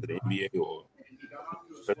kid to the NBA or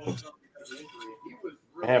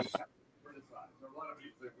have.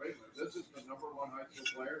 This is the number one high school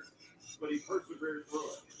player, but he persevered through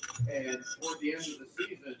it. And toward the end of the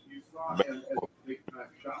season, you saw him as a big time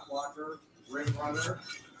shot blocker, rim runner,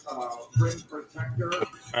 rim protector,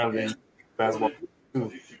 and basketball.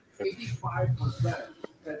 85%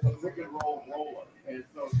 as a pick and roll roller. And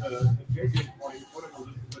so to JJ's point, you put him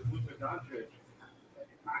with Luka Doncic.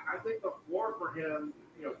 I think the floor for him,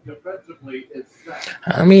 defensively is set.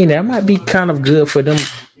 I mean, that might be kind of good for them,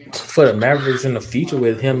 for the Mavericks in the future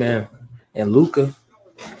with him and Luka,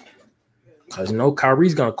 because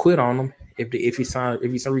Kyrie's gonna quit on him if he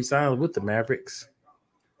resigns with the Mavericks.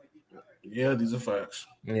 Yeah, these are facts.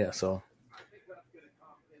 Yeah, so.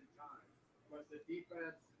 But the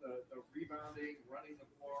defense, the rebounding, running the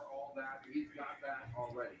floor, all that, he's got that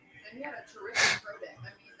already. And he had a terrific pro day.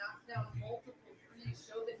 I mean, knocked down multiple threes,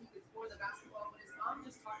 showed that he could score the basketball. But his mom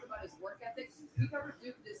just talked about his work ethic. He covered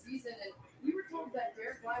Duke this season, and we were told that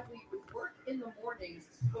Derek Lively would work in the mornings.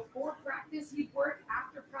 Before practice, he'd work.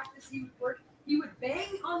 After practice, he would work. He would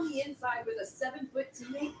bang on the inside with a 7-foot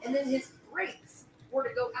teammate, and then his breaks were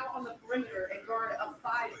to go out on the perimeter and guard a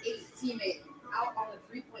 5'8" teammate out on the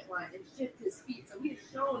three-point line and shift his feet. So he has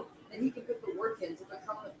shown that he can put the work in to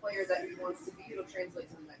become the player that he wants to be. It'll translate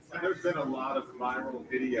to the next level. There's been a lot of viral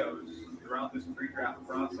videos throughout this pre-draft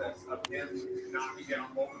process of him knocking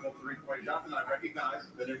down multiple three-point shots, and I recognize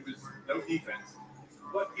that it was no defense.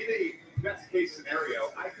 But in a best-case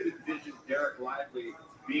scenario, I could envision Derek Lively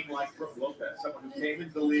being like Brook Lopez, someone who came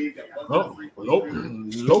into the league that wasn't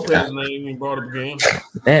Lopez's name he brought up again.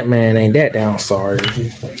 That man ain't that down sorry.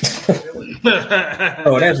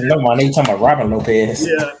 Oh, that's no my name. Talking about Robin Lopez.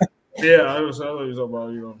 Yeah. I was talking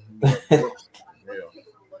about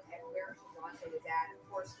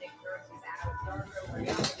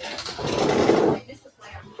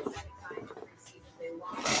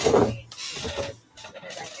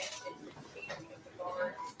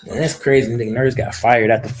Man, that's crazy. Nick Nurse got fired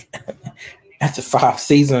after 5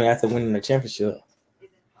 seasons after winning the championship.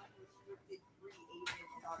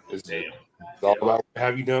 It's all about what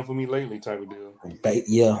have you done for me lately type of deal.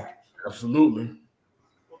 Yeah. Absolutely.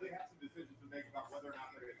 Well, they have some decisions to make about whether or not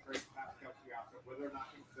they're going to trade Pascal Siakam, whether or not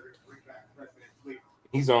they're going to bring back President Fleet.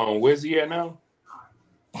 He's on, where's he at now?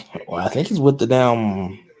 Well, I think he's with the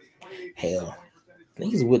hell. I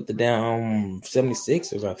think he's with the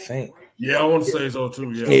 76ers, I think. Yeah, I want to say so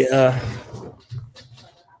too. Yeah. Yeah.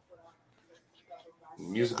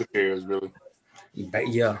 Musical chairs, really.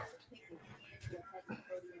 Yeah.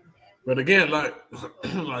 But again, like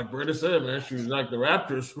Brenda said, man, she was like the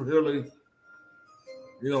Raptors really.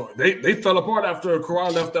 They fell apart after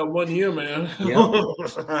Kawhi left that 1 year, man. Yeah.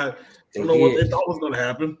 I don't know what they thought was going to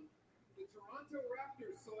happen. The Toronto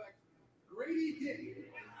Raptors select Grady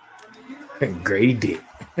Dick. Grady Dick.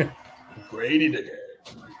 Grady Dick.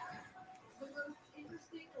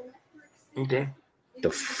 Okay. The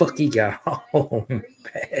fuck he got on, man.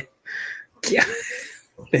 Yeah.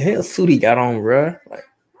 The hell suit he got on, bro? Like,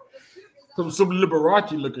 some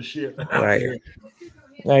Liberace looking shit.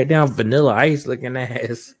 Like down Vanilla Ice looking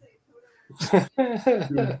ass.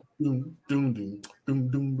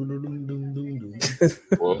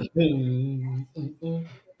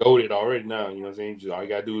 Goated already now, you know what I'm saying? All you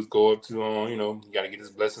gotta do is go up to you gotta get his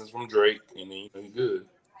blessings from Drake, and then you're good.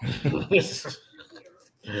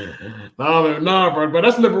 Nah, bro, but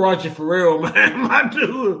that's Liberace for real, man. My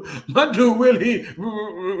dude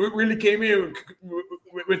really came in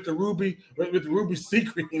with the ruby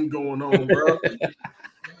secret going on, bro.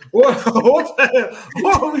 What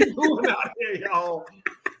are we doing out here, y'all?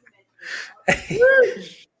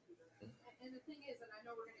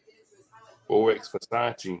 OX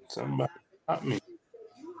Versace, somebody got me.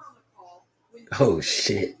 Oh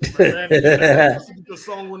shit! The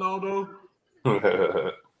song went on though.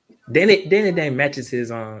 Then it matches his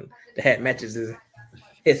the hat matches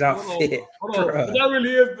his outfit. Hold on. That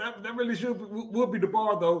really would be the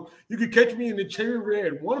bar though. You could catch me in the cherry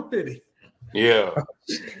red 150. Yeah.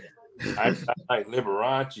 I like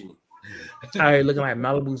Liberace. All right, looking like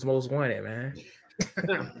Malibu's most wanted, man.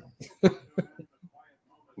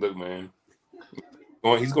 Look, man.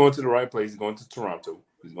 He's going to the right place. He's going to Toronto.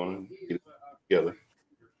 He's going to get it together.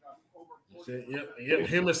 Yep.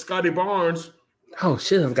 Him and Scotty Barnes. Oh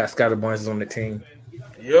shit! I've got Scotty Barnes on the team.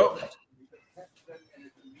 Yep.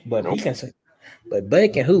 But he can say, but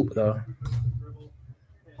Bud can hoop though.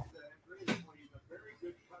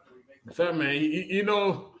 Fat man,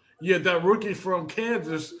 that rookie from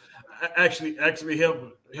Kansas actually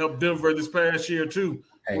helped Denver this past year too.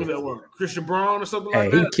 Hey. Was that one? Christian Braun or something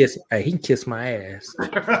like that? He can kiss my ass.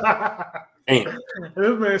 Damn.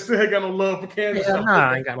 This man still ain't got no love for Kansas. Yeah,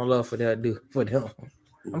 I ain't got no love for that dude. For them.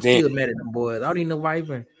 I'm still mad at them boys. I don't even know why I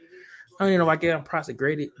gave him props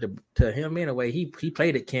graded to him anyway. He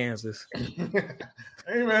played at Kansas.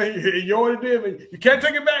 Hey man, you already did, man. You can't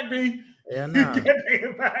take it back, B. Yeah, nah. You can't take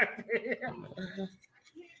it back.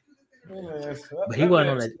 But he wasn't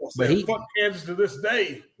on that. But he fuck Kansas to this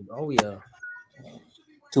day. Oh yeah.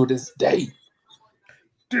 To this day.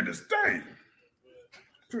 To this day.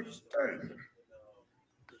 To this day.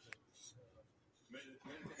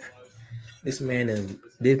 This man is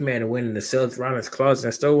winning the Celtics Rollins closet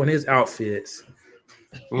and stolen his outfits.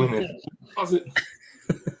 Closet.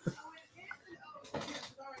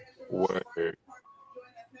 Word.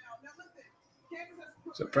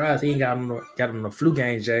 Surprised he ain't got on the flu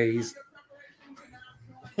game J's.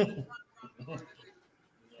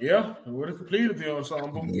 Yeah, it would have completed the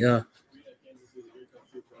ensemble. Yeah.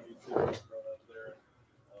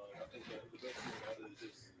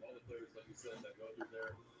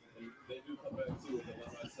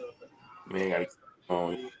 Man, got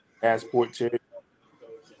on passport check.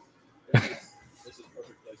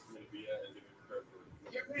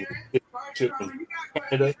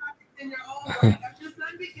 Canada. In your own way. As your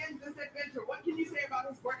son begins this adventure, what can you say about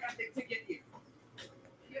his work ethic to get here?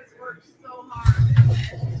 He has worked so hard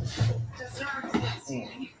and deserves this.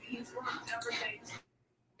 He's worked every day.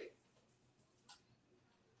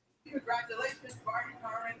 Congratulations, Barton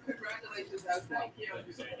Carmen. Congratulations. Thank you.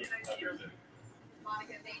 Thank you.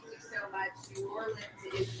 Monica, thank you so much. New Orleans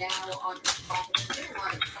is now on the top of the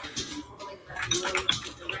line. Pulling from Williams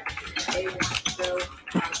the direction they want to go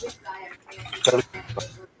with Zion.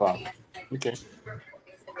 Okay.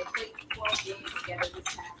 They played 12 games together this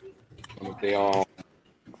past season. They all.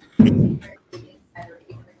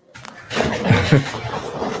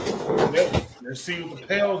 Let's see what the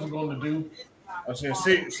Pels are going to do. I said,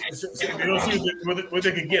 see what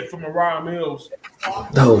they can get from Mariah Mills.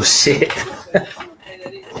 Oh shit.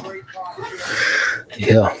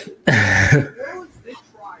 Yeah.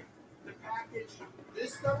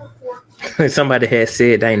 Somebody had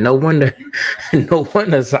said, "Ain't no wonder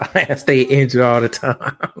Zion stay injured all the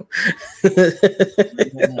time."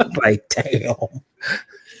 Like, damn.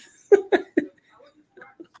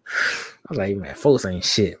 I was like, man, folks ain't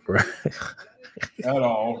shit, bro. At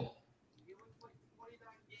all.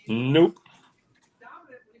 Nope.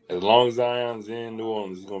 As long as Zion's in New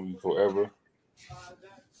Orleans, it's gonna be forever.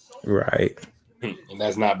 Right. And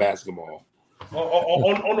that's not basketball.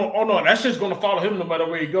 Oh no, that's just gonna follow him no matter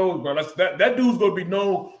where he goes, bro. That dude's gonna be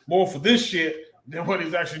known more for this shit than what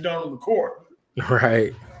he's actually done on the court.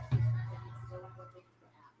 Right.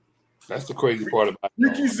 That's the crazy part about it.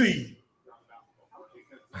 Ricky Z.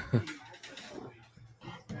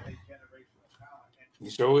 He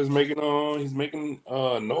sure is making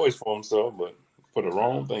noise for himself, but for the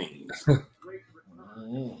wrong things.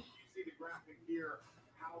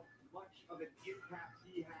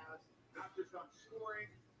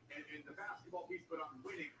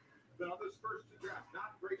 On this first draft,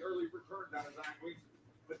 not great early return down to Zion Williamson,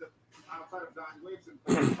 but outside of Zion Williamson,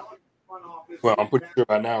 well, I'm pretty sure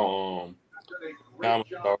by now, I'm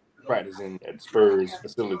practicing at Spurs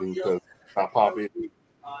facility because how Pop is.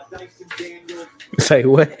 Say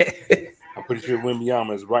what? I'm pretty sure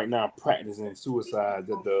Wembanyama is right now practicing suicides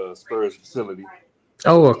at the Spurs facility.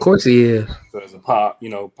 Oh, of course he is. Because Pop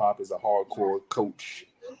is a hardcore coach.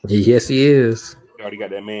 Yes, he is. You already got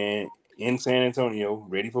that man in San Antonio,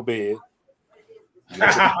 ready for bed.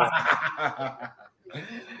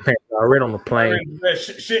 Already on the plane.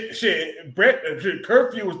 Shit. Brett,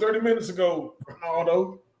 curfew was 30 minutes ago.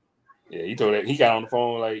 Although, yeah, he told that he got on the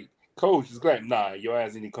phone like, Coach, he's glad. Nah, your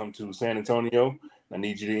ass need to come to San Antonio. I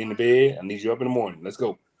need you in the bed. I need you up in the morning. Let's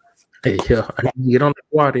go. Hey, yo, get on the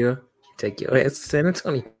water. Take your ass to San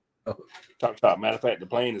Antonio. Top. Matter of fact, the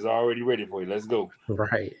plane is already ready for you. Let's go.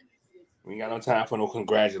 Right. We ain't got no time for no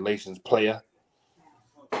congratulations, player.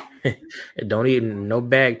 Don't even no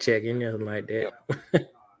bag check, anything like that.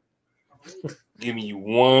 Giving you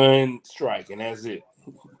one strike, and that's it.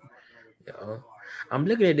 Yo, I'm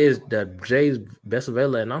looking at this, the Jays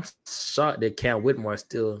Besavella, and I'm shocked that Cam Whitmore is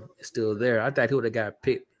still there. I thought he would have got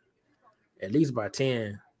picked at least by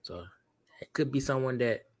 10. So it could be someone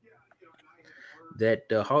that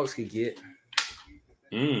the Hawks could get.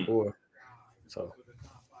 Or so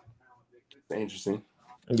interesting.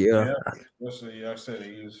 Yeah. Especially, I said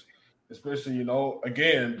he's, especially, you know,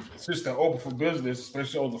 again, since they're open for business,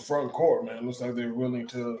 especially on the front court, man. Looks like they're willing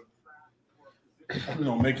to, you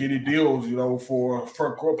know, make any deals, you know, for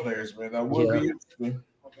front court players, man. That would be interesting.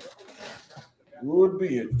 Would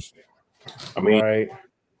be interesting. I mean, right.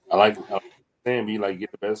 I like saying be like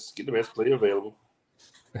get the best player available.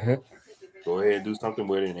 Mm-hmm. Go ahead and do something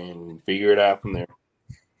with it and figure it out from there.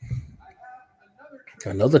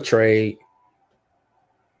 Another trade.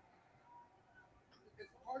 As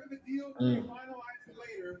part of the deal to be finalized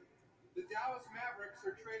later, the Dallas Mavericks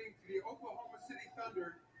are trading to the Oklahoma City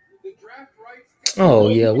Thunder the draft rights. Oh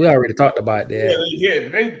yeah, we already talked about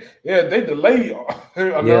that. They delay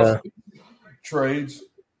trades.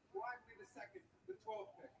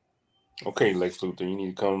 Okay, Lex Luthor, you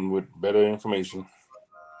need to come with better information.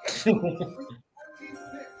 In the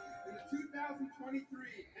 2023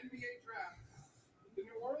 NBA draft, the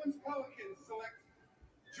New Orleans Pelicans select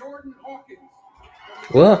Jordan Hawkins.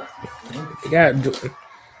 Well, they got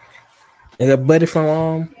Buddy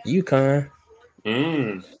from UConn.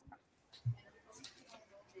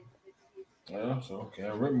 Yeah, so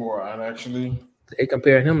Cam Whitmore, and actually they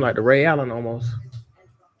compare him like to Ray Allen almost.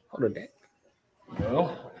 Hold on, that.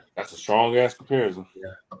 Well, that's a strong ass comparison.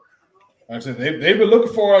 Yeah. Like I said, they've been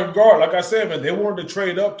looking for a guard. Like I said, man, they wanted to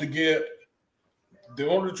trade up to get. They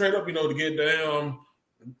wanted to trade up, you know, to get down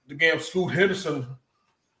the damn Scoot Henderson.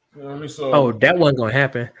 You know what I mean? So, that wasn't gonna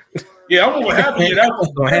happen. Yeah, I don't know what happened. Yeah, that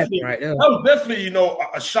was gonna happen right now. That was definitely, you know,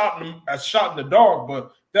 a shot in the dark.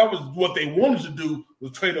 But that was what they wanted to do,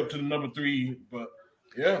 was trade up to the number 3. But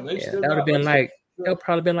yeah, still that would have been like that would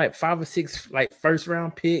probably been like 5 or 6 like first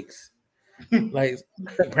round picks, like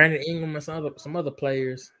Brandon Ingram and some other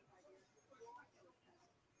players.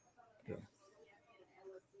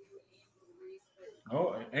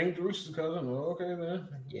 Oh, ain't Reese's cousin? Oh, okay then.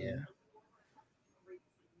 Yeah.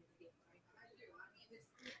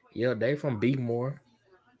 Yeah, they from Beemore.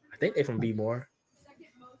 I think they from Beemore.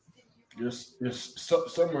 Just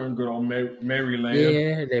somewhere in good old Maryland.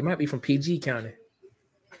 Yeah, they might be from PG County.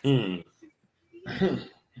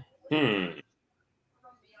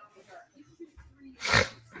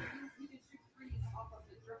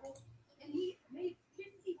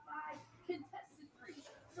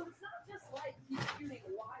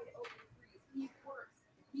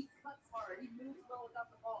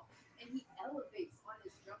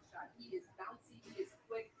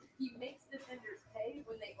 He makes defenders pay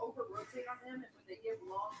when they over-rotate on him and when they give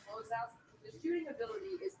long closeouts. The shooting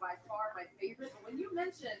ability is by far my favorite. But when you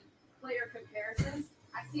mention player comparisons,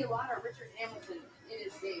 I see a lot of Richard Hamilton in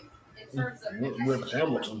his game in terms of Rip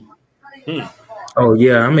Hamilton. Oh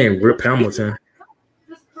yeah, I mean Rip Hamilton.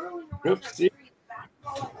 Rip City.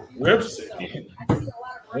 There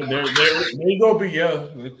you go,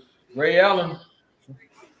 Ray Allen.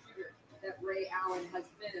 That Ray Allen has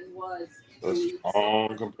been and was. A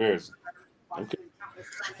strong comparison. Okay.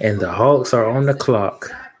 And the Hawks are on the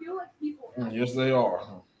clock. Yes, they are.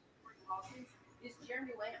 Is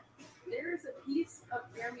Jeremy Lamb. There's a piece of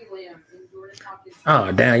Jeremy Lamb in Jordan Hawkins.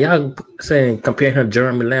 Oh damn, y'all saying comparing him to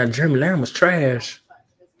Jeremy Lamb. Jeremy Lamb was trash.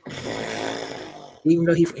 Even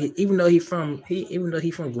though he from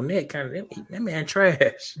Gwinnett, kind of that man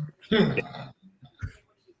trash.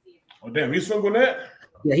 Oh damn, he's from Gwinnett?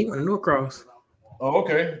 Yeah, he went to Norcross. Oh,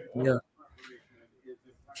 okay. Yeah.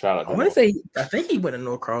 Shout out. I think he went to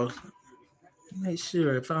Norcross. I'm not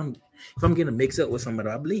sure if I'm getting mixed up with somebody.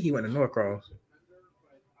 I believe he went to Norcross.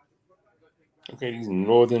 Okay, these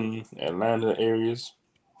northern Atlanta areas.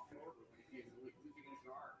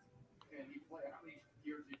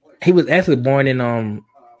 He was actually born in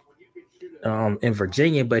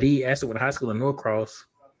Virginia, but he actually went to high school in Norcross.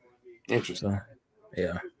 Interesting. So,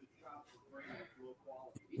 yeah.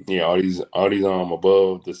 Yeah, all these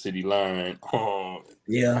above the city line.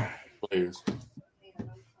 Yeah. Players.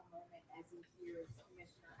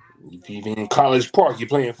 If you're in College Park, you're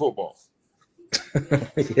playing football.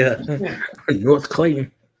 Yeah. North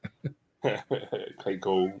Clayton.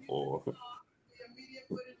 Clayco or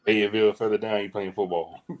Fayetteville further down, you're playing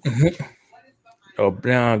football. Or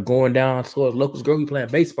down going down towards Locust Grove, you playing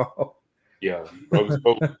baseball. Yeah, Locust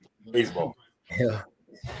Grove, baseball. Yeah.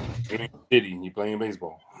 In the city, you playing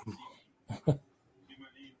baseball.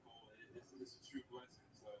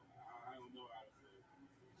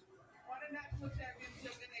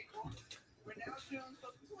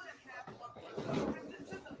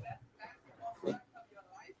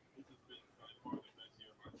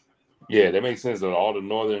 Yeah, that makes sense. Though all the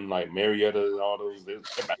northern, like Marietta and all those.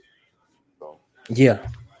 So. Yeah.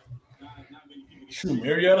 Shoot,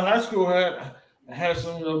 Marietta High School had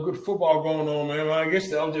some good football going on, man. I guess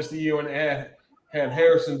that was just a year and a had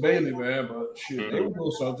Harrison Bailey, man, but shit, they were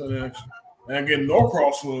doing something. And again,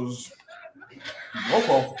 Norcross was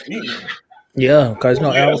eating. Yeah, because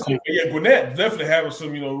Gwinnett definitely having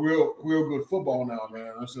some, real good football now,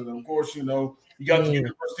 man. I said, of course, you got the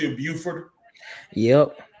University of Beaufort.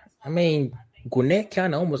 Yep. I mean, Gwinnett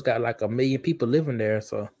kind of almost got like 1 million people living there,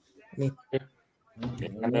 so I mean,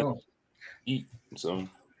 so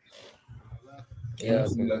yeah.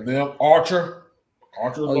 Them Archer's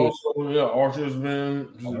Archer's been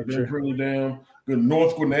pretty damn good.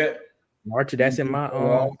 North Gwinnett. Archer, that's in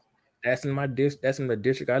my that's in the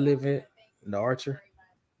district I live in, the Archer.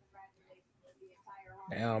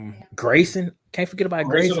 Grayson, can't forget about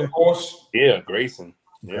Grayson. Of course. Yeah, Grayson.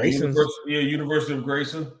 University of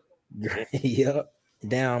Grayson. Yep.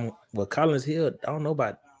 Down with Collins Hill. I don't know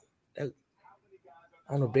about that.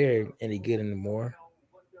 I don't know if they're any good anymore.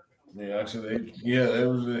 Yeah, actually,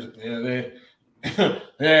 they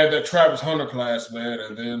had that Travis Hunter class, man,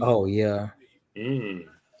 and then they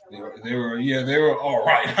were all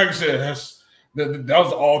right. Like I said, that was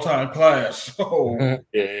the all-time class. So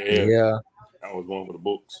yeah, I was going for the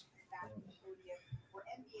books.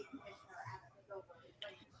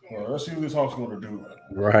 Well, let's see what this Hawks going to do.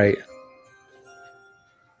 Right.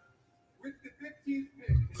 With the 15th pick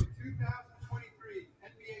in the 2023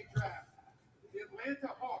 NBA draft, the Atlanta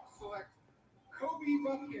Hawks select Kobe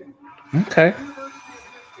Buffkin. Okay.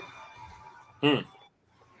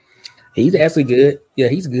 He's actually good. Yeah,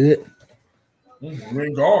 he's good.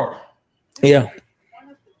 Green guard. Yeah.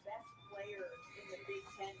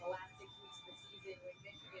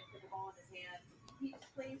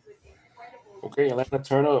 Okay, Atlanta,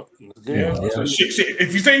 turn up. Yeah.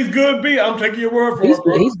 If you say he's good, B, I'm taking your word for it,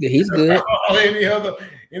 bro. He's good.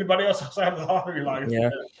 Anybody else outside the lottery like yeah.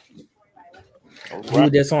 Right. He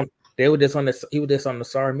was just on the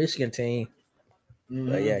Sorry Michigan team.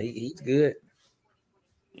 Mm-hmm. But yeah, he's good.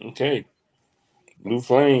 Okay. Blue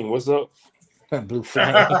Flame, what's up? Blue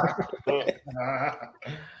Flame.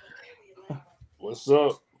 What's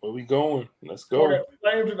up? Where we going? Let's go.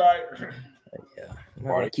 Flame tonight. Yeah.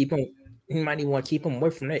 He might even want to keep him away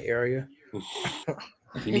from that area.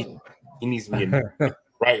 He needs to be in the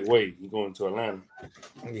right way. He's going to Atlanta.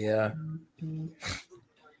 Yeah.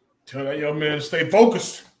 Tell that young man to stay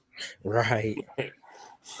focused. Right.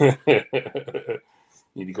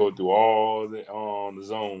 Need to go through all the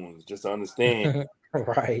zones just to understand.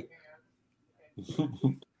 Right.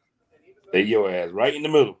 Lay your ass right in the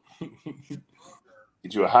middle.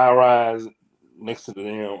 Get you a high rise next to the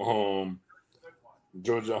damn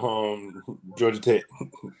Georgia Tech.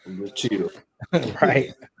 Just chill.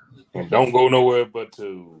 Right. And don't go nowhere but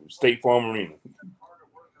to State Farm Arena.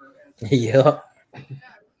 Yeah.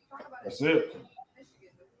 That's it.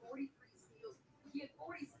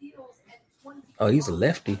 Oh, he's a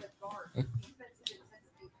lefty.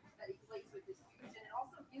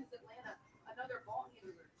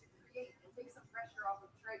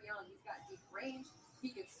 He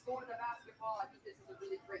can score the basketball. I think this is a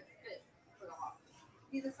really great fit for the Hawks.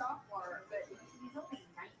 He's a sophomore, but he's only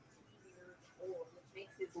 19 years old, which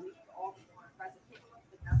makes his league all the more impressive. Take a look at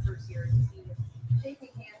the numbers here to see him shaking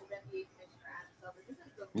hands with NBA Commissioner Adam Silver. This is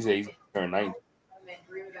the he said he's turned 90. Men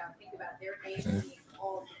dream about, think about their names being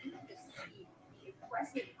called. You can just see the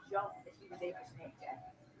impressive jump that he was able to make that.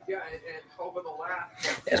 Yeah, and over the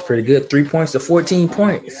last. That's pretty good. 3 points to 14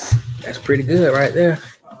 points. That's pretty good right there.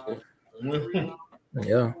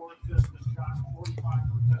 Yeah.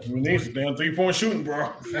 We need some damn 3-point shooting,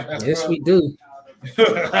 bro. Yes, we do.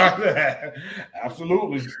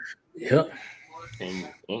 Absolutely. Yep.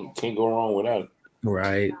 Can't go wrong without it.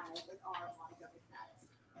 Right.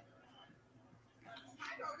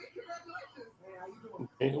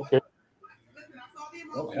 Okay.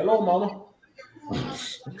 Oh, hello, mama.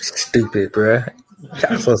 Stupid, bro.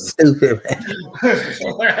 Y'all so stupid, man.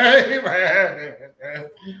 Hey, man.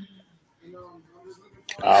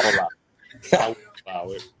 I'll allow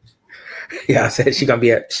it. Yeah, I said she gonna be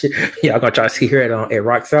y'all gonna try to see her at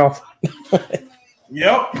Rock South.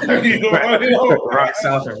 Yep. Rock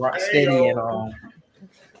South and Rock Steady and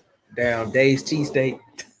down Dave's Cheesesteak.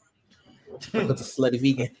 With a slutty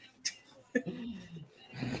vegan.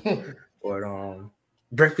 Or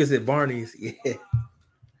breakfast at Barney's. Yeah.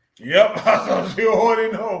 Yep. You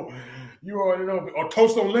already know. Or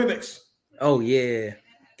toast on Linux. Oh yeah.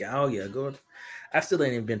 Oh yeah. Go. I still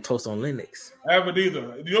ain't even been toast on Linux. I haven't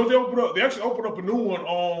either. You know they actually opened up a new one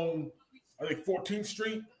on I think 14th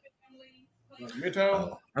Street,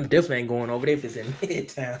 Midtown. I'm definitely ain't going over there if it's in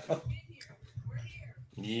Midtown.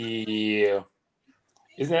 Yeah.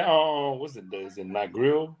 Isn't that what's it? Is it La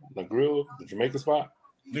Grill, the Jamaica spot?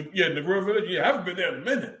 The Grill Village. Yeah, I haven't been there in a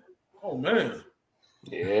minute. Oh man.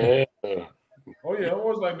 Yeah. Oh yeah, I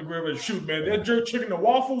always like the grill. Shoot, man, that jerk chicken and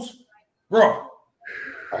waffles, bro.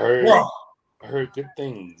 I heard good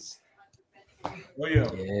things. Oh yeah,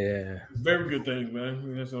 Yeah, very good things, man.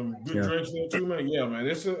 We had some good drinks there too, man. Yeah, man,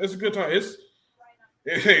 it's a good time.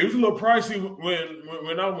 It was a little pricey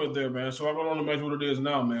when I went there, man. So I don't imagine what it is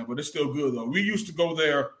now, man. But it's still good though. We used to go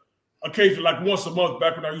there occasionally, like once a month,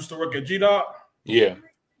 back when I used to work at GDOT. Yeah.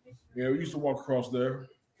 Yeah, we used to walk across there.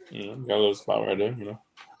 Yeah, got a little spot right there, you know.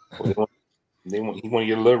 He want to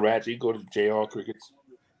get a little ratchet. Go to JR Crickets.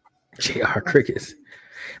 JR Crickets.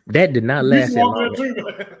 That did not last that long.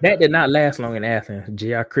 That did not last long in Athens.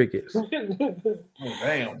 JR Crickets. Oh,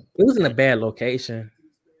 damn. It was in a bad location.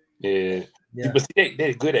 Yeah. But see,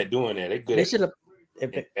 they're good at doing that. They're good. They should have. I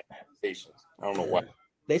don't know why.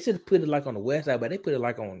 They should have put it like on the west side, but they put it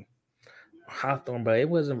like on Hawthorne. But it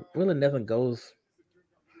wasn't really nothing goes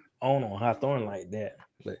on Hawthorne like that.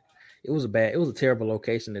 But it was a terrible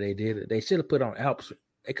location that they did it. They should have put on Alps.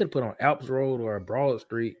 They could have put on Alps Road or Broad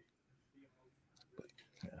Street.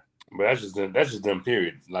 But that's just them.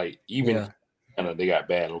 Period. Like even they got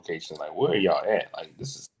bad locations. Like where are y'all at? Like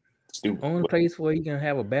this is stupid. Only place where you can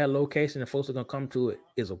have a bad location and folks are gonna come to it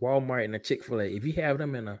is a Walmart and a Chick-fil-A. If you have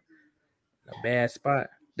them in a bad spot,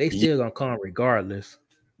 they still gonna come regardless.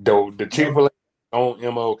 Though the Chick-fil-A on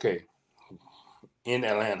MLK in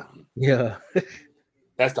Atlanta. Yeah.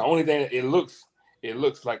 That's the only thing. It looks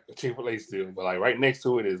like a Chick-fil-A still, but like right next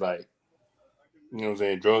to it is like, you know what I'm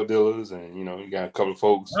saying, drug dealers, and you know, you got a couple of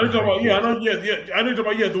folks. I know you're talking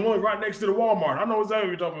about, the one right next to the Walmart. I know exactly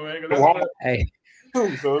what you're talking about, man. Hey,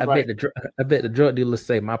 so I bet the drug dealers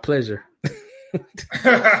say my pleasure.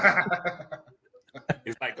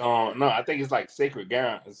 It's like no, I think it's like sacred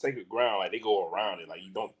ground. Like they go around it, like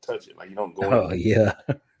you don't touch it, like you don't go. Oh yeah,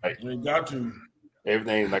 like you got to.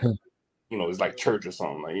 Everything like, you know, it's like church or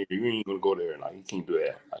something. Like you ain't gonna go there. Like you can't do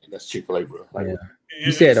that. Like that's Chick-fil-A, bro. Like,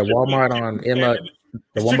 you said the Walmart on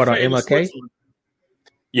MLK.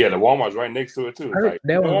 Yeah, the Walmart's right next to it too. Like,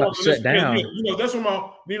 that one got shut down. You know, that's where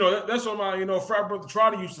my frat brother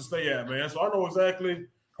Trotter used to stay at, man. So I know exactly.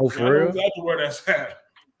 Oh, for real? Exactly where that's at.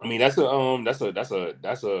 I mean, that's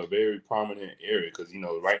a very prominent area because, you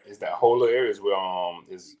know, right, it's that whole little area is where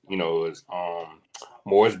is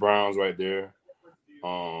Morris Brown's right there.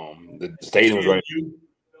 The stadium's right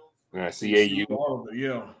there. CAU.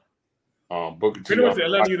 Yeah. Booker T. Pretty much the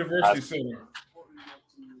Atlanta University Center.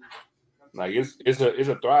 Like it's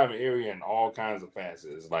a thriving area in all kinds of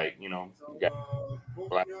facets. Like, you know, you got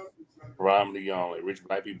black, predominantly like rich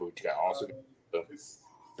black people, but you got also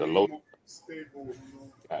the low.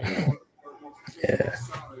 Yeah.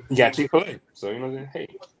 You got Chick-fil-A, so you know what I'm saying? Hey.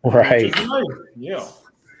 Right. Yeah.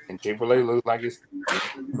 And Chick-fil-A looks like it's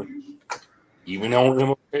even on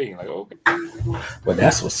MLK, like okay. But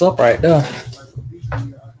that's what's up right there.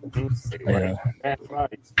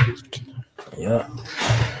 Yeah.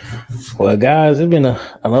 Well, guys, it's been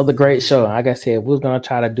another great show. Like I said, we was gonna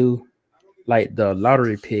try to do like the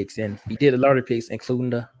lottery picks, and we did the lottery picks,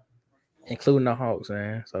 including the Hawks,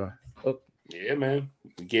 man. So yeah, man,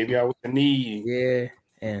 we gave y'all what you need. Yeah,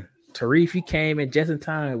 and Tarif, you came in just in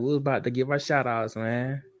time. We was about to give our shout outs,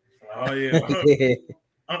 man. Oh yeah.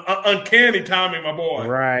 Uncanny timing, my boy.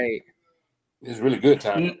 Right. It's really good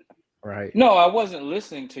timing. Right. No, I wasn't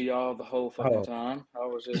listening to y'all the whole fucking time. I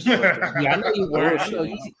was just I know you were. I know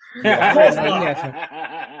you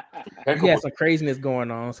had some craziness going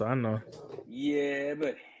on, so I know. Yeah,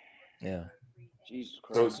 but yeah. Jesus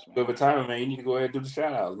Christ. So over time, man, you need to go ahead and do the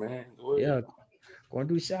shout outs, man. Yeah. Go and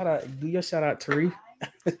do shout out. Do your shout out, Tarif.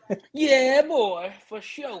 Yeah, boy, for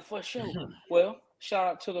sure. Well, shout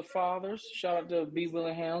out to the fathers. Shout out to B.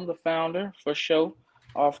 Willingham, the founder, for sure.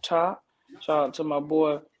 Off top. Shout out to my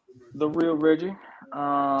boy, the real Reggie.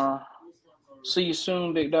 See you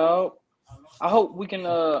soon, big dog. I hope we can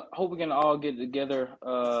all get together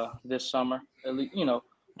this summer. At least, you know,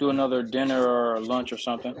 do another dinner or lunch or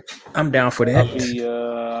something. I'm down for that.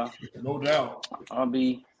 No doubt.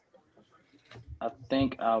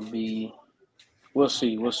 We'll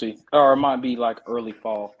see. Or it might be like early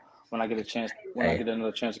fall when I get I get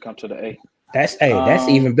another chance to come to the A. That's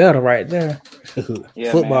even better right there.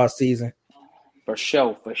 Yeah, football man. Season. For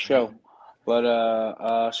sure. But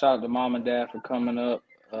shout out to mom and dad for coming up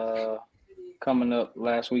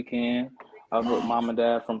last weekend. I was with mom and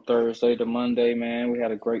dad from Thursday to Monday, man. We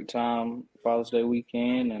had a great time Father's Day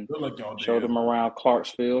weekend and showed them around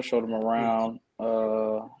Clarksville, showed them around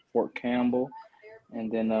Fort Campbell,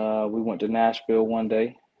 and then we went to Nashville one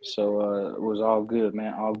day. So it was all good,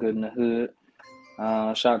 man. All good in the hood.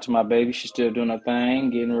 Shout out to my baby. She's still doing her thing,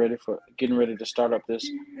 getting ready to start up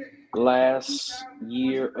this last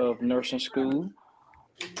year of nursing school.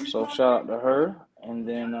 So shout out to her, and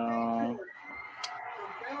then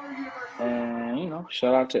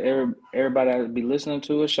shout out to everybody that be listening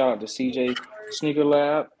to us. Shout out to CJ Sneaker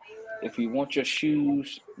Lab. If you want your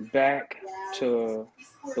shoes back to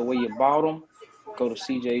the way you bought them, go to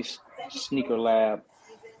CJ's Sneaker Lab,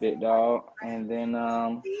 big dog. And then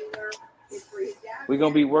we're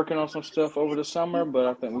gonna be working on some stuff over the summer, but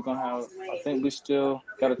I think we still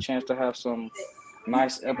got a chance to have some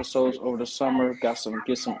nice episodes over the summer.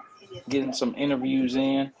 Getting some interviews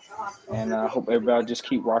in, and I hope everybody just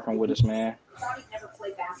keep rocking with us, man.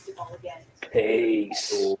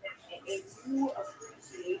 Peace.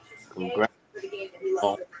 Congrats.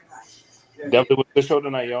 Definitely was a good show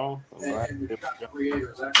tonight, y'all.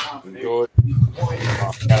 Enjoy.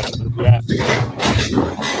 Got another draft. You know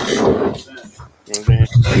what I'm saying?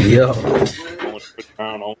 Yeah. Going first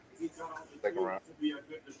round on second round.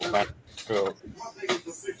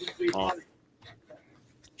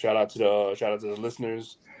 Shout out to the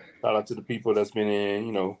listeners. Shout out to the people that's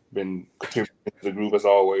been been contributing to the group as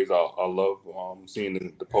always. I love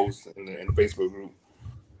seeing the posts in the Facebook group,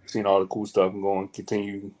 seeing all the cool stuff and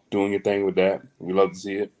continue doing your thing with that. We love to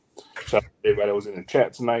see it. Shout out to everybody that was in the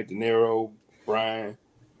chat tonight, De Niro, Brian, you know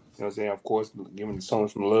what I'm saying, of course, giving so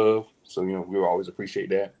much love. So, we always appreciate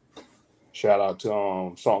that. Shout out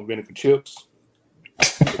to Salt and Vinegar Chips.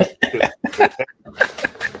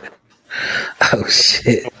 Oh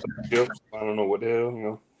shit! Chips. I don't know what the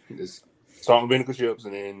hell. It's salt and vinegar chips,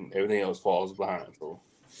 and then everything else falls behind. So,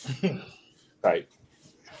 tight.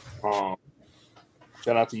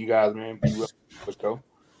 Shout out to you guys, man. Be real for show.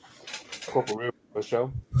 Corporal Real for show.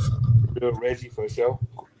 Real Reggie for show.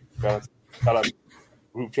 Shout out to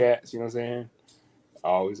group chats. You know what I'm saying? I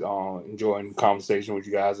always enjoying conversation with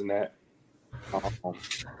you guys and that.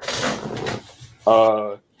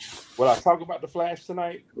 Will I talk about the Flash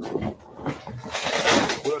tonight?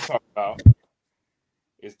 We'll talk about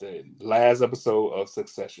is the last episode of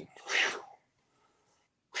Succession.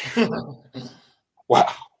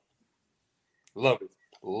 Wow. Loved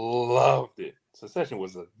it. Succession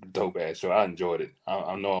was a dope ass show. I enjoyed it.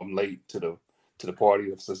 I know I'm late to the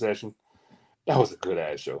party of Succession. That was a good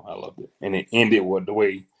ass show. I loved it. And it ended the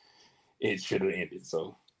way it should have ended.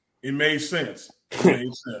 So it made sense.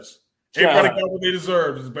 Everybody got what they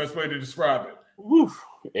deserved is the best way to describe it. Woo.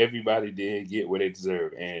 Everybody did get what they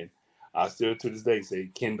deserved. And I still to this day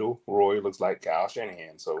say Kendall Roy looks like Kyle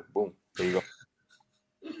Shanahan. So boom, there you go.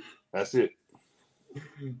 That's it.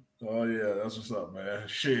 Oh yeah, that's what's up, man.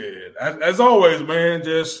 Shit. As always, man,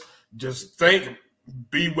 just thank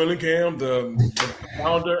B. Willingham, the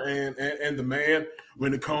founder and the man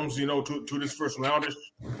when it comes, to this first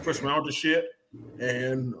rounder shit.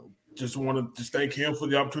 And just want to just thank him for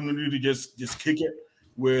the opportunity to just kick it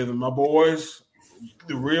with my boys,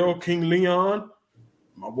 the real King Leon,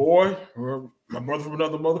 my boy, my brother from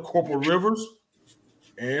another mother, Corporal Rivers.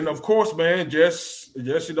 And of course, man, just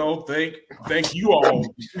thank you all,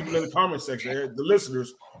 people in the comment section, the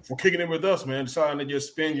listeners, for kicking it with us, man. Deciding to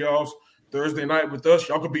just spend y'all's Thursday night with us.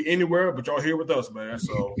 Y'all could be anywhere, but y'all here with us, man.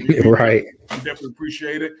 So right, we definitely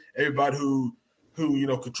appreciate it. Everybody who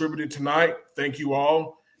contributed tonight, thank you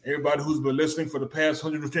all. Everybody who's been listening for the past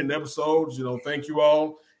 110 episodes, thank you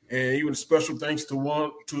all. And even a special thanks to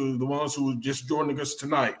the ones who are just joining us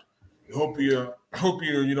tonight. Hope you're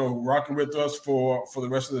rocking with us for the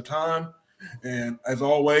rest of the time. And as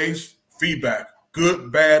always, feedback,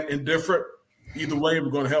 good, bad, indifferent. Either way, we're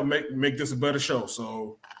going to help make this a better show.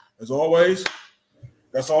 So as always,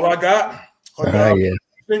 that's all I got. Hope you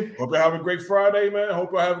have a great Friday, man.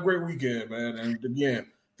 Hope you have a great weekend, man. And again,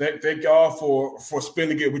 thank y'all for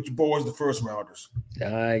spending it with your boys, the first rounders.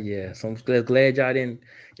 Yeah. So I'm glad y'all didn't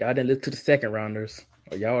look to the second rounders,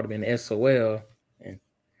 or y'all would have been SOL. And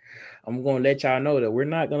I'm gonna let y'all know that we're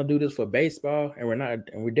not gonna do this for baseball, and we're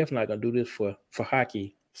definitely not gonna do this for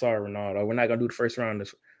hockey. Sorry, Ronaldo. We're not gonna do the first round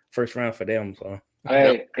for them. So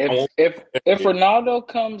hey, if Ronaldo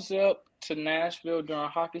comes up to Nashville during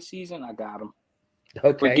hockey season, I got him.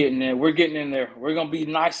 Okay. We're getting in there. We're gonna be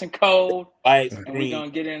nice and cold, and we're gonna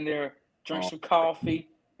get in there, drink some coffee,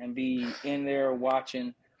 and be in there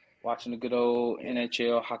watching a good old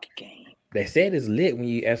NHL hockey game. They said it's lit when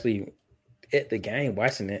you actually at the game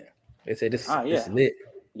watching it. They said it's lit.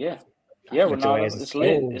 Yeah, Ronaldo, it's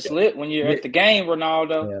lit. It's lit when you're at the game,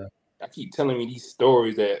 Ronaldo. Yeah. I keep telling me these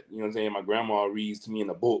stories that my grandma reads to me in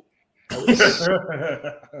the book.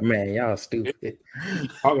 Man, y'all stupid.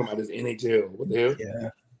 Talking about this NHL. What the hell? Yeah.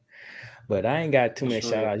 But I ain't got too many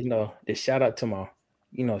shout outs. Just shout out to my,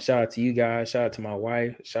 shout out to you guys, shout out to my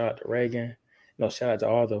wife, shout out to Reagan, shout out to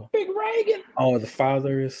all the Big Reagan, all the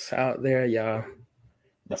fathers out there, y'all.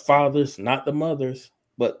 The fathers, not the mothers,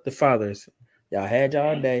 But the fathers, y'all had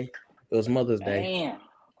y'all day. It was Mother's Day. Damn.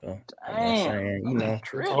 So, I'm saying, you know.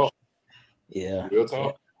 Real talk. Yeah. Real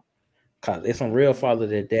talk. Cause it's some real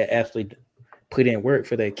fathers that actually put in work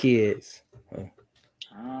for their kids.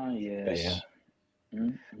 Yes. Yeah.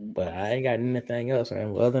 Mm-hmm. But I ain't got anything else,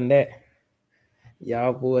 man. Other than that,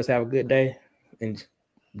 y'all boys have a good day and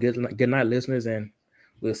good night, listeners, and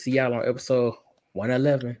we'll see y'all on episode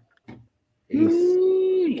 111. Peace.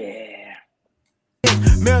 Ooh, yeah.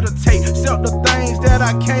 Meditate, sell the things that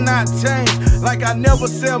I cannot change. Like I never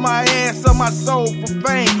sell my ass or my soul for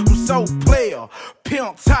fame. I'm so player,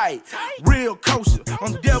 pimp tight, real kosher.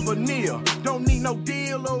 I'm debonair. Don't need no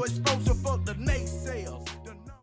deal or exposure for the naysayers.